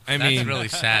 Wow. I That's mean, really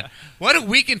sad. What a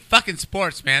week in fucking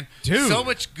sports, man. Dude. So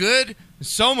much good.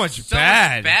 so much So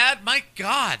bad. much bad. My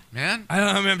God, man. I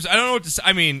don't know what to say.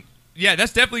 I mean, yeah,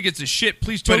 that's definitely gets a shit.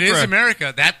 Please, Toker. But it is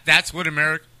America. That's what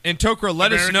America. And Tokra,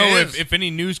 let us America know is. if any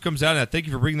news comes out of that. Thank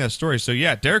you for bringing that story. So,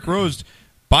 yeah, Derrick Rose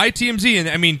by TMZ. And,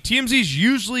 I mean, TMZ's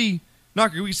usually,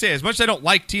 not we say, as much as I don't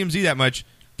like TMZ that much,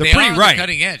 they're They are pretty on the right.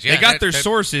 cutting edge. They Yeah, got their they're-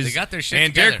 sources. they got their shit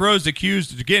And together. Derrick Rose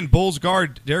accused, again, Bulls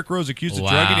guard, Derrick Rose accused of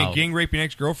drugging and gang raping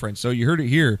ex-girlfriend. So, you heard it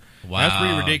here. Wow. That's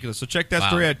pretty ridiculous. So, check that Wow.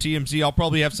 story at TMZ. I'll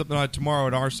probably have something on it tomorrow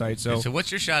at our site. So, So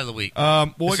what's your shot of the week?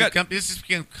 well, this is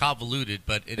getting convoluted,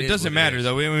 but it doesn't matter,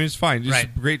 though. I mean, it's fine. It's Right.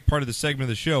 a great part of the segment of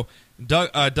the show.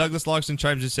 Douglas Logston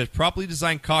chimes in and says, properly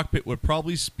designed cockpit would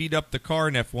probably speed up the car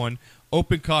in F1.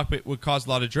 Open cockpit would cause a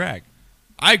lot of drag.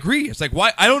 I agree. It's like,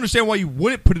 why? I don't understand why you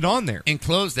wouldn't put it on there.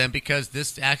 Enclose them because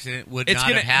this accident would It's not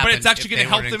gonna, have happened. but it's actually going to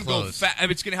help them go.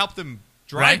 It's going to help them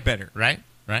drive better. Right.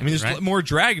 Right. I mean, there's right. more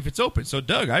drag if it's open. So,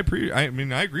 Doug, I agree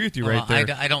with you right there.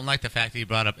 I don't like the fact that you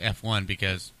brought up F1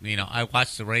 because, I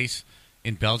watched the race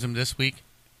in Belgium this week.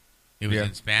 It was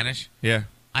in Spanish. Yeah.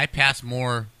 I passed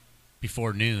more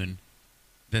before noon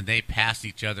than they passed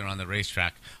each other on the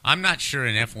racetrack. I'm not sure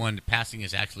in F1 passing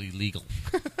is actually legal.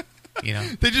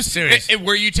 They just serious.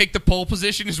 Where you take the pole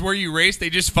position is where you race. They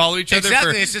just follow each other.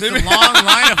 Exactly. It's just a long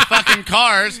line of fucking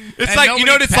cars. It's like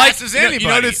what it's like. Anybody. You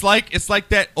know what it's like? It's like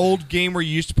that old game where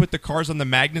you used to put the cars on the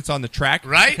magnets on the track,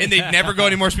 right? And they'd never go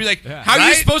any more speed. Like, how are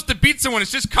you supposed to beat someone? It's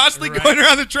just constantly going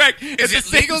around the track. Is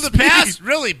it legal to pass?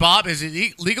 Really, Bob? Is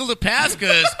it legal to pass?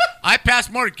 Because I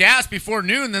passed more gas before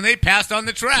noon than they passed on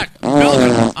the track.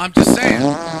 I'm just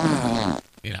saying.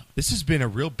 This has been a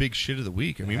real big shit of the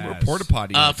week. I mean, we're porta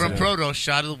potty. From Proto,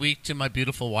 shot of the week to my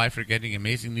beautiful wife for getting an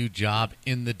amazing new job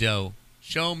in the dough.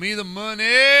 Show me the money. All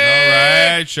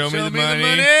right, show me the money.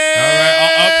 All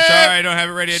right, sorry, I don't have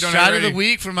it ready. Shot of the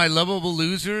week for my lovable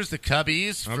losers, the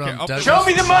Cubbies. From Douglas. Show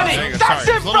me the money. That's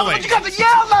it, brother. But you got the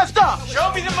yell left up.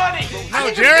 Show me the money.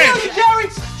 No, Jerry.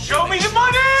 Show me the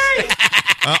money.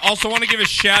 Also, want to give a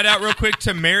shout out real quick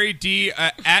to Mary D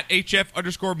at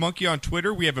HF_monkey on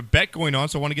Twitter. We have a bet going on,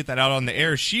 so I want to get that out on the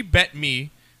air. She bet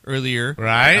me earlier.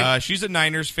 Right. She's a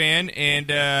Niners fan, and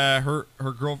her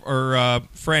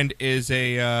friend is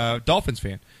a Dolphins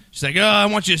fan. She's like, I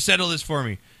want you to settle this for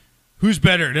me. Who's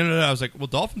better? No. I was like, well,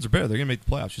 Dolphins are better. They're going to make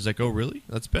the playoffs. She's like, oh, really?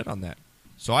 Let's bet on that.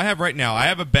 So I have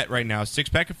a bet right now,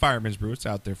 6-pack of Fireman's Brew. It's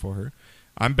out there for her.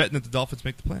 I'm betting that the Dolphins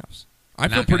make the playoffs. I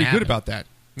feel pretty good about that.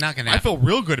 Not going to happen. I feel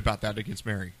real good about that against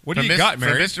Mary. What do you got,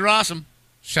 Mary? For Mr. Awesome,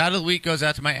 shot of the week goes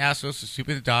out to my Astros, the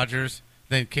stupid Dodgers,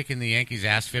 then kicking the Yankees'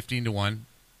 ass 15-1.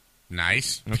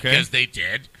 Nice. Okay. Because they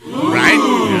did.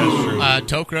 Right? Yeah,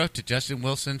 true. Tokra to Justin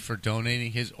Wilson for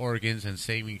donating his organs and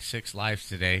saving 6 lives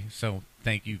today. So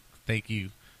thank you,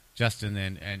 Justin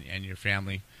and your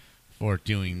family for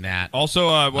doing that. Also,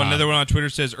 another one on Twitter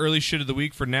says, early shit of the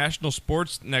week for national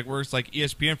sports networks like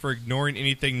ESPN for ignoring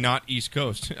anything not East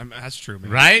Coast. I mean, that's true,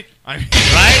 man. Right? Right?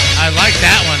 I like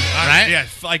that one. Right? Yeah,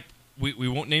 like, we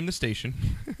won't name the station.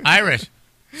 Irish.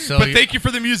 So but thank you for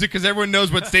the music because everyone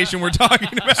knows what station we're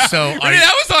talking about. So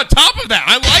that was on top of that.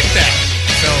 I like that.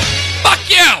 So fuck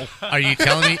you.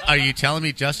 Are you telling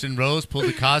me Justin Rose pulled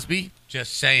a Cosby?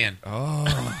 Just saying.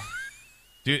 Oh.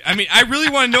 Dude, I mean, I really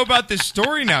want to know about this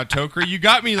story now, Toker. You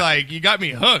got me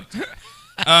hooked.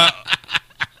 I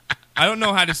don't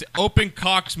know how to say. Open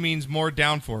cocks means more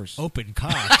downforce. Open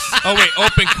cocks. Oh wait,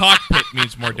 open cockpit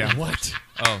means more downforce. What?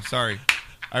 Oh, sorry,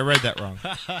 I read that wrong.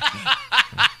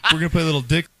 We're gonna play Little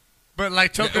Dick, but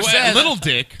like Toker says, Little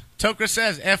Dick. Toker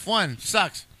says F1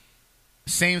 sucks.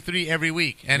 Same 3 every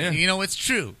week, and it's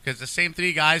true because the same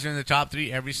 3 guys are in the top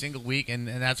 3 every single week, and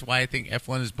that's why I think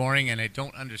F1 is boring, and I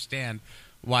don't understand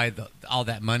why all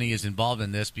that money is involved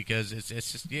in this because it's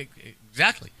just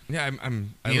exactly. Yeah,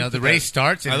 the race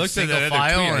starts and it's single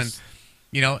file and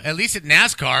at least at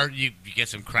NASCAR you get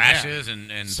some crashes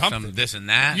and some this and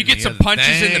that. You get some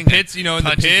punches in the pits, in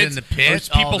the pits.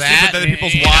 People sleep with other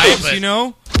people's wives,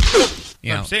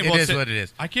 it is what it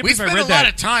is. I can't we believe I spend read a that.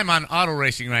 lot of time on auto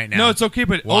racing right now. No, it's okay,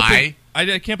 but why?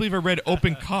 I can't believe I read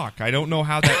open cock. I don't know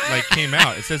how that came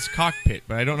out. It says cockpit,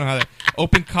 but I don't know how that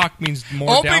open cock means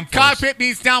more open downforce. Cockpit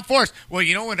means downforce. Well,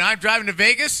 when I'm driving to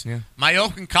Vegas, my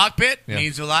open cockpit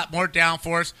means a lot more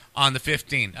downforce on the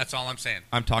 15. That's all I'm saying.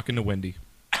 I'm talking to Wendy.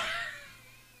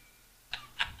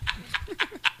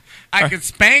 I can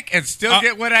spank and still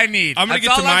get what I need. I'm going to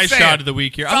get to my shot of the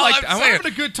week here. I'm having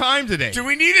a good time today. Do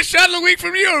we need a shot of the week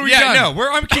from you? Or are we done? No. I'm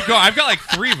going to keep going. I've got like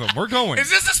 3 of them. We're going. Is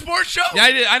this a sports show?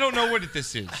 Yeah, I don't know what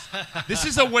this is. This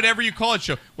is a whatever you call it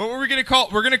show. What were we going to call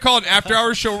it? We're going to call it an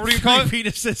after-hours show. What are we going to call it? 3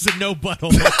 penises and no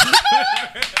butthole. 3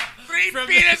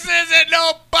 penises and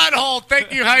no butthole.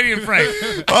 Thank you, Heidi and Frank.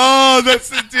 Oh, that's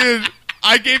the dude.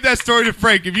 I gave that story to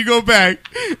Frank. If you go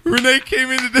back, Renee came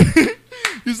in today.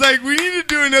 He's like, we need to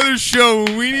do another show.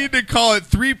 We need to call it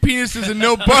 3 penises and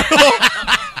no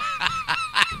butthole.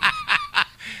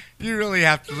 You really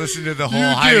have to listen to the whole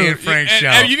Heidi and Frank show.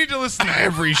 And you need to listen to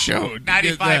every show.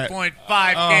 95.5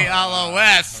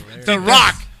 KLOS, the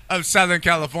rock of Southern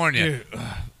California.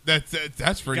 Dude,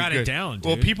 that's pretty Got good. it down, dude.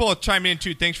 Well, people chime in,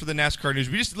 too. Thanks for the NASCAR news.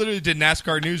 We just literally did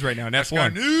NASCAR news right now. NASCAR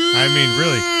F1. news. I mean,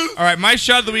 really. All right, my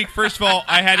shot of the week. First of all,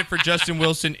 I had it for Justin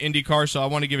Wilson, IndyCar, so I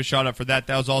want to give a shout out for that.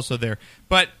 That was also there.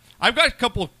 But I've got a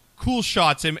couple of cool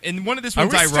shots, and one of this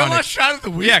one's ironic. Still a shot of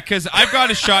the week? Yeah, because I've got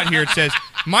a shot here. It says,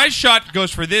 my shot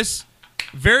goes for this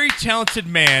very talented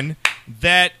man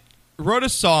that wrote a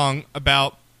song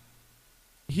about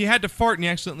He had to fart and he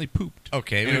accidentally pooped.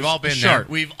 Okay, And we've it all was been a there. shark.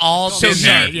 We've all So been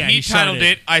there. he titled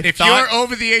it, If you're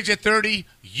over the age of 30,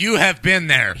 you have been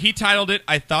there. He titled it,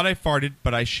 I thought I farted,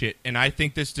 but I shit. And I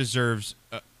think this deserves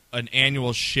an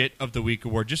annual Shit of the Week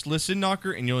award. Just listen,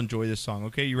 Knocker, and you'll enjoy this song.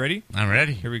 Okay, you ready? I'm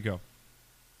ready. Here we go.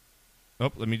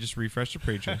 Oh, let me just refresh the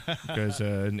page here because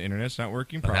the internet's not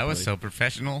working Well, properly. that was so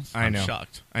professional. I know. I'm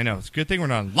shocked. I know. It's a good thing we're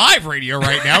not on live radio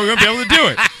right now. We won't be able to do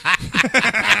it.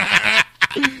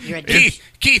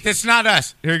 Keith, it's not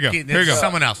us. Here you go. Keith, Here you it's go.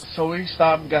 someone else. So we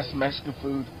stopped and got some Mexican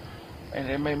food, and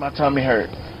it made my tummy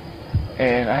hurt.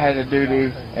 And I had to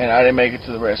doo-doo, and I didn't make it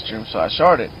to the restroom, so I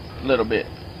sharted a little bit.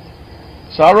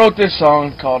 So I wrote this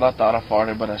song called I Thought I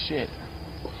Farted, But I Shit.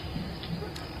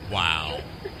 Wow.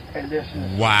 And this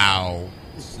is... Wow.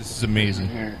 This is amazing.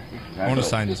 I want to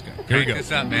sign this guy. Here you go. Crank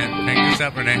this up, man. Crank this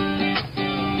up, Renee.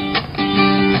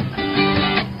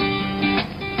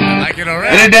 I like it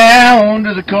already. Headed down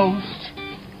to the coast,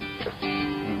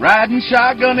 riding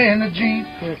shotgun in a Jeep.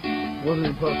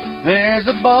 There's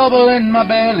a bubble in my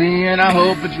belly, and I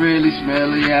hope it's really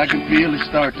smelly. I can feel it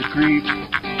start to creep.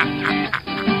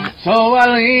 So I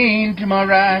lean to my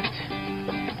right,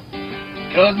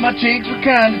 'cause my cheeks were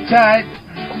kinda tight.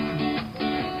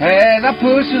 As I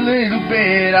push a little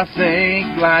bit, I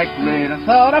think like lit. I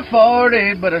thought I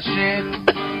farted, but I shit.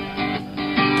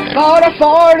 Thought I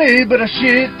farted, but I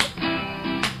shit.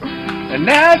 And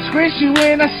now it's squishy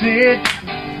when I sit.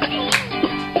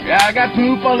 I got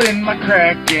poop all in my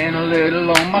crack and a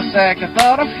little on my sack. I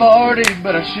thought I farted,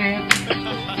 but I shit.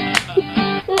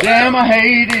 Damn, I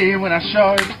hate it when I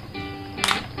shart.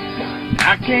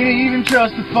 I can't even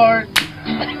trust the fart.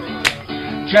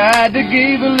 Tried to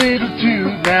give a little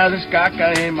toot, now there's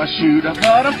caca in my chute. I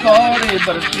thought I farted,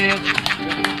 but I shit.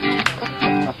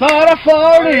 I thought I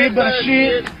farted, but I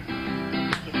shit.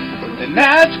 And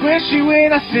now it's squishy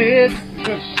when I sit.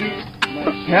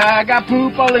 I got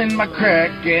poop all in my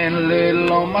crack and a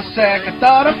little on my sack. I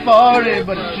thought I farted,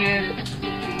 but I shit.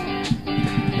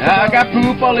 I got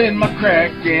poop all in my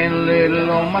crack and a little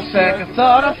on my sack. I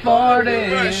thought I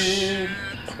farted,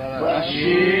 but I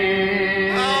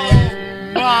shit.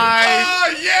 Oh,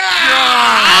 yeah!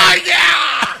 Oh,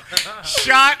 yeah!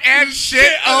 Shot and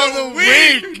shit of the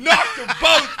week! Knock them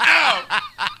both out!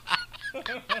 Oh,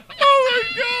 my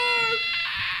God!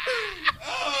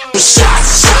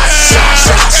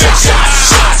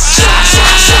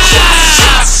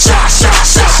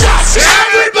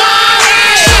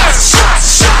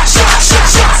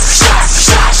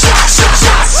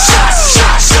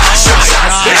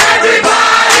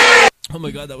 Oh my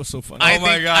God, that was so funny.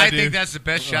 I dude. think that's the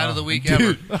best shot of the week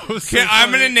ever. Okay, I'm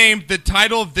going to name the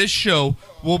title of this show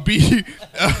will be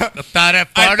I thought I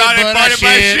farted, but I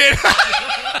shit.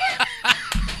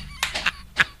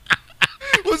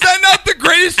 Was that not the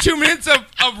greatest 2 minutes of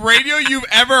radio you've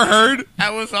ever heard?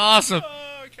 That was awesome.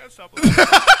 I can't stop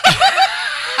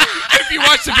If you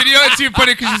watch the video, it's even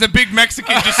funny because he's a big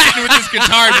Mexican just sitting with his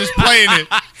guitar just playing it.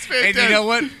 And you know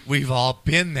what? We've all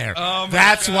been there. Oh,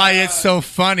 That's why it's so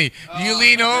funny. You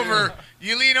lean over,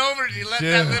 you let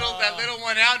that little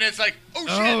one out, and it's like,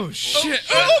 oh shit!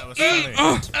 You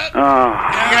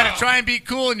gotta try and be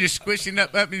cool, and you're squishing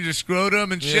up in your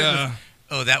scrotum and shit. Yeah.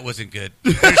 Oh, that wasn't good.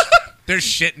 There's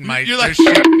shit in my. You're like,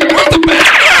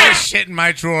 there's shit in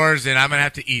my drawers, and I'm gonna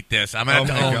have to eat this. I'm gonna have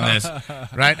to own this,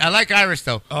 right? I like Irish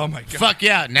though. Oh my God! Fuck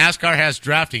yeah! NASCAR has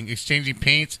drafting, exchanging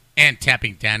paints, and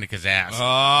tapping Danica's ass.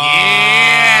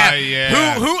 Oh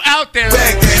yeah! Who out there?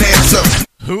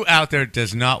 Who out there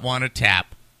does not want to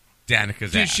tap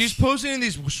Danica's Dude, ass? she's posing in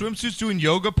these swimsuits doing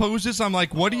yoga poses. I'm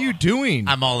like, what are you doing?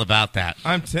 I'm all about that.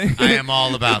 I'm saying I am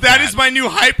all about that. that. Is my new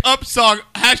hype up song.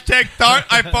 Hashtag thought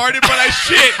I farted, but I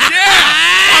shit. Yeah,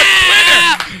 on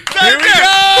Twitter. Here we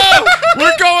go.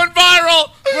 We're going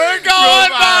viral. We're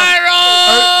going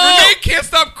viral. Renee can't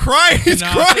stop crying. He's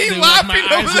crying, laughing.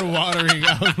 My eyes are watering.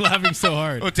 I'm laughing so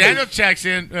hard. Well, Daniel checks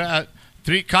in.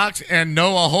 3 cocks and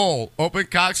no a hole. Open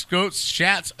cocks, goats,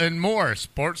 shats, and more.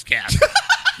 Sportscast.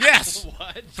 Yes.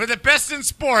 What? For the best in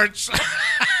sports. For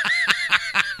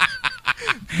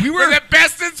the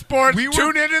best in sports,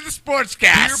 tune into the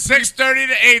Sportscast. 6:30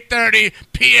 to 8:30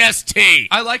 PST.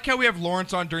 I like how we have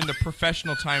Lawrence on during the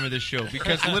professional time of this show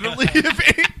because literally,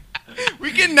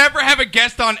 we can never have a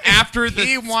guest on after the.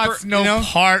 He wants no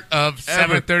part of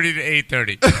 7:30 to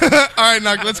 8:30. All right,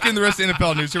 now let's get in the rest of the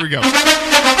NFL news. Here we go.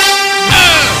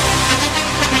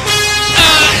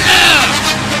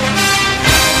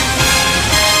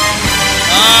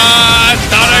 I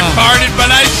thought I farted,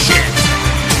 but I shit.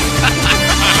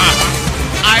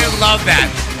 I love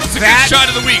that. It's a good shot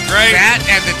of the week, right? That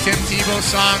and the Tim Tebow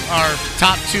song are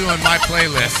top 2 on my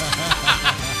playlist.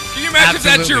 You Can you imagine if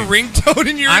that's your ringtone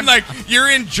and you're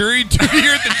in jury duty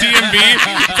here at the DMV?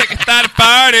 It's like, it's not a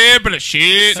party, but a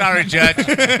shit. Sorry, Judge.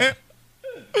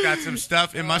 Got some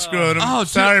stuff in my scrotum. Oh,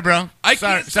 sorry, bro. I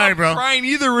can't stop bro. crying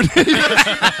either.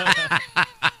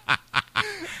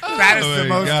 That is the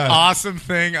most awesome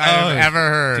thing I have ever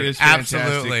heard. Dude,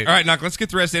 Absolutely. All right, Knock, let's get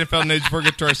the rest of the NFL news before we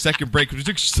get to our second break, because it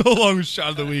took so long with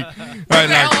Shot of the Week. All right, Where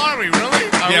the hell are we, really?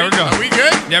 We're good. Are we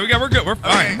good? Yeah, we're good. We're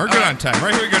fine. Okay, We're good on time.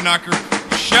 Right, here we go, Knocker.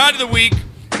 Shot of the Week.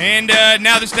 And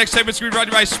now this next segment is going to be brought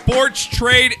to you by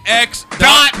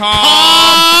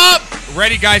SportsTradeX.com.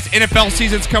 Ready, guys? NFL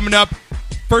season's coming up.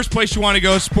 First place you want to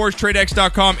go,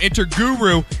 SportsTradeX.com. Enter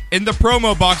Guru in the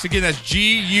promo box. Again, that's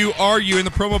GURU in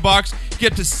the promo box.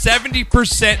 Get to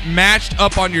 70% matched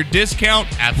up on your discount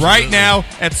right now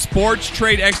at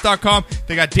SportsTradeX.com.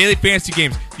 They got daily fantasy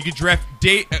games. You can draft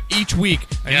each week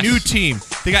a new team.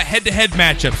 They got head-to-head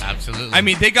matchups. Absolutely. I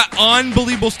mean, they got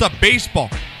unbelievable stuff. Baseball.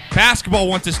 Basketball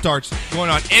once it starts, going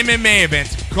on MMA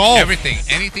events, golf. Everything.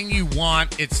 Anything you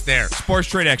want, it's there.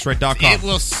 SportsTradeX.com. It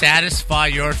will satisfy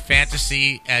your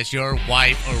fantasy as your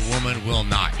wife or woman will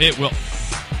not. It will.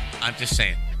 I'm just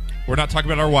saying. We're not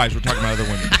talking about our wives. We're talking about other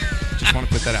women. Just want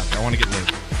to put that out there. I want to get laid.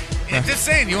 I'm just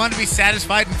saying. You want to be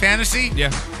satisfied in fantasy?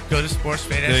 Yeah. Go to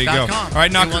SportsTradeX.com. There you go. All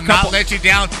right, Knock, it will not let you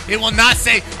down. It will not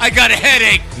say, I got a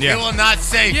headache. Yeah. It will not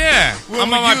say, I'm on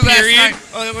my period.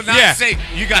 It will not say,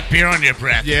 you got beer on your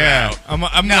breath. Yeah. I'm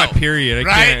on my period. I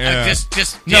right?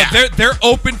 can't, No, they're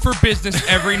open for business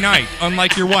every night,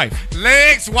 unlike your wife.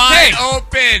 Legs wide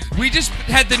open. We just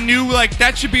had the new,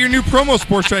 that should be your new promo,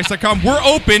 SportsTradeX.com. We're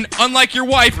open, unlike your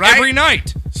wife, every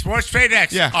night.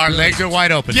 SportsTradeX. Yeah. Our legs are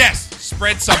wide open. Yes.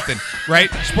 Spread something, right?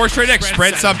 SportsTradeX,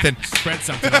 spread something. Spread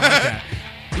something. I like that.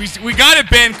 We got it,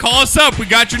 Ben. Call us up. We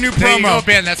got your new promo. There you go,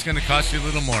 Ben. That's going to cost you a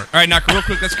little more. All right, Knocker, real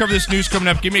quick. Let's cover this news coming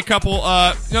up. Give me a couple.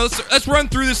 Let's run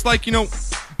through this Bam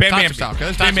Bam style. Okay?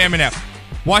 Let's Bam Bam it out.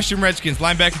 Washington Redskins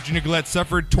linebacker Junior Gillette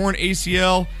suffered torn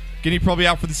ACL. Getting probably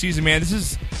out for the season, man. This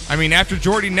is, after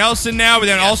Jordy Nelson now, but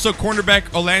then also cornerback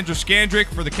Olandra Skandrick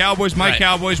for the Cowboys. My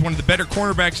Cowboys, one of the better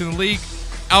cornerbacks in the league.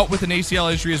 Out with an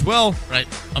ACL injury as well. Right.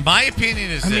 My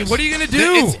opinion is this. What are you going to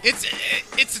do?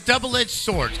 It's a double-edged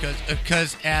sword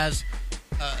because as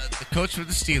the coach for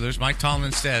the Steelers, Mike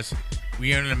Tomlin, says,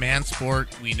 we are in a man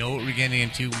sport. We know what we're getting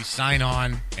into. We sign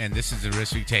on, and this is the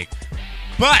risk we take.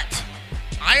 But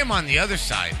I am on the other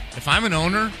side. If I'm an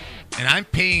owner and I'm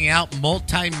paying out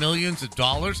multi-millions of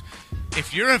dollars,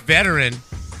 if you're a veteran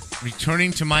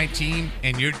returning to my team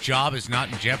and your job is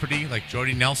not in jeopardy, like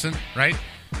Jordy Nelson, right?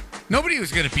 Nobody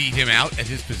was going to beat him out at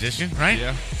his position, right?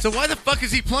 Yeah. So why the fuck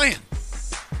is he playing?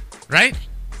 Right?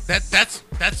 That's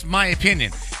my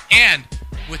opinion. And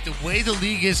with the way the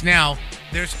league is now,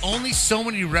 there's only so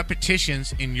many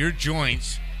repetitions in your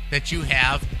joints that you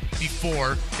have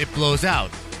before it blows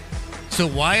out. So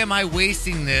why am I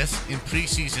wasting this in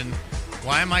preseason?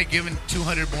 Why am I giving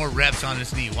 200 more reps on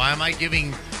his knee? Why am I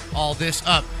giving all this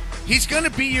up? He's going to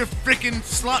be your freaking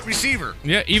slot receiver.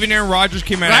 Yeah, even Aaron Rodgers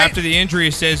came out after the injury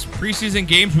and says, preseason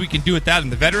games, we can do without him.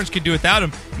 The veterans can do without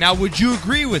him. Now, would you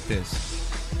agree with this?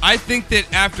 I think that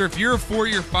if you're a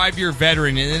 4-year, 5-year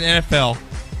veteran in the NFL,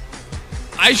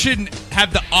 I shouldn't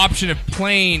have the option of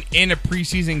playing in a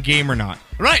preseason game or not.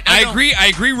 Right.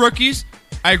 I agree, rookies.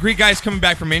 I agree, guys coming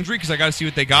back from injury because I got to see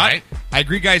what they got. Right. I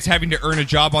agree, guys having to earn a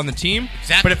job on the team.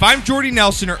 Exactly. But if I'm Jordy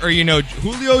Nelson or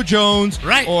Julio Jones,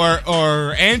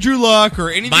 or Andrew Luck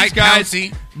or any of these guys,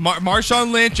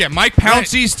 Marshawn Lynch, Mike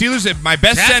Pouncey, Steelers, my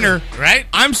best center, right?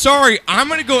 I'm sorry, I'm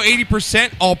going to go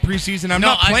 80% all preseason. I'm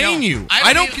not playing you.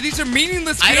 I don't. These are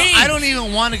meaningless games. I don't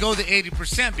even want to go the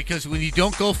 80% because when you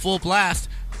don't go full blast,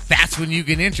 that's when you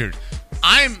get injured.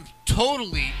 I'm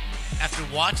totally. After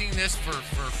watching this for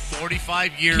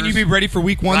 45 years... Can you be ready for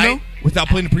week 1, though, without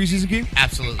playing a preseason game?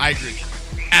 Absolutely. I agree.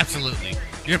 Absolutely.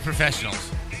 You're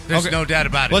professionals. There's no doubt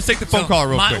about it. Let's take the phone call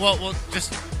real quick. Well,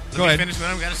 just go let ahead. me finish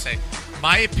what I'm going to say.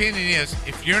 My opinion is,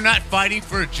 if you're not fighting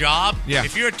for a job, Yeah.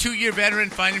 if you're a 2-year veteran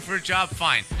fighting for a job,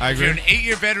 fine. I agree. If you're an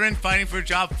 8-year veteran fighting for a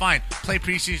job, fine. Play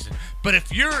preseason. But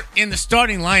if you're in the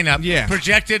starting lineup,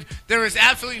 projected, there is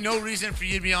absolutely no reason for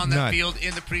you to be on that field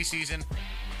in the preseason.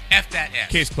 F that F.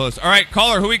 Case closed. All right,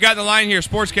 caller, who we got in the line here?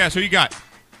 Sportscast, who you got?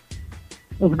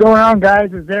 What's going on, guys?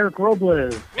 It's Eric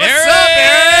Robles. What's up,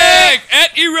 Eric?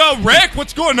 At ERL Rec,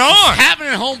 what's going on? What's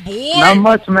happening, homeboy? Not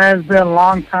much, man. It's been a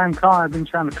long time calling. I've been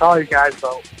trying to call you guys,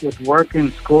 but with work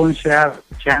and school and shit, I have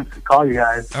a chance to call you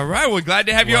guys. All right, well, glad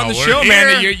to have you on the show,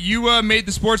 man. You made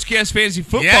the Sportscast Fantasy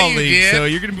Football League, so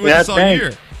you're going to be with us all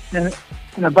year.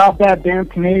 And about that damn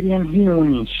Canadian, he don't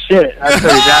mean shit. I'll tell you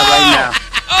that right now.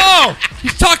 Oh,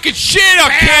 he's talking shit on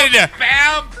Canada.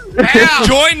 Bam.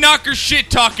 Join Knocker shit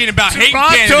talking about hating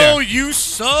Toronto, Canada. you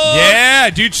suck. Yeah,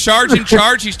 dude, Sarge in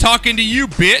charge. He's talking to you,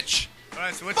 bitch. All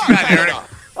right, so what you got, Eric?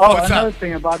 Oh, What's another up?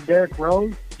 thing about Derrick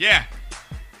Rose. Yeah.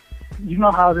 You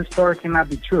know how this story cannot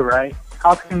be true, right?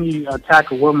 How can you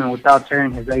attack a woman without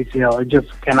tearing his ACL? It just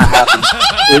cannot happen.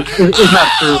 It's not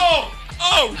true.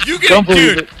 Oh, you get Don't a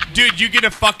believe dude. Dude, you get a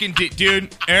fucking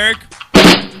dude, Eric.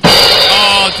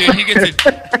 Oh, dude, he gets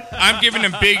it. I'm giving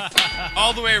him big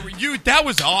all the way over. You, that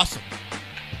was awesome.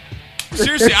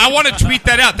 Seriously, I want to tweet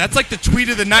that out. That's like the tweet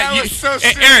of the night. That was so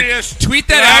Eric, serious. tweet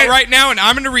that out right now, and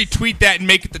I'm going to retweet that and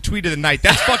make it the tweet of the night.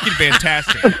 That's fucking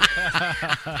fantastic.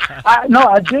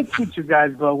 I did tweet you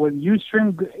guys, but with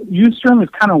Ustream is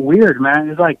kind of weird, man.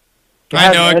 It's like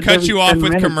I know, it ads cuts every you off 10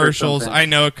 with minutes or commercials. something. I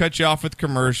know, it cuts you off with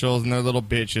commercials, and they're little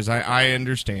bitches. I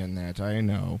understand that. I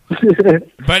know.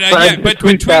 But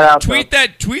tweet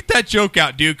that joke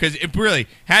out, dude, because it really,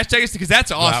 hashtag us, because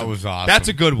that's awesome. That was awesome. That's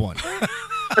a good one.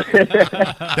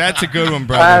 That's a good one, I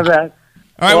brother. have that.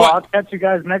 All right, well, well- I'll catch you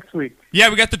guys next week. Yeah,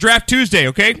 we got the draft Tuesday,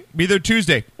 okay? Be there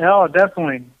Tuesday. Oh,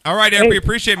 definitely. All right, Eric, we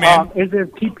appreciate it, man. Is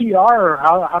it PPR or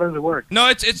how does it work? No,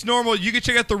 it's normal. You can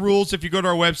check out the rules if you go to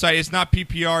our website. It's not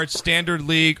PPR. It's standard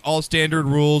league, all standard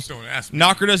rules. Don't ask me.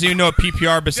 Knocker doesn't even know what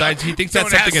PPR besides he thinks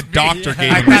that's Don't something a ask me. doctor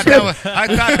gave I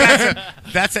him. thought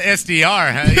that's a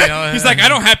SDR. Huh? You know, He's like, I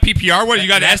don't have PPR. What, you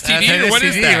got That's STD? an Or what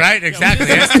is STD, that? right? Exactly,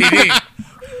 STD.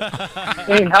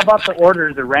 Hey, how about the order?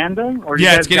 Is it random? Or you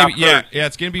Yeah, guys it's gonna got be first?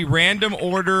 it's gonna be random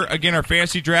order. Again, our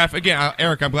fantasy draft. Again,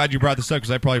 Eric, I'm glad you brought this up because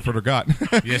I probably forgot.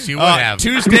 Yes, you would have.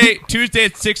 Tuesday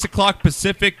at 6:00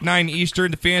 Pacific, 9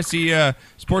 Eastern. The fantasy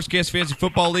Sportscast Fantasy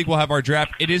Football League will have our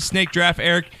draft. It is snake draft,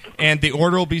 Eric, and the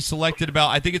order will be selected about.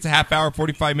 I think it's a half hour,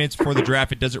 45 minutes before the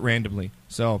draft. It does it randomly.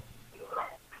 So.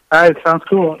 All right, sounds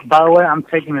cool. By the way, I'm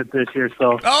taking it this year,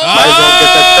 so might as well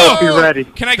Oh! get that trophy ready.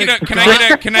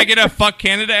 Can I get a fuck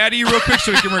Canada out of you real quick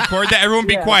so we can record that? Everyone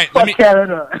be quiet. Fuck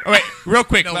Canada. Oh, wait, real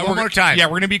quick. No, We're one more time. Yeah,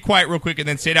 we're gonna be quiet real quick and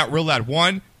then say it out real loud.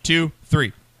 1, 2,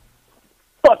 3.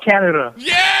 Fuck Canada.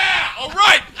 Yeah! All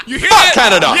right! You hear Fuck that?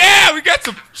 Canada. Yeah, we got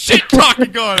some shit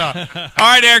talking going on. All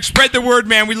right, Eric, spread the word,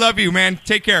 man. We love you, man.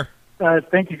 Take care.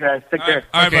 Thank you, guys. Take care.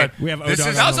 All right, Okay. bud. We have This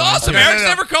O-Dog is- on That was the line, awesome. too. Eric's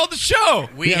never called the show.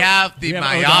 We have the we have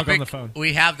O-Dog on the myopic. phone.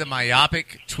 We have the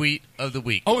myopic tweet of the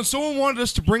week. Oh, and someone wanted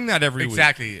us to bring that every week.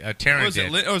 Exactly. Taryn Was it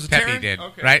did. Lin- oh, was it Pepe Taryn? did.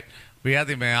 Okay. Right. We have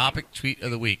the myopic tweet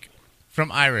of the week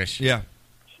from Irish. Yeah.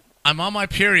 I'm on my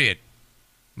period.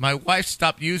 My wife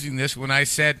stopped using this when I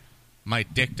said my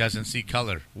dick doesn't see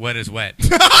color. Wet is wet.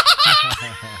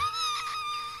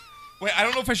 Wait, I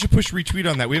don't know if I should push retweet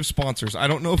on that. We have sponsors. I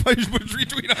don't know if I should push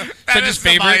retweet on it. Should I That is just the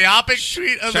favorite? myopic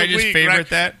tweet of Should I the just week. favorite right?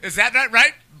 that? Is that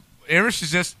right? Irish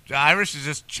is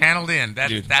just channeled in.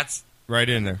 Dude. That's Right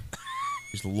in there.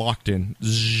 He's locked in.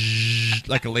 Zzz,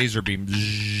 like a laser beam.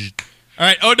 Zzz. All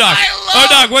right, O-Dog.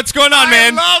 O-Dog, what's going on,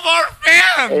 man? I love our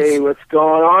fans. Hey, what's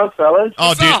going on, fellas?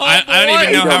 Oh, dude, I don't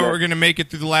even know how Hey, we're going to make it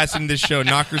through the last end of this show.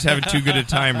 Knocker's having too good a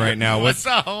time right now. What's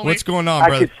up, homie? What's going on, I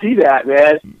brother? can see that,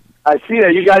 man. I see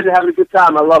that. You guys are having a good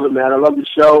time. I love it, man. I love the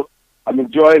show. I'm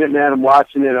enjoying it, man. I'm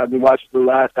watching it. I've been watching for the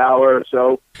last hour or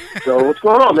so. So what's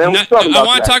going on, man? What's talking about? I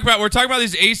want to that? talk about. We're talking about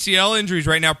these ACL injuries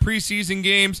right now, preseason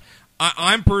games.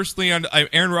 I'm personally on.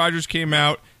 Aaron Rodgers came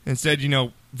out and said,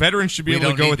 veterans should be We able to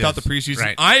don't go need without this. the preseason.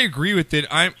 Right. I agree with it.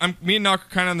 Me and Knocker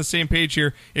kind of on the same page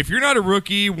here. If you're not a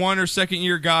rookie, 1 or 2nd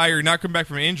year guy, or you're not coming back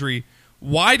from an injury,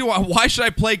 why should I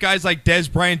play guys like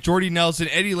Dez Bryant, Jordy Nelson,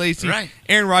 Eddie Lacy, Right.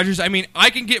 Aaron Rodgers? I mean, I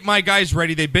can get my guys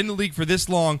ready. They've been in the league for this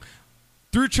long.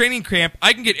 Through training camp,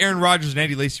 I can get Aaron Rodgers and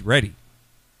Eddie Lacy ready.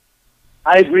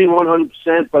 I agree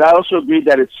 100%, but I also agree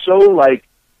that it's so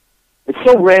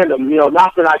random.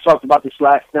 Knocker and I talked about this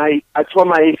last night. I tore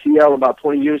my ACL about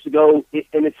 20 years ago,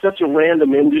 and it's such a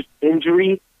random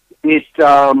injury. It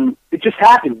just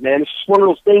happens, man. It's just one of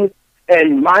those things.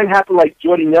 And mine happened like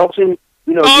Jordy Nelson.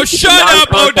 Oh, just a shut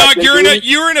up, non-contact O-Dog. injury.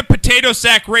 You're in a potato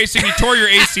sack race and you tore your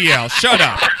ACL. Shut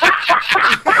up.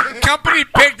 Company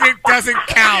picnic doesn't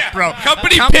count, bro.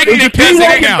 Company It's a picnic doesn't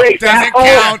three-legged count. race. Doesn't Oh,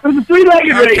 count. It was a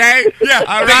three-legged race. Okay? Yeah,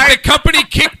 All the right? company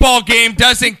kickball game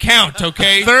doesn't count,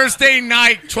 okay? Thursday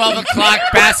night, 12 o'clock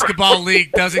basketball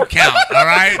league doesn't count, all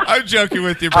right? I'm joking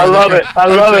with you, I brother. love it. I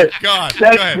love it. God,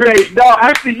 That's go ahead. great. No,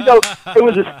 actually, it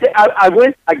was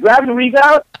I grabbed the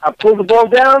rebound, I pulled the ball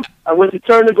down, I went to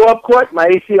turn to go up court, my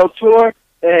ACL tore,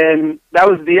 and that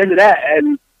was the end of that.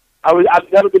 And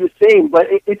I've never been the same, but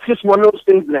it's just one of those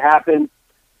things that happen.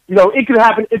 It could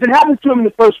happen. If it happens to him in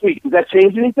the first week, does that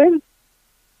change anything?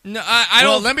 No, I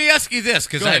Well, don't. let me ask you this,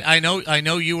 because Go ahead. I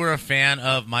know you were a fan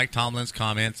of Mike Tomlin's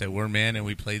comments that we're men and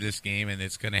we play this game and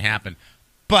it's going to happen.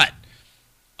 But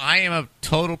I am a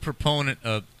total proponent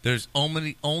of there's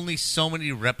only so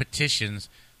many repetitions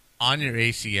on your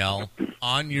ACL,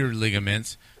 on your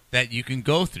ligaments that you can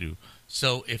go through.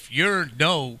 So if you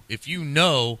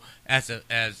know as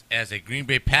a Green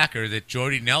Bay Packer that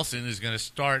Jordy Nelson is going to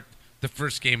start the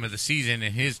first game of the season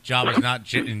and his job is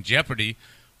not in jeopardy,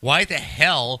 why the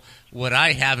hell would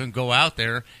I have him go out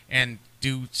there and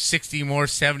do 60 more,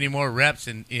 70 more reps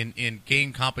in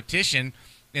game competition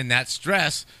in that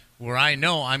stress where I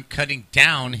know I'm cutting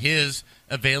down his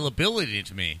availability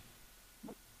to me?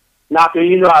 Knocker,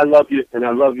 you know I love you, and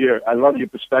I love your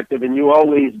perspective, and you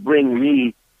always bring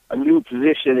me a new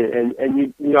position, and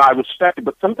you know I respect it.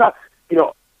 But sometimes, you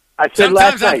know, I said sometimes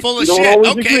last I'm night, full of you don't shit. always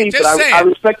Okay, agree, just but say I it.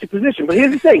 respect your position. But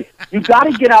here's the thing: you got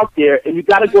to get out there, and you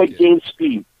got to go at game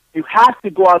speed. You have to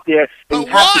go out there and you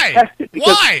have to test it.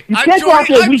 Because Why? You can't go out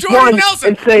there week one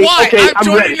and say, Why? okay, I'm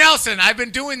Jordy ready. Nelson. I've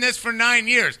been doing this for 9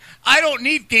 years. I don't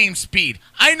need game speed.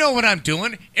 I know what I'm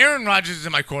doing. Aaron Rodgers is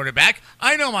my quarterback.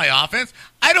 I know my offense.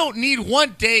 I don't need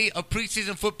 1 day of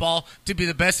preseason football to be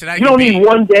the best that I You can don't be. need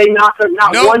 1 day, not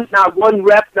Nope. one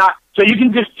rep, so you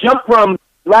can just jump from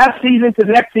last season to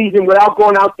next season without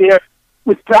going out there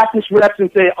with practice reps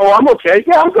and say, "Oh, I'm okay.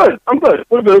 Yeah, I'm good.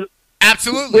 We're good."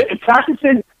 Absolutely.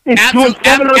 Practicing and doing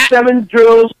 7-on-7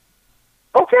 drills.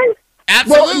 Okay.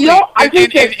 Absolutely. Well, you know, I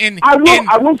think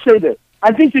I will say this.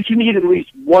 I think that you need at least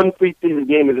one preseason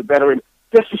game as a veteran,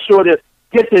 just to sort of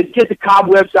get the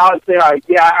cobwebs out and say, all right,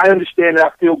 yeah, I understand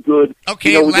that. I feel good.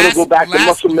 Okay, you know, we're going to go back. The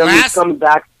muscle memory's coming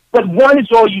back. But one is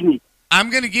all you need.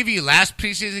 I'm going to give you last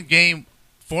preseason game,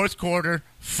 fourth quarter,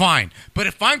 fine. But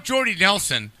if I'm Jordy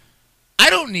Nelson, I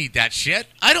don't need that shit.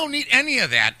 I don't need any of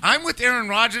that. I'm with Aaron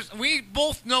Rodgers. We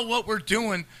both know what we're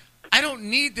doing. I don't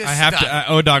need this I have stuff.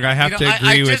 to, Dog, I have to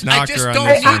agree with Knocker I just on don't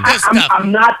this. need this stuff.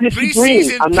 I'm not disagreeing.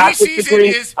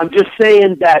 Preseason I'm just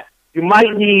saying that you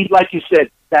might need, like you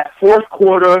said, that fourth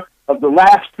quarter of the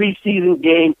last preseason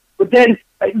game. But then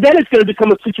it's going to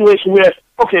become a situation where,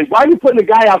 okay, why are you putting a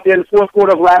guy out there in the fourth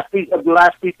quarter of the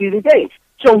last preseason game?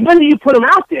 So when do you put him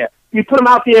out there? You put him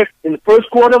out there in the first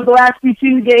quarter of the last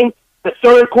preseason game, the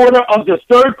third quarter of the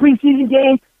third preseason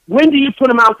game. When do you put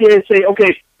him out there and say,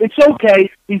 okay, it's okay,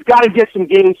 he's got to get some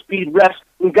game speed reps,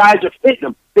 and guys are hitting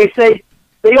him? They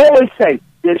always say,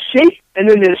 there's shape and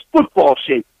then there's football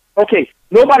shape. Okay,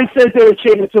 nobody says they're in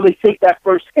shape until they take that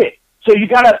first hit. So you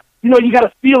gotta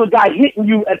feel a guy hitting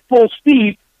you at full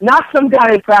speed, not some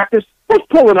guy in practice who's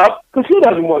pulling up because he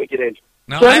doesn't want to get injured.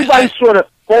 No, so everybody's sort of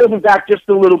holding back just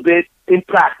a little bit in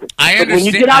practice. But when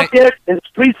you get out there and it's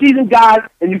preseason guys,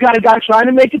 and you got a guy trying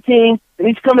to make a team, and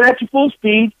he's coming at you full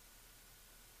speed,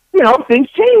 you know, things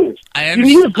change. You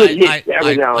need a good hit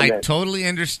every now and then. I totally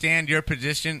understand your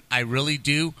position. I really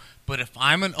do. But if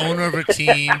I'm an owner of a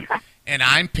team and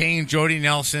I'm paying Jordy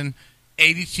Nelson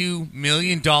 $82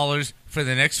 million for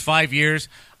the next 5 years,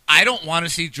 I don't want to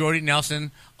see Jordy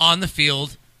Nelson on the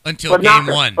field until game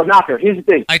one. But Knocker, here's the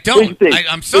thing. I don't.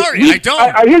 I'm sorry, I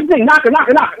don't. Here's the thing. Knocker. No,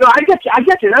 I get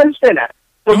you. And I understand that.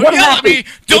 But Don't yell at me.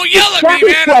 Don't yell at me,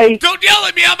 man. Don't yell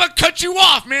at me. I'm going to cut you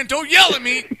off, man. Don't yell at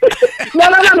me. No.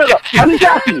 I'm just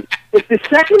asking you. If the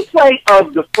second play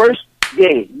of the first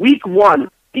game, week one,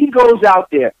 he goes out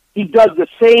there, he does the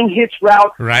same hitch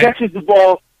route, catches the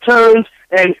ball, turns,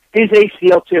 and his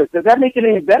ACL tears. Does that make it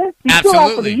any better? He's still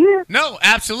out for the year. No,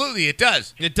 absolutely, it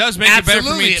does. It does make it better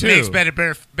for me, too. It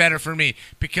makes better for me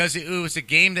because it was a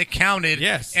game that counted,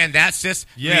 and that's just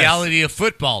reality of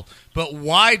football. But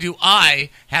why do I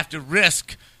have to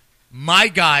risk my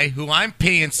guy, who I'm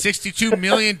paying $62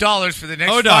 million for the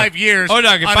next 5 years, on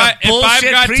a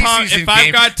bullshit preseason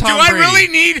game?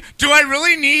 Do I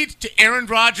really need to Aaron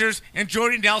Rodgers and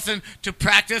Jordy Nelson to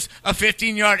practice a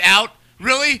 15-yard out?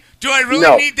 Really? Do I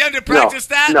really need them to practice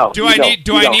that? No. Do I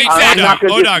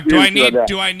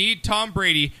need Tom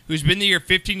Brady, who's been there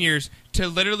 15 years, to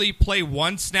literally play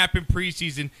one snap in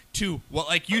preseason to, well,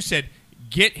 like you said,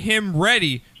 get him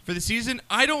ready for the season?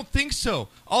 I don't think so.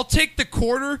 I'll take the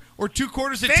quarter or 2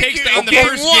 quarters it takes on the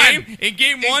first game. In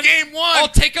game one, I'll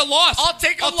take a loss. I'll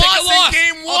take a loss in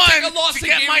game one. I'll take a loss to in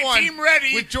get game my one. team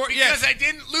ready because I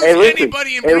didn't lose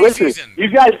anybody in listen, preseason. you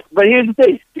guys, but here's the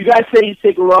thing. You guys say you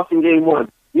take a loss in game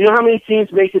one. You know how many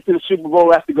teams make it to the Super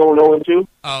Bowl after going 0-2?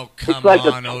 Oh, come it's like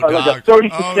on, like a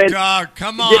 30%. dog,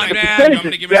 come on, the man.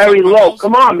 percentage is very low.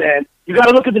 Come on, man. You got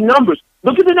to look at the numbers.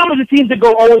 Look at the numbers of teams that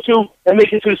go 0-2 and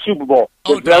make it to the Super Bowl.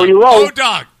 They're very low. Oh,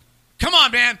 dog. Come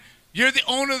on, man. You're the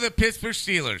owner of the Pittsburgh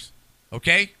Steelers,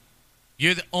 okay?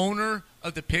 You're the owner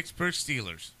of the Pittsburgh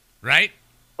Steelers, right?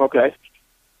 Okay.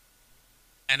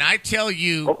 And I tell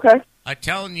you,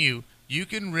 you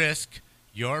can risk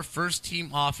your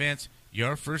first-team offense,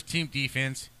 your first-team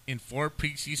defense in 4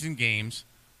 preseason games,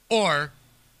 or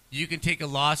you can take a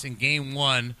loss in game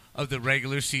 1 of the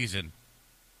regular season.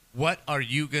 What are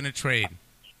you going to trade?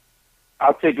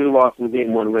 I'll take a loss in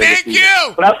game 1 of the regular season.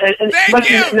 You! Thank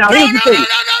you! Now, here's the thing.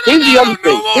 Here's the other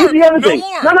thing. Here's the other thing.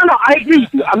 No, I agree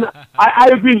with you. I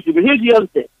agree with you, but here's the other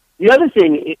thing. The other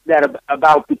thing that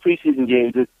about the preseason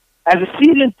games is, as a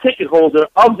season ticket holder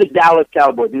of the Dallas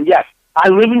Cowboys, and yes, I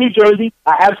live in New Jersey.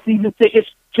 I have season tickets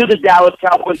to the Dallas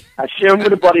Cowboys. I share them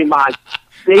with a buddy of mine.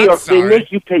 They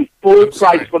make you pay full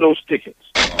price for those tickets.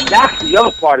 That's the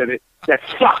other part of it that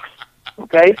sucks.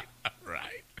 Okay?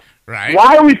 Right.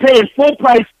 Why are we paying full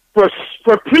price for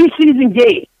preseason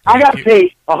games? I got to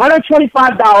pay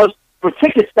 $125 for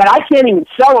tickets that I can't even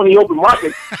sell on the open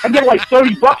market. I get like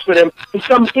 $30 for them for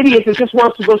some idiot that just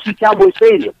wants to go see Cowboy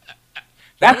Stadium.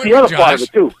 That's the other part of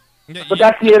it too. But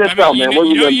that's the NFL, man. What are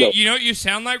you going to do? You know what you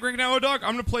sound like right now, O-Dog?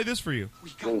 I'm going to play this for you.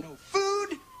 We got no food.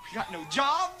 We got no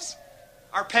jobs.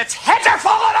 Our pets' heads are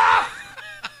falling off.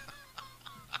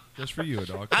 Just for you,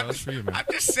 O-Dog. Just for you, man. I'm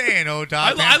just saying,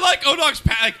 O-Dog. I like O-Dog's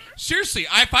like, seriously,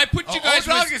 if I put you guys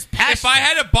if I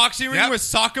had a boxing ring with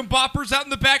sock and boppers out in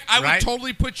the back, I would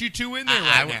totally put you two in there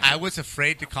now. I was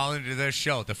afraid to call into their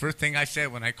show. The first thing I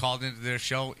said when I called into their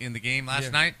show in the game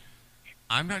last night,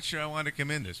 I'm not sure I want to come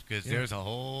in this because there's a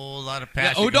whole lot of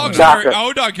passion.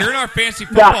 O-Dog, you're in our fantasy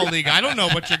football league. I don't know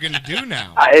what you're going to do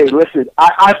now. Hey, listen,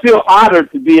 I feel honored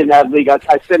to be in that league.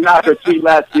 I sent out her tweet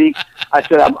last week. I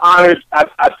said I'm honored.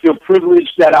 I feel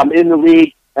privileged that I'm in the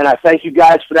league, and I thank you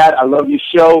guys for that. I love your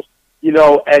show,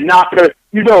 and Knocker.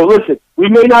 Listen, we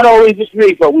may not always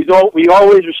agree, but we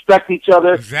always respect each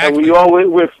other, and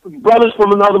we're brothers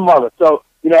from another mother. So.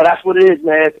 That's what it is,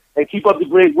 man. And keep up the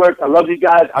great work. I love you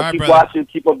guys. I'll keep watching.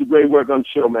 Keep up the great work on the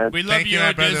show, man. We love you,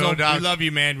 Dizzle. We love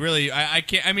you, man. Really, I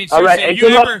can't. I mean, all right. And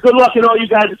good luck in all you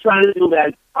guys are trying to do,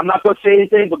 man. I'm not going to say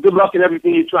anything, but good luck in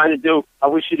everything you're trying to do. I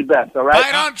wish you the best, all right?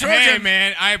 Right on, Georgia. Hey,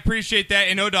 man, I appreciate that.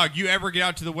 And O-Dog, you ever get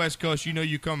out to the West Coast,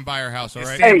 you come by our house, all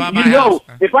right? Hey, if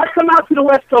I come out to the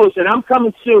West Coast, and I'm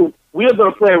coming soon, we're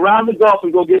going to play a round of golf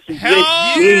and go get some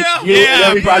drinks. You and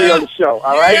everybody on the show,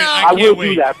 all right? I will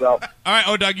do that, bro. All right,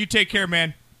 O-Dog, you take care,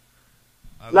 man.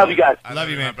 Love you guys. I love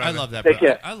you, man. I love that. Take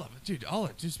care. I love it, dude.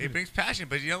 He brings passion,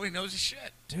 but he knows his shit,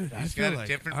 dude. He's got a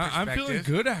different perspective. I'm feeling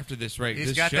good after this.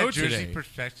 He's got that Jersey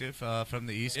perspective from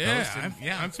the East Coast.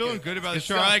 I'm feeling good about the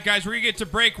show. All right, guys, we're gonna get to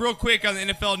break real quick on the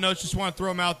NFL notes. Just want to throw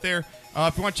them out there.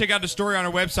 If you want to check out the story on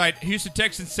our website, Houston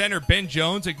Texans center Ben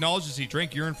Jones acknowledges he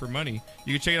drank urine for money.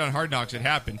 You can check it on Hard Knocks. It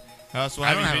happened. So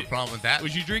I don't have a problem with that.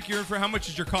 Would you drink urine for? How much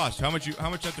is your cost? How much you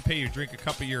have to pay you to drink a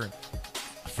cup of urine?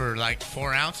 For like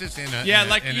 4 ounces in a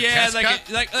like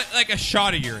a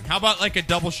shot of urine. How about like a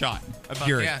double shot of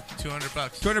urine? Yeah,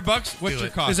 $200. $200? What's your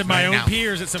cost? Is it my own pee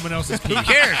or is it someone else's pee? Who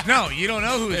cares? No, you don't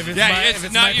know who. If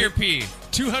it's not your pee.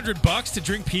 $200 to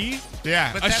drink pee?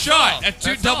 Yeah, but a shot,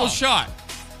 double shot.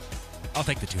 I'll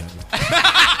take the 200.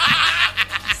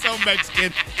 So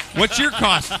Mexican. What's your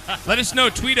cost? Let us know.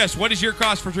 Tweet us. What is your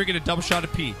cost for drinking a double shot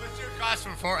of pee? What's your cost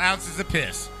for 4 ounces of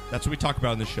piss? That's what we talk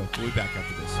about on this show. We'll be back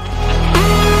after this.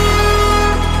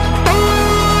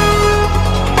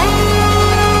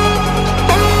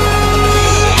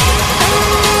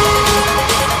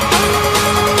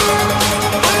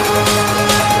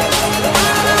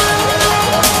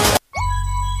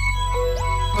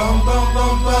 Boom, boom,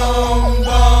 boom, boom,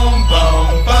 boom,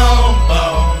 boom, boom, boom,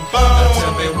 boom. Now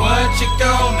tell me what you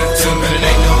gonna do when it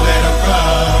ain't nowhere to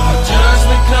run. When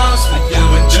judgment comes for you,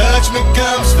 when judgment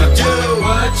comes for you.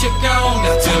 What you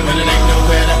gonna do when it ain't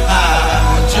nowhere to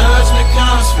hide? When judgment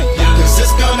comes for you, 'cause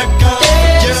it's gonna come for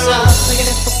you.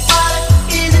 Looking for water,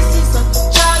 easy see some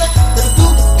Charlie. Little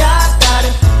Google God's got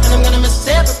him, and I'm gonna miss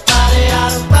everybody.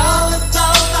 Out of roll and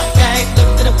flow like I look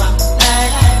to the bottom.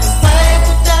 Play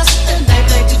for dust and they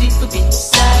play too deep for being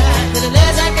sad. Little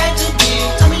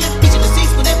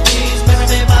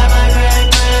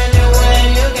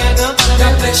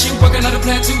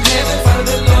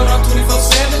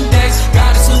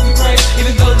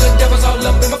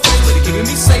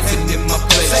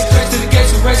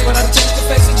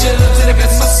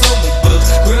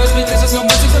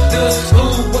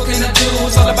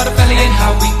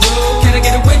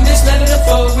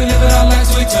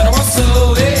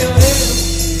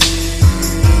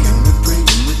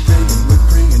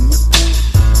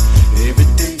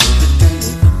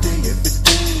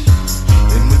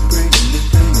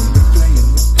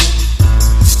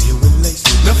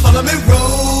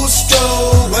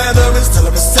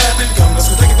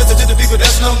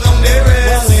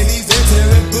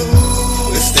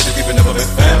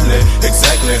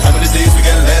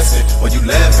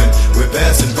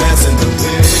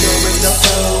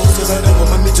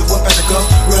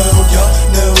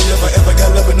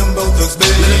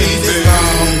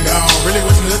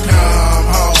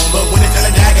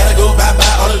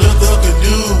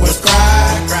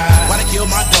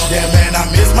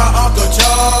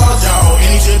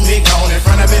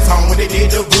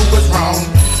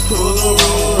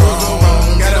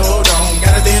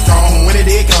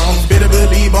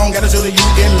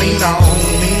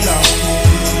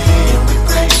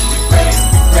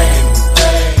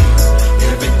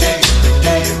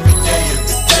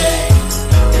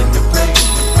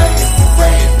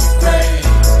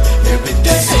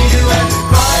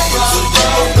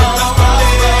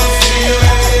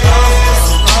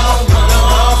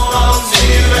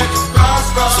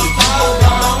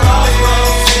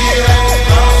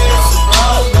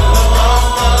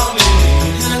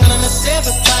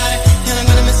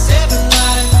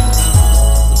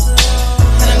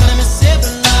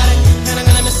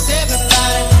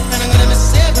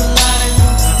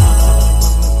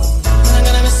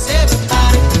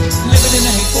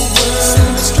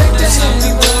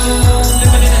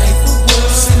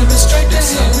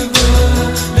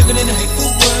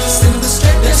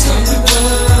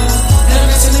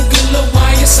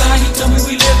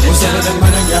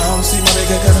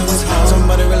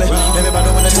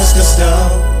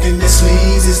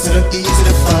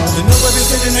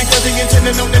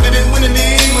they know that they didn't win any.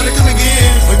 Wanna come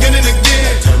again, again and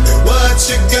again. Tell me what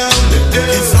you gonna do.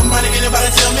 Can somebody, anybody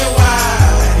tell me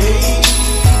why?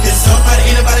 Can somebody,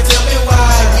 anybody tell me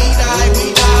why? We die,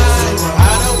 we die.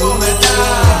 I don't wanna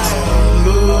die.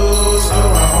 Move so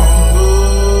wrong,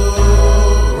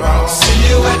 move wrong. See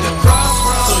you at the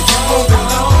crossroads, so you won't be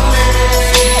lonely.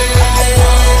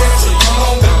 So you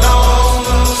won't be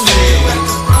lonely. See you at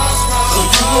the crossroads, so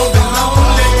you won't be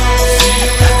lonely. See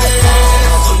you at the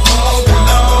crossroads, so you won't be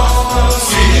lonely.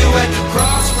 See you at the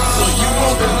crossroads, so you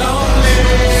won't be lonely. See you at the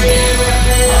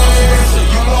crossroads, so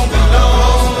you won't be lonely. See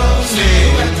you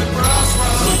at the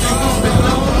crossroads, so you won't be lonely. See you at the crossroads, so you won't be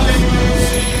lonely.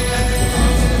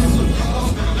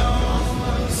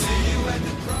 See you at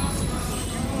the crossroads, so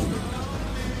you won't be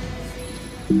lonely.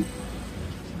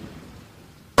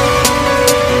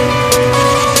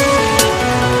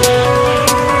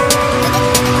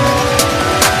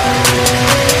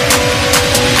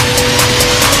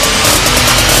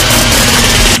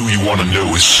 Do you wanna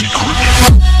know a secret?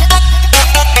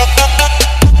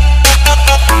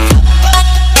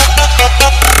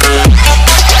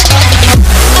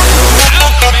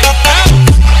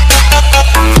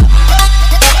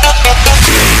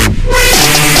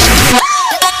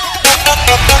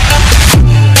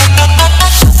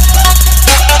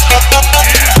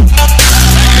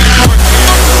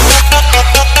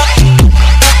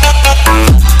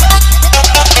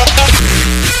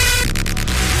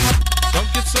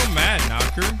 Don't get so mad,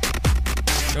 Knocker.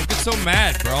 Don't get so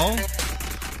mad, bro.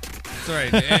 It's all right.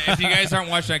 If you guys aren't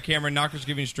watching on camera, Knocker's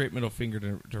giving straight middle finger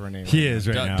to Renee. He is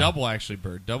right now. Double, actually,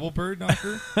 Bird. Double Bird,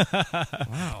 Knocker?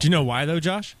 Wow. Do you know why though,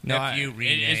 Josh? No,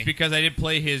 it's because I did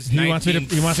play his. He wants me to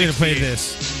play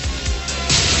this.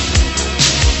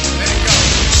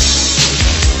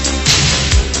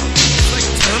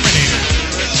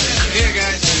 Here,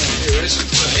 guys. Here, this is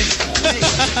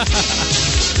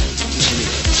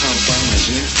Tom Fun,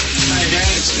 isn't it? Hi,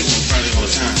 guys. They won't party all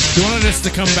the time. He wanted us to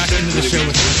come back into the show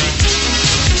with him.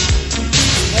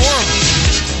 Horrible.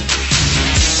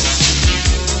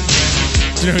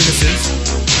 Do you know who this is?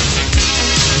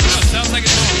 Oh, sounds like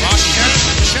it's a rock.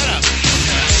 Shut up.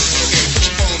 Okay, put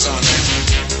your phones on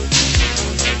there.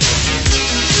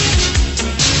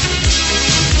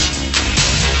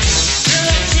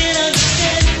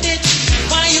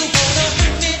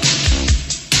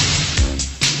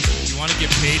 If you want to get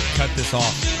paid, cut this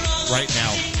off right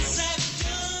now.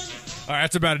 All right,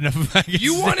 that's about enough of that.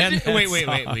 You wanted to, wait.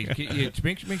 Make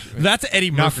sure. That's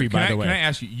Eddie Murphy, Knocker, by the way. Can I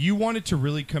ask you? You wanted to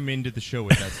really come into the show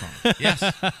with that song? Yes.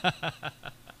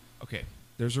 Okay.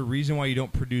 There's a reason why you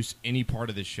don't produce any part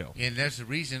of this show. And there's a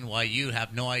reason why you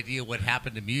have no idea what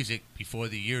happened to music before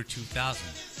the year 2000.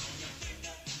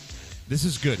 This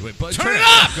is good. Wait, but Turn it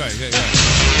up! Go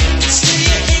ahead.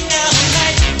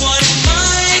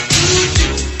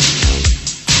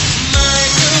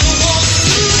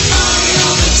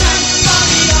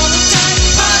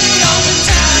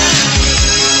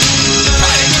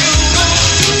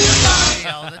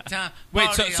 All the time. Wait,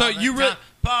 Party so all the you really time.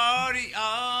 Party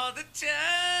all the time.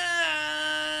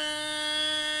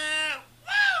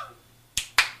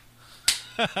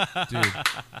 Dude,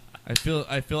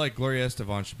 I feel like Gloria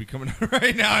Estefan should be coming out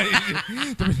right now.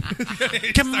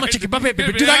 Come on, chicken puppet,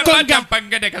 baby, do that conga.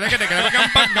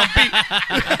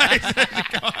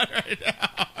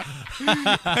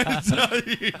 I tell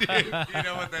you, dude. You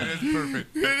know what? That is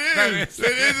perfect. It is.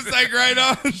 It's like right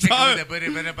on top.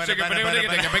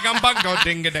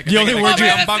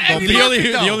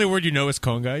 The only word you know is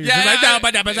conga. You're just like,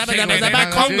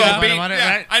 Congo beat.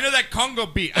 Yeah, I know that Congo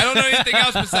beat. I don't know anything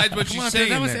else besides what she's saying.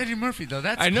 That was there. Eddie Murphy, though.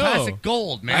 That's I know. classic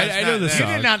gold, man. I know the You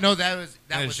song. did not know that was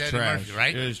It's Eddie trash. Murphy,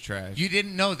 right? It is trash. You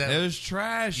didn't know that. It was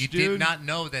trash, You dude. did not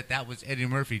know that was Eddie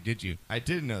Murphy, did you? I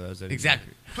didn't know that was Eddie Exactly.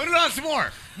 Murphy. Put it on some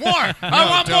more. I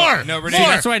want more. No, Renee. See,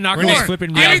 More. that's why Knocker More. was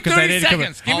flipping me Give out me because I 30 didn't come.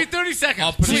 seconds. Give me 30 seconds.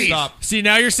 I'll put a please. stop. See,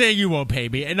 now you're saying you won't pay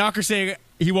me, and Knocker's saying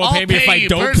he won't I'll pay me if pay I you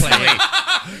don't personally. play it.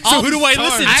 So who do I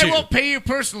listen to? I will pay you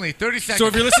personally. 30 seconds. So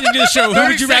if you're listening to the show, who 30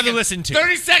 would you rather seconds. listen to?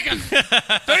 30 seconds.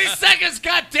 30 seconds.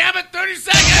 God damn it. 30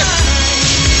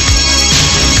 seconds.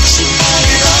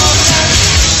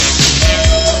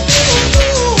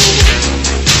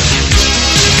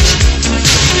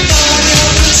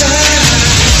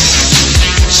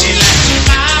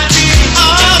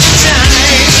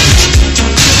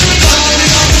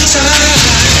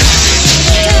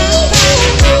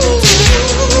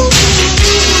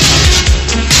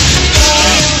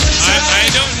 I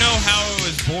don't know how it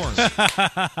was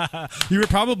born. You were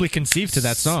probably conceived to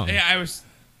that song. Yeah, I was.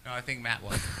 No, I think Matt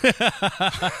was.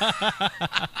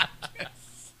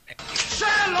 Say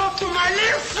hello to my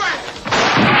little friend.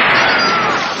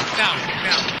 Now,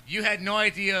 You had no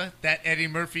idea that Eddie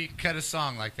Murphy cut a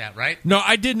song like that, right? No,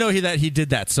 I did know that he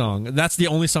did that song. That's the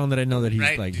only song that I know that he's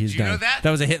Right. like Did he's you done. know that?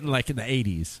 That was a hit in the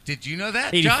 80s. Did you know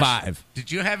that, 85. Josh? Did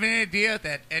you have any idea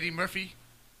that Eddie Murphy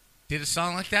did a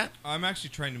song like that? I'm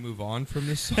actually trying to move on from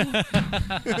this song.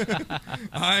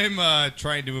 I'm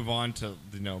trying to move on to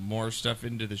more stuff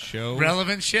into the show.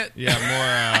 Relevant shit? Yeah,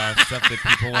 more stuff that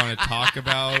people want to talk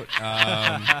about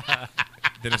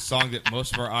than a song that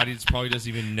most of our audience probably doesn't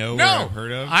even know or have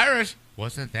heard of. Irish.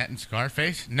 Wasn't that in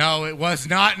Scarface? No, it was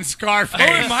not in Scarface. Oh,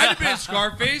 it might have been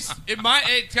Scarface. It might.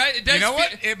 It does. You know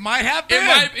what? It might have been.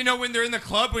 It might. When they're in the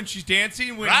club when she's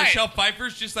dancing, when Right. Michelle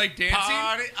Pfeiffer's just like dancing.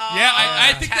 Party all Yeah,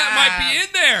 I the think that might be in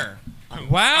there.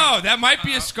 Wow, that might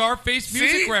be a Scarface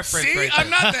music See? reference. See? Right there. I'm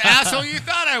not the asshole you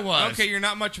thought I was. Okay, you're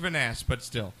not much of an ass, but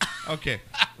still. Okay,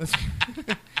 let's.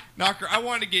 Knocker, I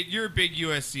want to get. You're a big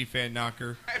USC fan,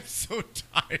 Knocker. I'm so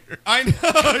tired. I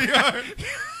know you are.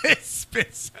 It's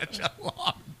been such a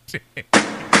long day.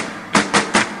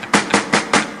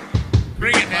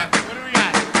 Bring it, man. What do we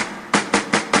got?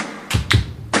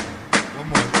 One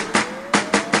more.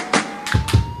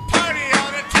 Party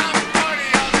all the time, party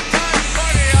all the time,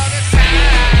 party all the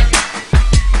time.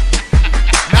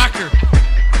 Knocker,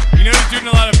 you know who's doing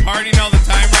a lot of partying all the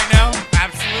time right now?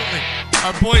 Absolutely.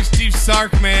 Our boy Steve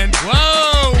Sark, man.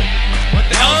 Whoa! What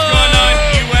the hell's going on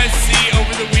USC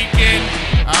over the weekend?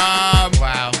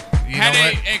 Wow. You Had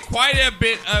know what? quite a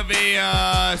bit of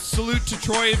a salute to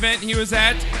Troy event he was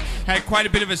at. Had quite a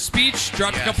bit of a speech.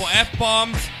 Dropped a couple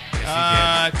F-bombs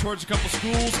towards a couple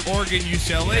schools, Oregon,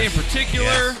 UCLA in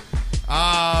particular.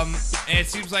 Yes. And it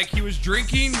seems like he was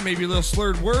drinking, maybe a little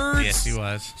slurred words. Yes, he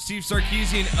was. Steve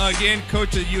Sarkisian, again,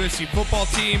 coach of the USC football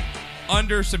team,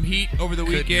 under some heat over the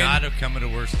Could weekend. not have come at a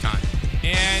worse time.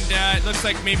 And it looks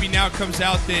like maybe now it comes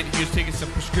out that he was taking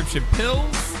some prescription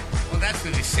pills. Well, that's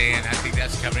what he's saying. I think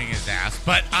that's covering his ass.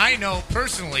 But I know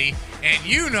personally, and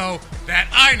you know that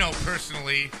I know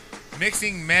personally,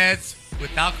 mixing meds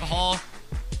with alcohol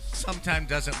sometimes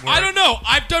doesn't work. I don't know.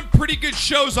 I've done pretty good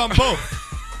shows on both.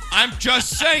 I'm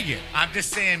just saying. I'm just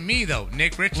saying me, though.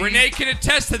 Nick Ritchie. Renee can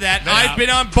attest to that. Yeah. I've been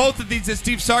on both of these as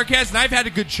Steve Sark has, and I've had a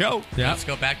good show. Yeah. Let's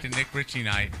go back to Nick Ritchie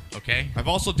night, okay? I've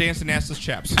also danced in assless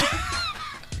chaps.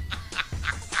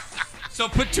 So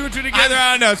put two and two together,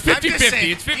 I don't know. It's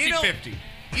 50-50. It's 50-50.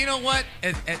 You know what?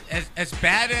 As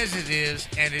bad as it is,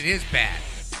 and it is bad,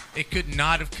 it could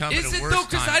not have come at a worse time. Is it, though?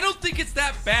 Because I don't think it's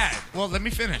that bad. Well, let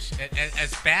me finish.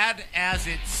 As bad as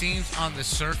it seems on the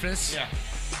surface,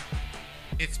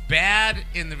 it's bad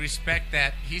in the respect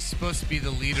that he's supposed to be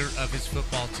the leader of his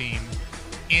football team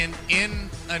in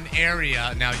an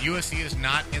area. Now, USC is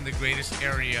not in the greatest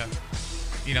area,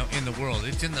 in the world.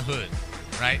 It's in the hood,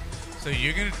 right? So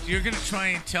you're gonna try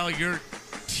and tell your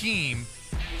team,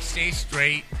 stay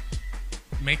straight,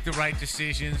 make the right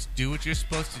decisions, do what you're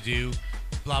supposed to do,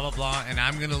 blah blah blah, and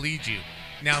I'm gonna lead you.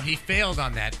 Now he failed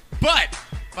on that, but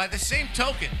by the same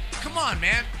token, come on,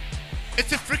 man,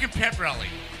 it's a freaking pep rally.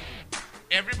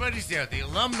 Everybody's there. The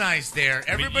alumni's there.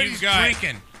 Everybody's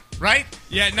drinking, right?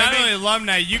 Yeah, not only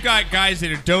alumni, you got guys that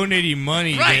are donating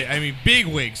money. Right. Big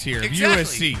wigs here.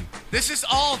 Exactly. USC. This is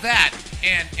all that,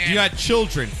 and You got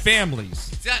children, families.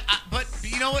 but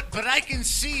you know what? But I can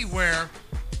see where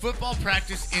football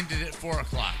practice ended at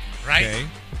 4:00, right? Okay.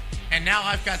 And now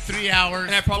I've got 3 hours.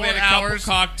 And I probably 4 had a couple hours,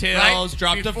 cocktails, right,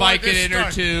 dropped a before Vicodin this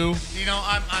or starts. two.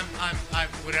 I'm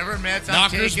whatever meds I'm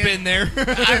Knocker's taking. been there.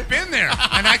 I've been there,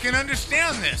 and I can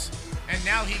understand this. And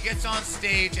now he gets on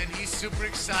stage, and he's super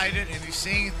excited, and he's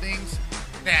saying things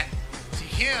that, to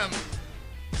him,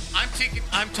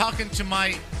 I'm talking to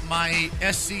my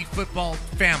SC football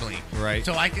family, Right.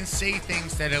 So I can say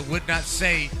things that I would not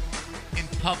say in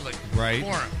public Right.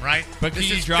 forum, right? But This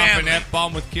can you is drop family. an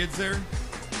F-bomb with kids there?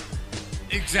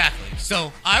 Exactly.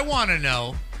 So I want to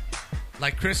know,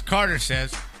 like Chris Carter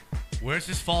says, where's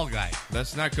this fall guy?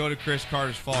 Let's not go to Chris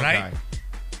Carter's fall Right? guy.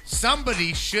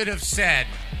 Somebody should have said,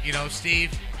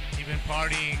 Steve, you've been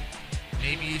partying.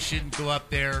 Maybe you shouldn't go up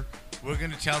there. We're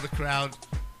going to tell the crowd,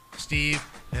 Steve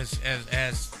has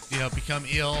become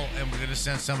ill, and we're going to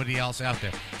send somebody else out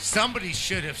there. Somebody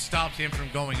should have stopped him from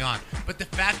going on. But the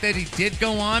fact that he did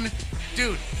go on,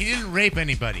 dude, he didn't rape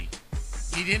anybody.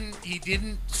 He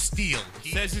didn't steal.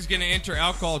 Says he's going to enter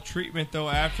alcohol treatment though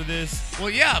after this. Well,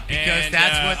 yeah, because And,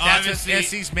 that's what obviously-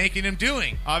 SC's making him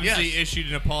doing. Obviously Yes. issued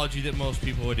an apology that most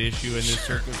people would issue in this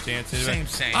circumstances.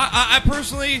 Same. I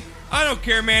personally, I don't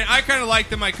care, man. I kind of like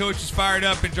that my coach is fired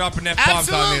up and dropping F-bombs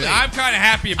on me. Absolutely. I'm kind of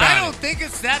happy about it. I don't think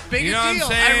it's that big You a know what I'm deal.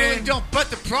 saying? I really don't. But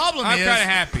the problem I'm is, kind of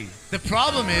happy. The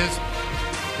problem is,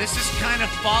 this has kind of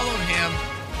followed him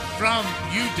from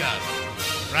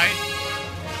UW, right?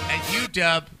 At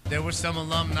UW, there were some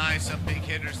alumni, some big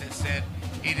hitters that said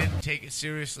he didn't take it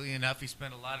seriously enough. He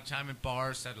spent a lot of time in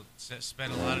bars,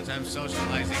 spent a lot of time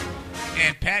socializing.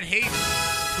 And Pat Hayden,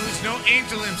 who's no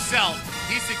angel himself,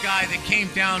 he's the guy that came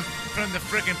down from the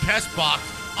frickin' press box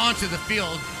onto the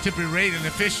field to berate an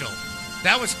official.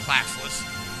 That was classless.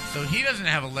 So he doesn't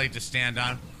have a leg to stand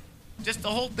on. Just the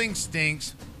whole thing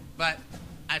stinks, but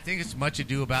I think it's much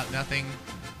ado about nothing.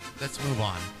 Let's move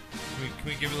on. Can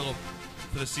we give a little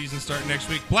for the season starting next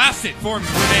week? Blast it for him,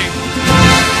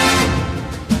 Renee.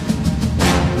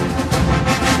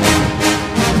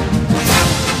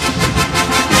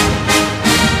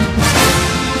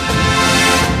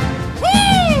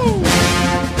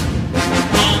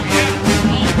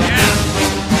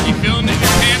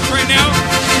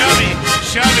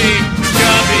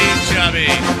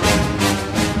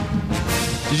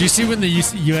 Did you see when the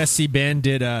USC band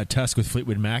did Tusk with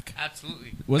Fleetwood Mac?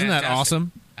 Absolutely. Wasn't that Fantastic.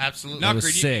 awesome? Absolutely. That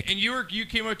was sick. And you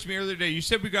came up to me earlier today. You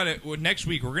said we got it next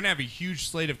week. We're going to have a huge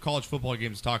slate of college football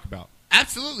games to talk about.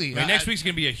 Absolutely. I mean, next week's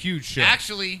going to be a huge show.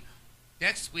 Actually,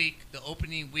 next week, the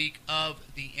opening week of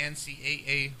the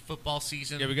NCAA football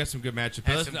season. Yeah, we got some good matchups.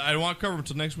 But I don't want to cover them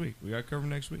until next week. We got to cover them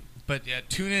next week. But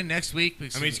tune in next week. I mean,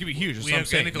 it's going to be huge. That's We what I'm are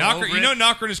saying. gonna go over it.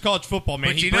 Knocker is college football, man.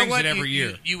 But He you know brings what? it every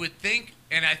year. You would think,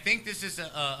 and I think this is a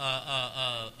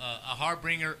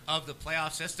harbinger of the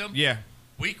playoff system. Yeah.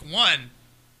 Week 1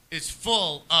 is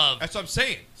full of. That's what I'm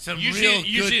saying. Some Usually real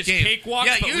it's good games. cakewalks,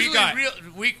 Yeah, but usually we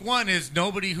got week 1 is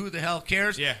nobody who the hell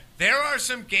cares. Yeah. There are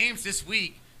some games this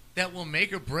week that will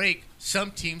make or break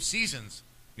some team seasons,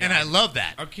 and Yeah. I love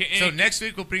that. Okay, So and- next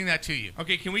week we'll bring that to you.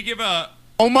 Okay, can we give a?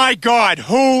 Oh my God,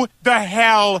 who the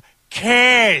hell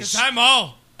cares? Because I'm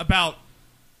all about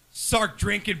Sark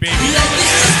drinking, baby.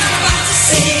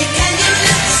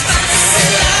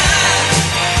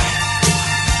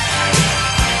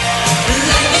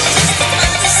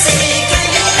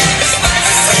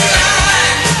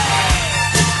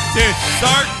 Dude,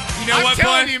 Sark, you know I'm what,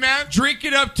 telling bud? you, man. Drink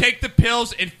it up, take the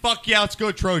pills, and fuck yeah, let's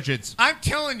go Trojans. I'm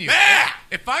telling you,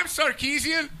 if I'm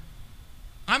Sarkeesian,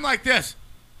 I'm like this.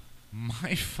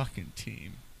 My fucking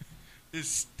team is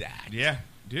stacked. Yeah,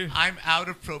 dude. I'm out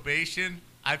of probation.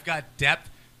 I've got depth.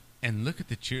 And look at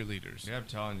the cheerleaders. Yeah, I'm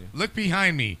telling you. Look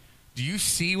behind me. Do you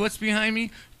see what's behind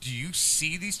me? Do you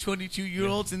see these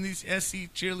 22-year-olds in these SC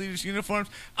cheerleaders uniforms?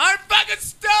 I'm fucking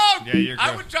stoked! Yeah, you're I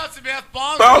good. would drop some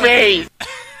F-bombs. Bobby!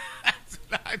 That's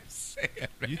what I'm saying,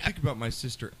 man. You think about my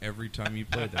sister every time you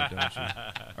play that, don't you?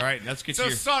 All right, let's get So, to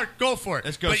your... Sark, go for it.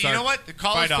 Let's go, But Sark. you know what? The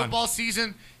college Fight on. football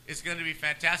season is going to be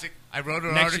fantastic. I wrote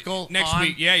an Next- article next on,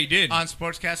 week. Yeah, you did. on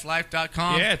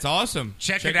sportscastlife.com. Yeah, it's awesome.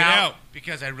 Check it out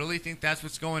because I really think that's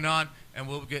what's going on, and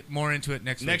we'll get more into it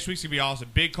next week. Next week's going to be awesome.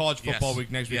 Big college football Yes.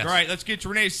 week next week. Yes. All right, let's get to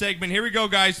Renee's segment. Here we go,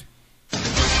 guys.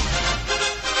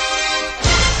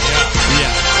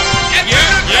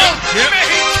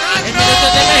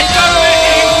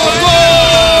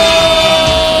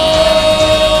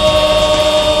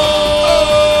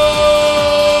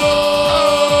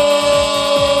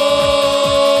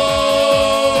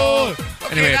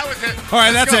 Anyway, that was it. all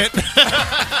right, that's Let's it.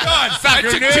 God, I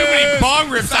took too many bong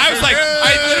rips. I was like,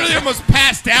 I literally almost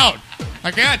passed out.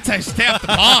 I got to stay off the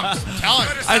bongs. I'm telling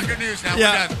you. Sucker news now.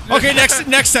 Yeah. We're done. Okay.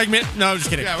 Next segment. No, I'm just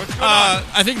kidding. Yeah, what's going on?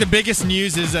 I think the biggest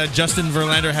news is Justin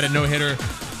Verlander had a no-hitter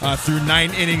through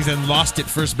 9 innings and lost it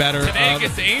first batter. Today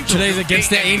against the Angels. Today's against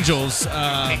the 8 innings. Eight Angels.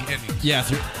 innings. Yeah,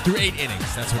 through 8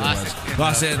 innings. That's what Lost it it was. in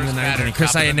Lost the it in the first 9th batter, inning.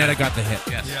 Chris top of the Iannetta ninth. got the hit.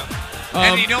 Yes.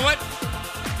 And you know what?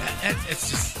 It's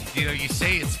just, you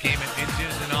say it's game of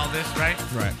inches and all this, right?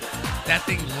 Right. That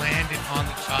thing landed on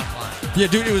the chalk line. Yeah,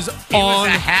 dude, it was was on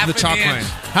a half the an chalk inch line.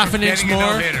 Half from an inch getting a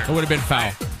more, no-hitter. it would have been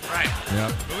foul. Right.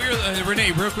 Yep. But we were,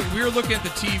 Renee, real quick, we were looking at the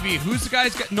TV. Who's the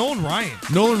guy's got? Nolan Ryan.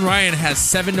 Nolan Ryan has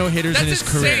 7 no-hitters That's in his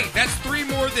insane. career. That's 3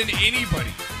 more than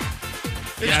anybody.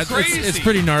 It's Yeah, crazy. it's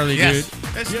pretty gnarly, Yes. dude.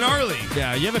 That's gnarly.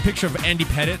 Yeah, you have a picture of Andy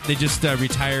Pettit. They just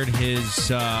retired his.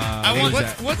 What's up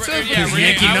Yeah, with Renee,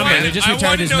 Yankee I number. wanna- They just I retired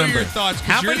wanna his know number. your thoughts. 'cause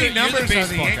How you're many the numbers are the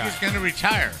baseball Yankees guy. going to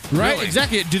retire? Right, Really?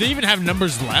 exactly. Do they even have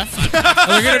numbers left? Are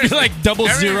they going to be like double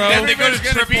zero? They go to Everybody's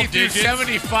going to be triple through digits.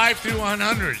 75 through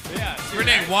 100.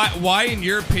 Renee, why, in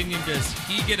your opinion, does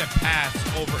he get a pass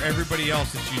over everybody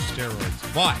else that's used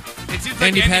steroids? Why? It seems like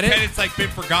Andy Pettit? Pettit's like been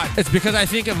forgotten. It's because I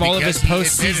think of all of his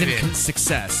Because he admitted postseason it.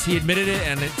 success. He admitted it,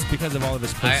 and it's because of all of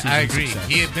his postseason I agree. success.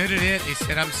 He admitted it. He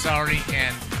said, I'm sorry.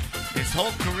 And his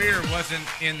whole career wasn't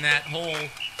in that whole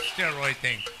steroid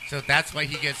thing. So that's why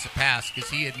he gets a pass, because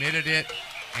he admitted it.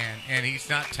 and he's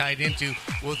not tied into,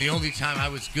 well, the only time I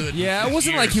was good. Yeah, was it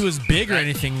wasn't years. like he was big or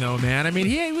anything, though, man. I mean,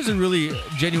 he was a really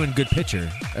genuine good pitcher.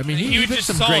 I mean, he was pitched just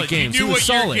some solid. great games. You knew He was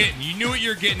what solid. you're getting. You knew what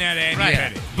you're getting at Andy Right.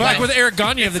 Pettit. But like Right. with Eric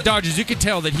Gagne of the Dodgers, you could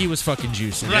tell that he was fucking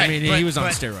juicing. I mean, he was on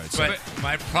steroids. But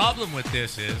my problem with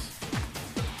this is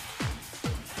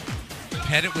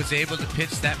Pettit was able to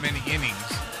pitch that many innings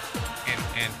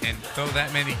and throw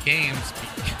that many games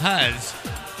because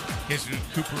his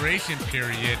recuperation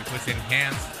period was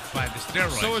enhanced by the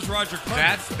steroids. So is Roger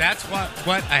Clemens. That's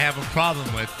what I have a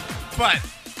problem with. But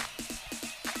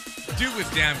dude was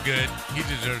damn good. He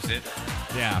deserves it.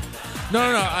 Yeah. No,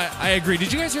 I agree.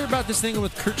 Did you guys hear about this thing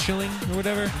with Kurt Schilling or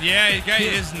whatever? Yeah, he got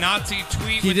his Nazi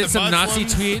tweet. He with did the some Nazi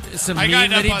Muslims. tweet, some I got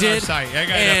meme it up that he on our did, site. I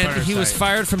got it up on and our he was site.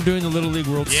 fired from doing the Little League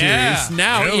World Yeah, Series.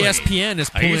 Now really? ESPN is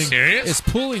Are you pulling serious?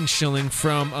 Schilling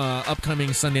from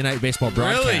upcoming Sunday Night Baseball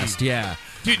broadcast. Yeah.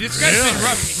 Dude, this guy's been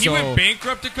rough. He So- went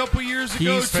bankrupt a couple years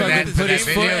ago. He's too, fucking with put his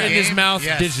his game. foot in his mouth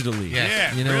Yes. digitally. Yes.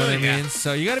 Yeah, You know really, what I mean? yeah.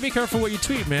 So you got to be careful what you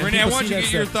tweet, man. Renee, I People want see you to that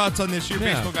get your stuff. thoughts on this. You're a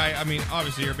Yeah. baseball guy. I mean,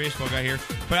 obviously, you're a baseball guy here.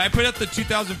 But I put up the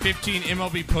 2015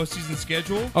 MLB postseason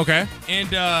schedule. Okay. And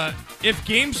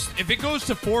if it goes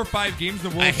to 4 or 5 games in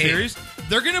the I World hate Series,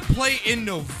 they're going to play in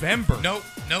November. Nope.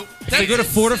 If they go to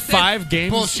 4 to 5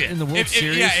 games bullshit. in the World If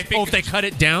Series, it if they cut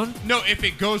it down, No, if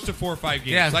it goes to 4 or 5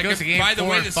 games. Yeah, if it like goes to game by the 4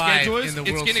 way and the 5 schedule is, in the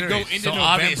it's World going to go Series. into So November.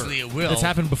 obviously it will. it's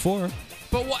happened before.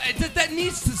 But that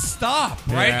needs to stop,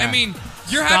 right? Yeah. I mean,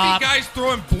 you're Stop having guys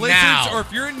throwing blizzards, now. or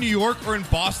if you're in New York or in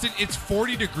Boston, it's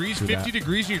 40 degrees, True 50 that.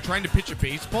 degrees, and you're trying to pitch a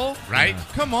baseball? Right?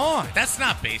 Come on. That's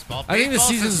not baseball. I think the Baseball's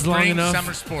a season's long spring enough.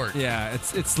 Summer sport. Yeah,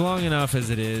 it's long enough as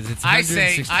it is. It's I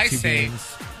 162 say, games.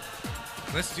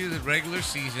 let's do the regular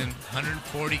season,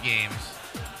 140 games,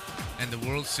 and the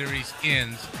World Series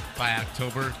ends by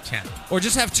October 10th. Or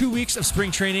just have 2 weeks of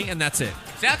spring training and that's it.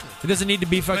 Exactly. It doesn't need to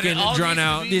be But it fucking all drawn needs to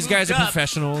out. be These guys are moved up.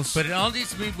 professionals. But it all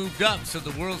needs to be moved up so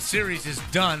the World Series is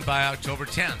done by October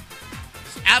 10th.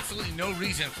 There's absolutely no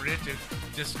reason for it to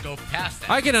just go past that.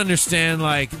 I can understand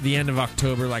like the end of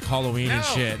October, like Halloween and No,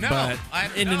 shit, no,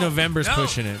 but into November's no.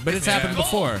 pushing it. But it's Yeah. happened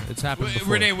before. It's happened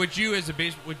before. Renee, would you, as a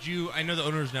base, I know the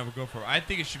owners never go for it. I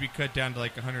think it should be cut down to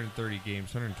like 130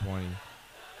 games, 120.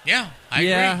 Yeah, I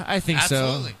agree. I think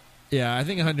Absolutely. so. Yeah, I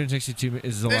think 162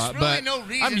 is a There's lot, really but no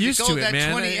reason I'm used to, to go it, that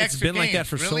man. 20 It's extra been like that games.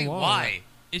 for Really? so long. Why?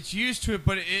 It's used to it,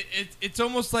 but it's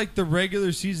almost like the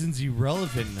regular season's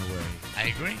irrelevant in a way. I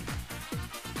agree.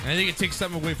 And I think it takes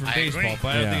something away from I baseball, agree. but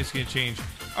I don't Yeah. think it's going to change.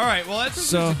 All right, well, that's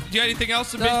So- do you got anything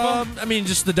else in baseball? I mean,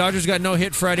 just the Dodgers got no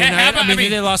hit Friday Hey, how night. about- I mean,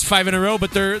 they lost 5 in a row,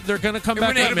 but they're going to come back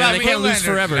Renee, up, man. They can't lose Verlander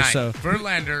forever. tonight. So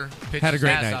Verlander pitched Had a his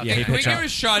great ass night. off Yeah, he tonight. Can we pitched give out. a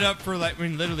shot up for, like, I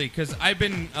mean, literally, because I've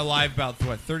been alive about,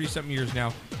 37 years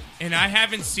now, and I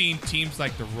haven't seen teams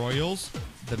like the Royals,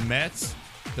 the Mets,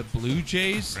 the Blue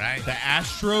Jays, Right. the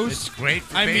Astros. It's great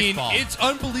for I baseball. mean, it's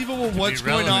unbelievable what's be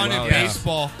going on relevant. in Well, yeah.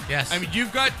 baseball. Yes. I mean,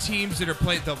 you've got teams that are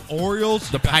playing the Orioles,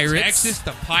 The you've got Pirates. Texas,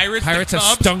 the Pirates. Pirates the have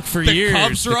Cubs. stunk for the years.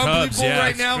 Cubs are The Cubs, unbelievable yeah. right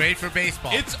It's now. great for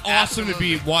baseball. It's awesome to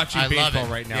be Absolutely. watching I love baseball it.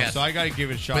 right now, Yes. so I got to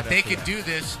give it a shot. But they up for could that. do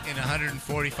this in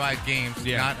 145 games,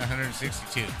 Yeah. not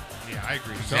 162. Yeah, I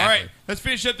agree. So, Exactly. all right, let's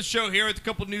finish up the show here with a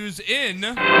couple news in.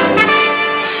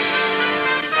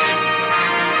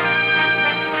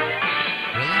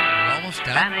 Really? We're almost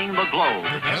done? Spanning the globe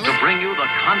Really? to bring you the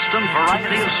constant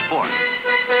variety of sport.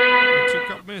 A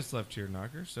couple minutes left here,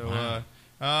 Knocker. So,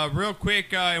 real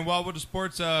quick, in Wild World of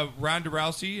Sports, Ronda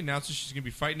Rousey announces she's going to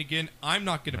be fighting again. I'm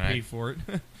not going to pay Right. for it.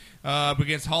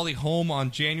 Against Holly Holm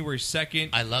on January 2nd.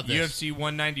 I love this. UFC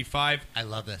 195. I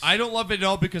love this. I don't love it at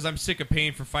all because I'm sick of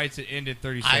paying for fights that end in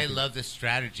 30 I seconds. love the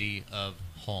strategy of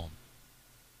Holm.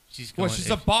 She's going. Well, she's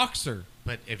a boxer.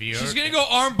 But if you She's going to go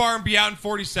armbar and be out in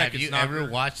 40 have seconds. you Knocker.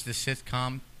 ever watched the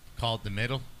sitcom called The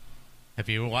Middle? Have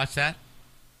you ever watched that?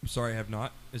 I'm sorry, I have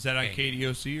not. Is that on Okay.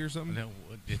 KDOC or something? No,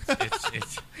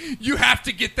 it's You have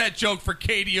to get that joke for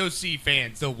KDOC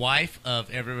fans. the wife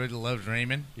of Everybody Loves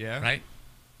Raymond. Yeah. Right.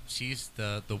 She's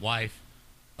the wife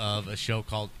of a show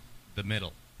called The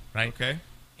Middle. Right. Okay.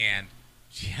 And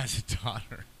she has a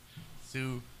daughter,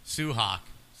 Sue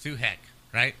Heck.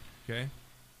 Right. Okay.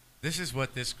 This is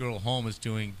what this girl Holm is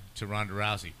doing to Ronda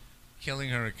Rousey, killing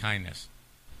her with kindness.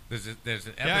 There's an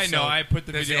episode. Yeah, I know. I put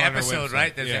the there's video an on our episode, website.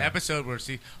 right? There's Yeah. an episode where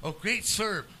she, great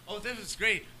serve. Oh, this is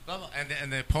great. Blah, blah.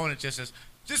 And the opponent just says,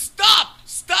 just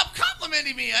stop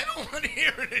complimenting me. I don't want to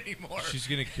hear it anymore. She's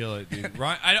gonna kill it, dude.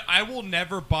 I will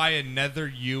never buy another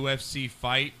UFC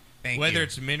fight, whether you.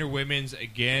 it's men or women's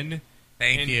again.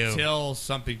 Thank you. Until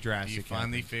something drastic. You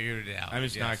finally happens. figured it out. I'm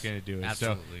just Yes, not gonna do it.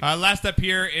 Absolutely. So, last up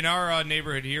here in our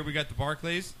neighborhood here, we got the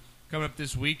Barclays coming up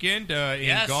this weekend in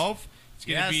Yes. golf. It's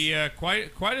going to be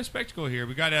quite a spectacle here.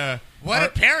 We got a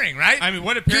pairing, right? I mean,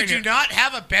 what a pairing! Could you not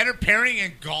have a better pairing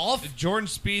in golf? Jordan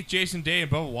Spieth, Jason Day, and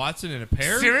Bubba Watson in a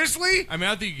pair. Seriously? I mean,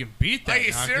 I don't think you can beat that. Are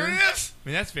you Knocker. serious? I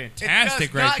mean, that's fantastic,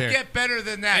 it does right not there. get better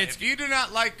than that. If you do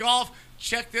not like golf,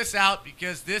 check this out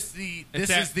because this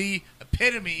is the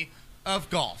epitome of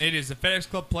golf. It is the FedEx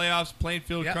Club Playoffs,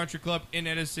 Plainfield Country Club in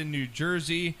Edison, New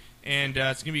Jersey, and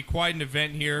it's going to be quite an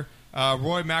event here.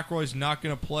 Roy McIlroy is not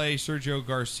going to play. Sergio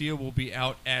Garcia will be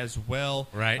out as well.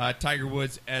 Right. Tiger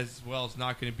Woods as well is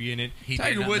not going to be in it. He did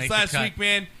Tiger not Woods make the last cut. week,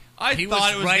 man. I He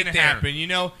thought it was right going to there. happen. You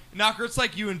know, Knocker, it's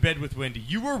like you in bed with Wendy.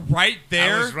 You were right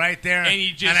there. I was right there, and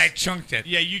you just, and I chunked it.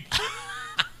 Yeah, you.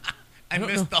 I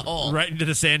missed the hole. Right into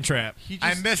the sand trap.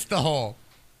 I missed the hole.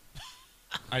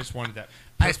 I just wanted that.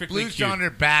 I Perfectly splooged cute. on her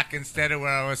back instead of where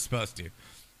I was supposed to.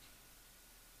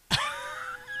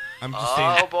 I'm just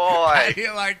saying. boy! How do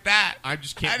you like that? I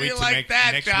just can't How do wait you to like make that,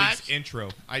 next Josh? week's intro.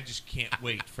 I just can't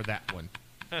wait for that one.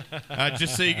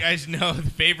 Just so you guys know, the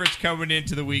favorites coming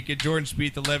into the weekend: Jordan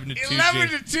Spieth 11-2,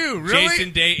 11-2, really?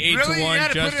 Jason Day 8-1, Really? You had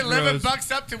to Justin put $11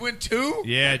 Rose. up to win 2?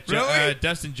 Yeah, Really?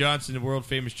 Dustin Johnson, the world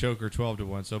famous choker,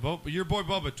 12-1. So your boy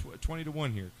Bubba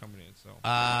 20-1 here coming in. So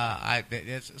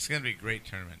it's going to be a great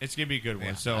tournament. it's gonna be a good one.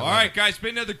 Yeah, So I all love right, it. guys,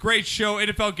 been another great show,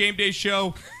 NFL Game Day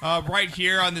show, right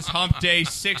here on this Hump Day,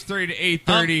 6:30 to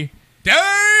 8:30. I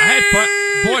had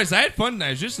fun, boys. I had fun tonight.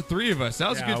 It was just the three of us. That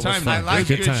was a Yeah, good it was time. fun. It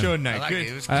was a good show tonight.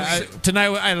 Good. Tonight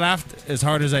I laughed as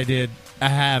hard as I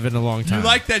have in a long time. You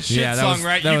like that shit Yeah, song,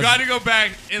 right? that You was- got to go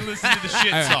back and listen to the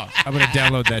shit song. I'm going to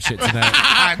download that shit tonight.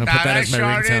 I'm going to put that as my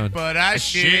ringtone. but I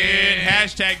Shit.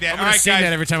 Hashtag that. I'm All going to right, sing guys.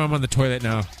 that every time I'm on the toilet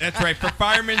now. That's right. For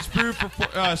Fireman's Brew, for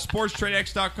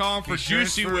SportsTradeX.com, for Be sure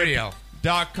it's for real.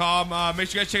 JuicyWhip.com. Make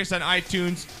sure you guys check us on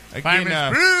iTunes. Again,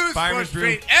 Fireman's Brew, Fireman's Sports Brew,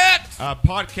 Trade X.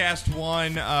 Podcast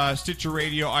One, Stitcher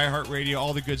Radio, iHeartRadio,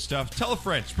 all the good stuff. Tell a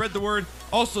friend. Spread the word.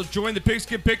 Also, join the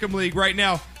Pigskin Pick'em League right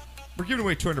now. We're giving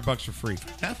away $200 for free.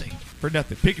 Nothing. For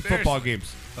nothing. Pick your football Seriously.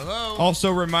 games. Hello.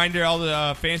 Also, reminder, all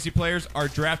the fantasy players, our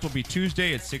draft will be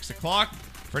Tuesday at 6 o'clock.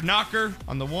 For Knocker,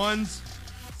 on the ones,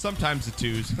 sometimes the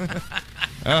twos.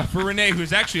 For Renee,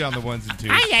 who's actually on the ones and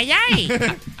twos.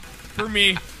 Ay. For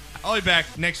me, I'll be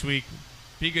back next week.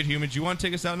 Be good humans. You want to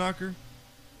take us out, Knocker?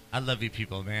 I love you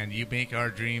people, man. You make our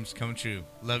dreams come true.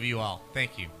 Love you all.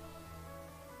 Thank you.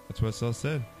 That's what Sel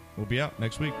said. We'll be out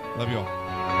next week. Love you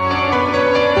all.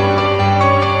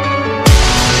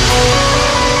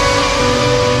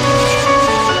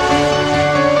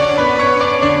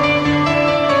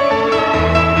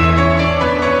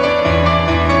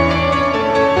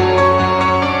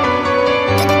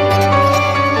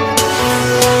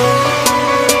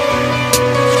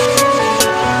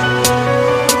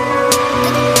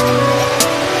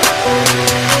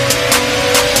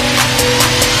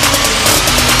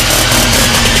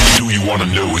 Do you want to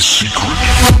know a secret?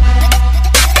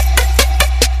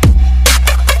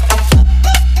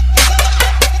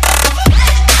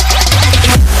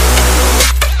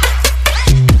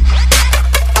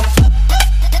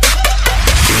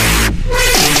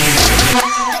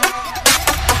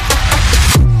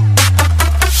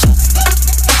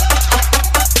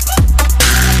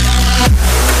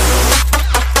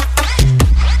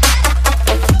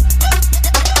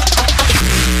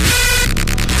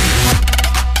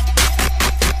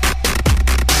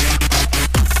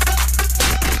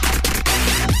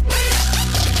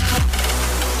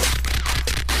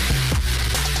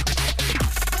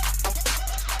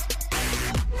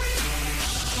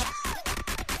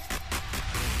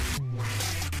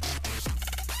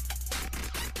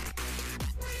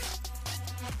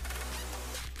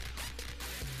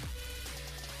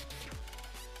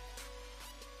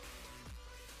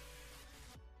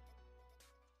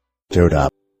 Dude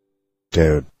up.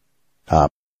 Dude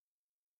up.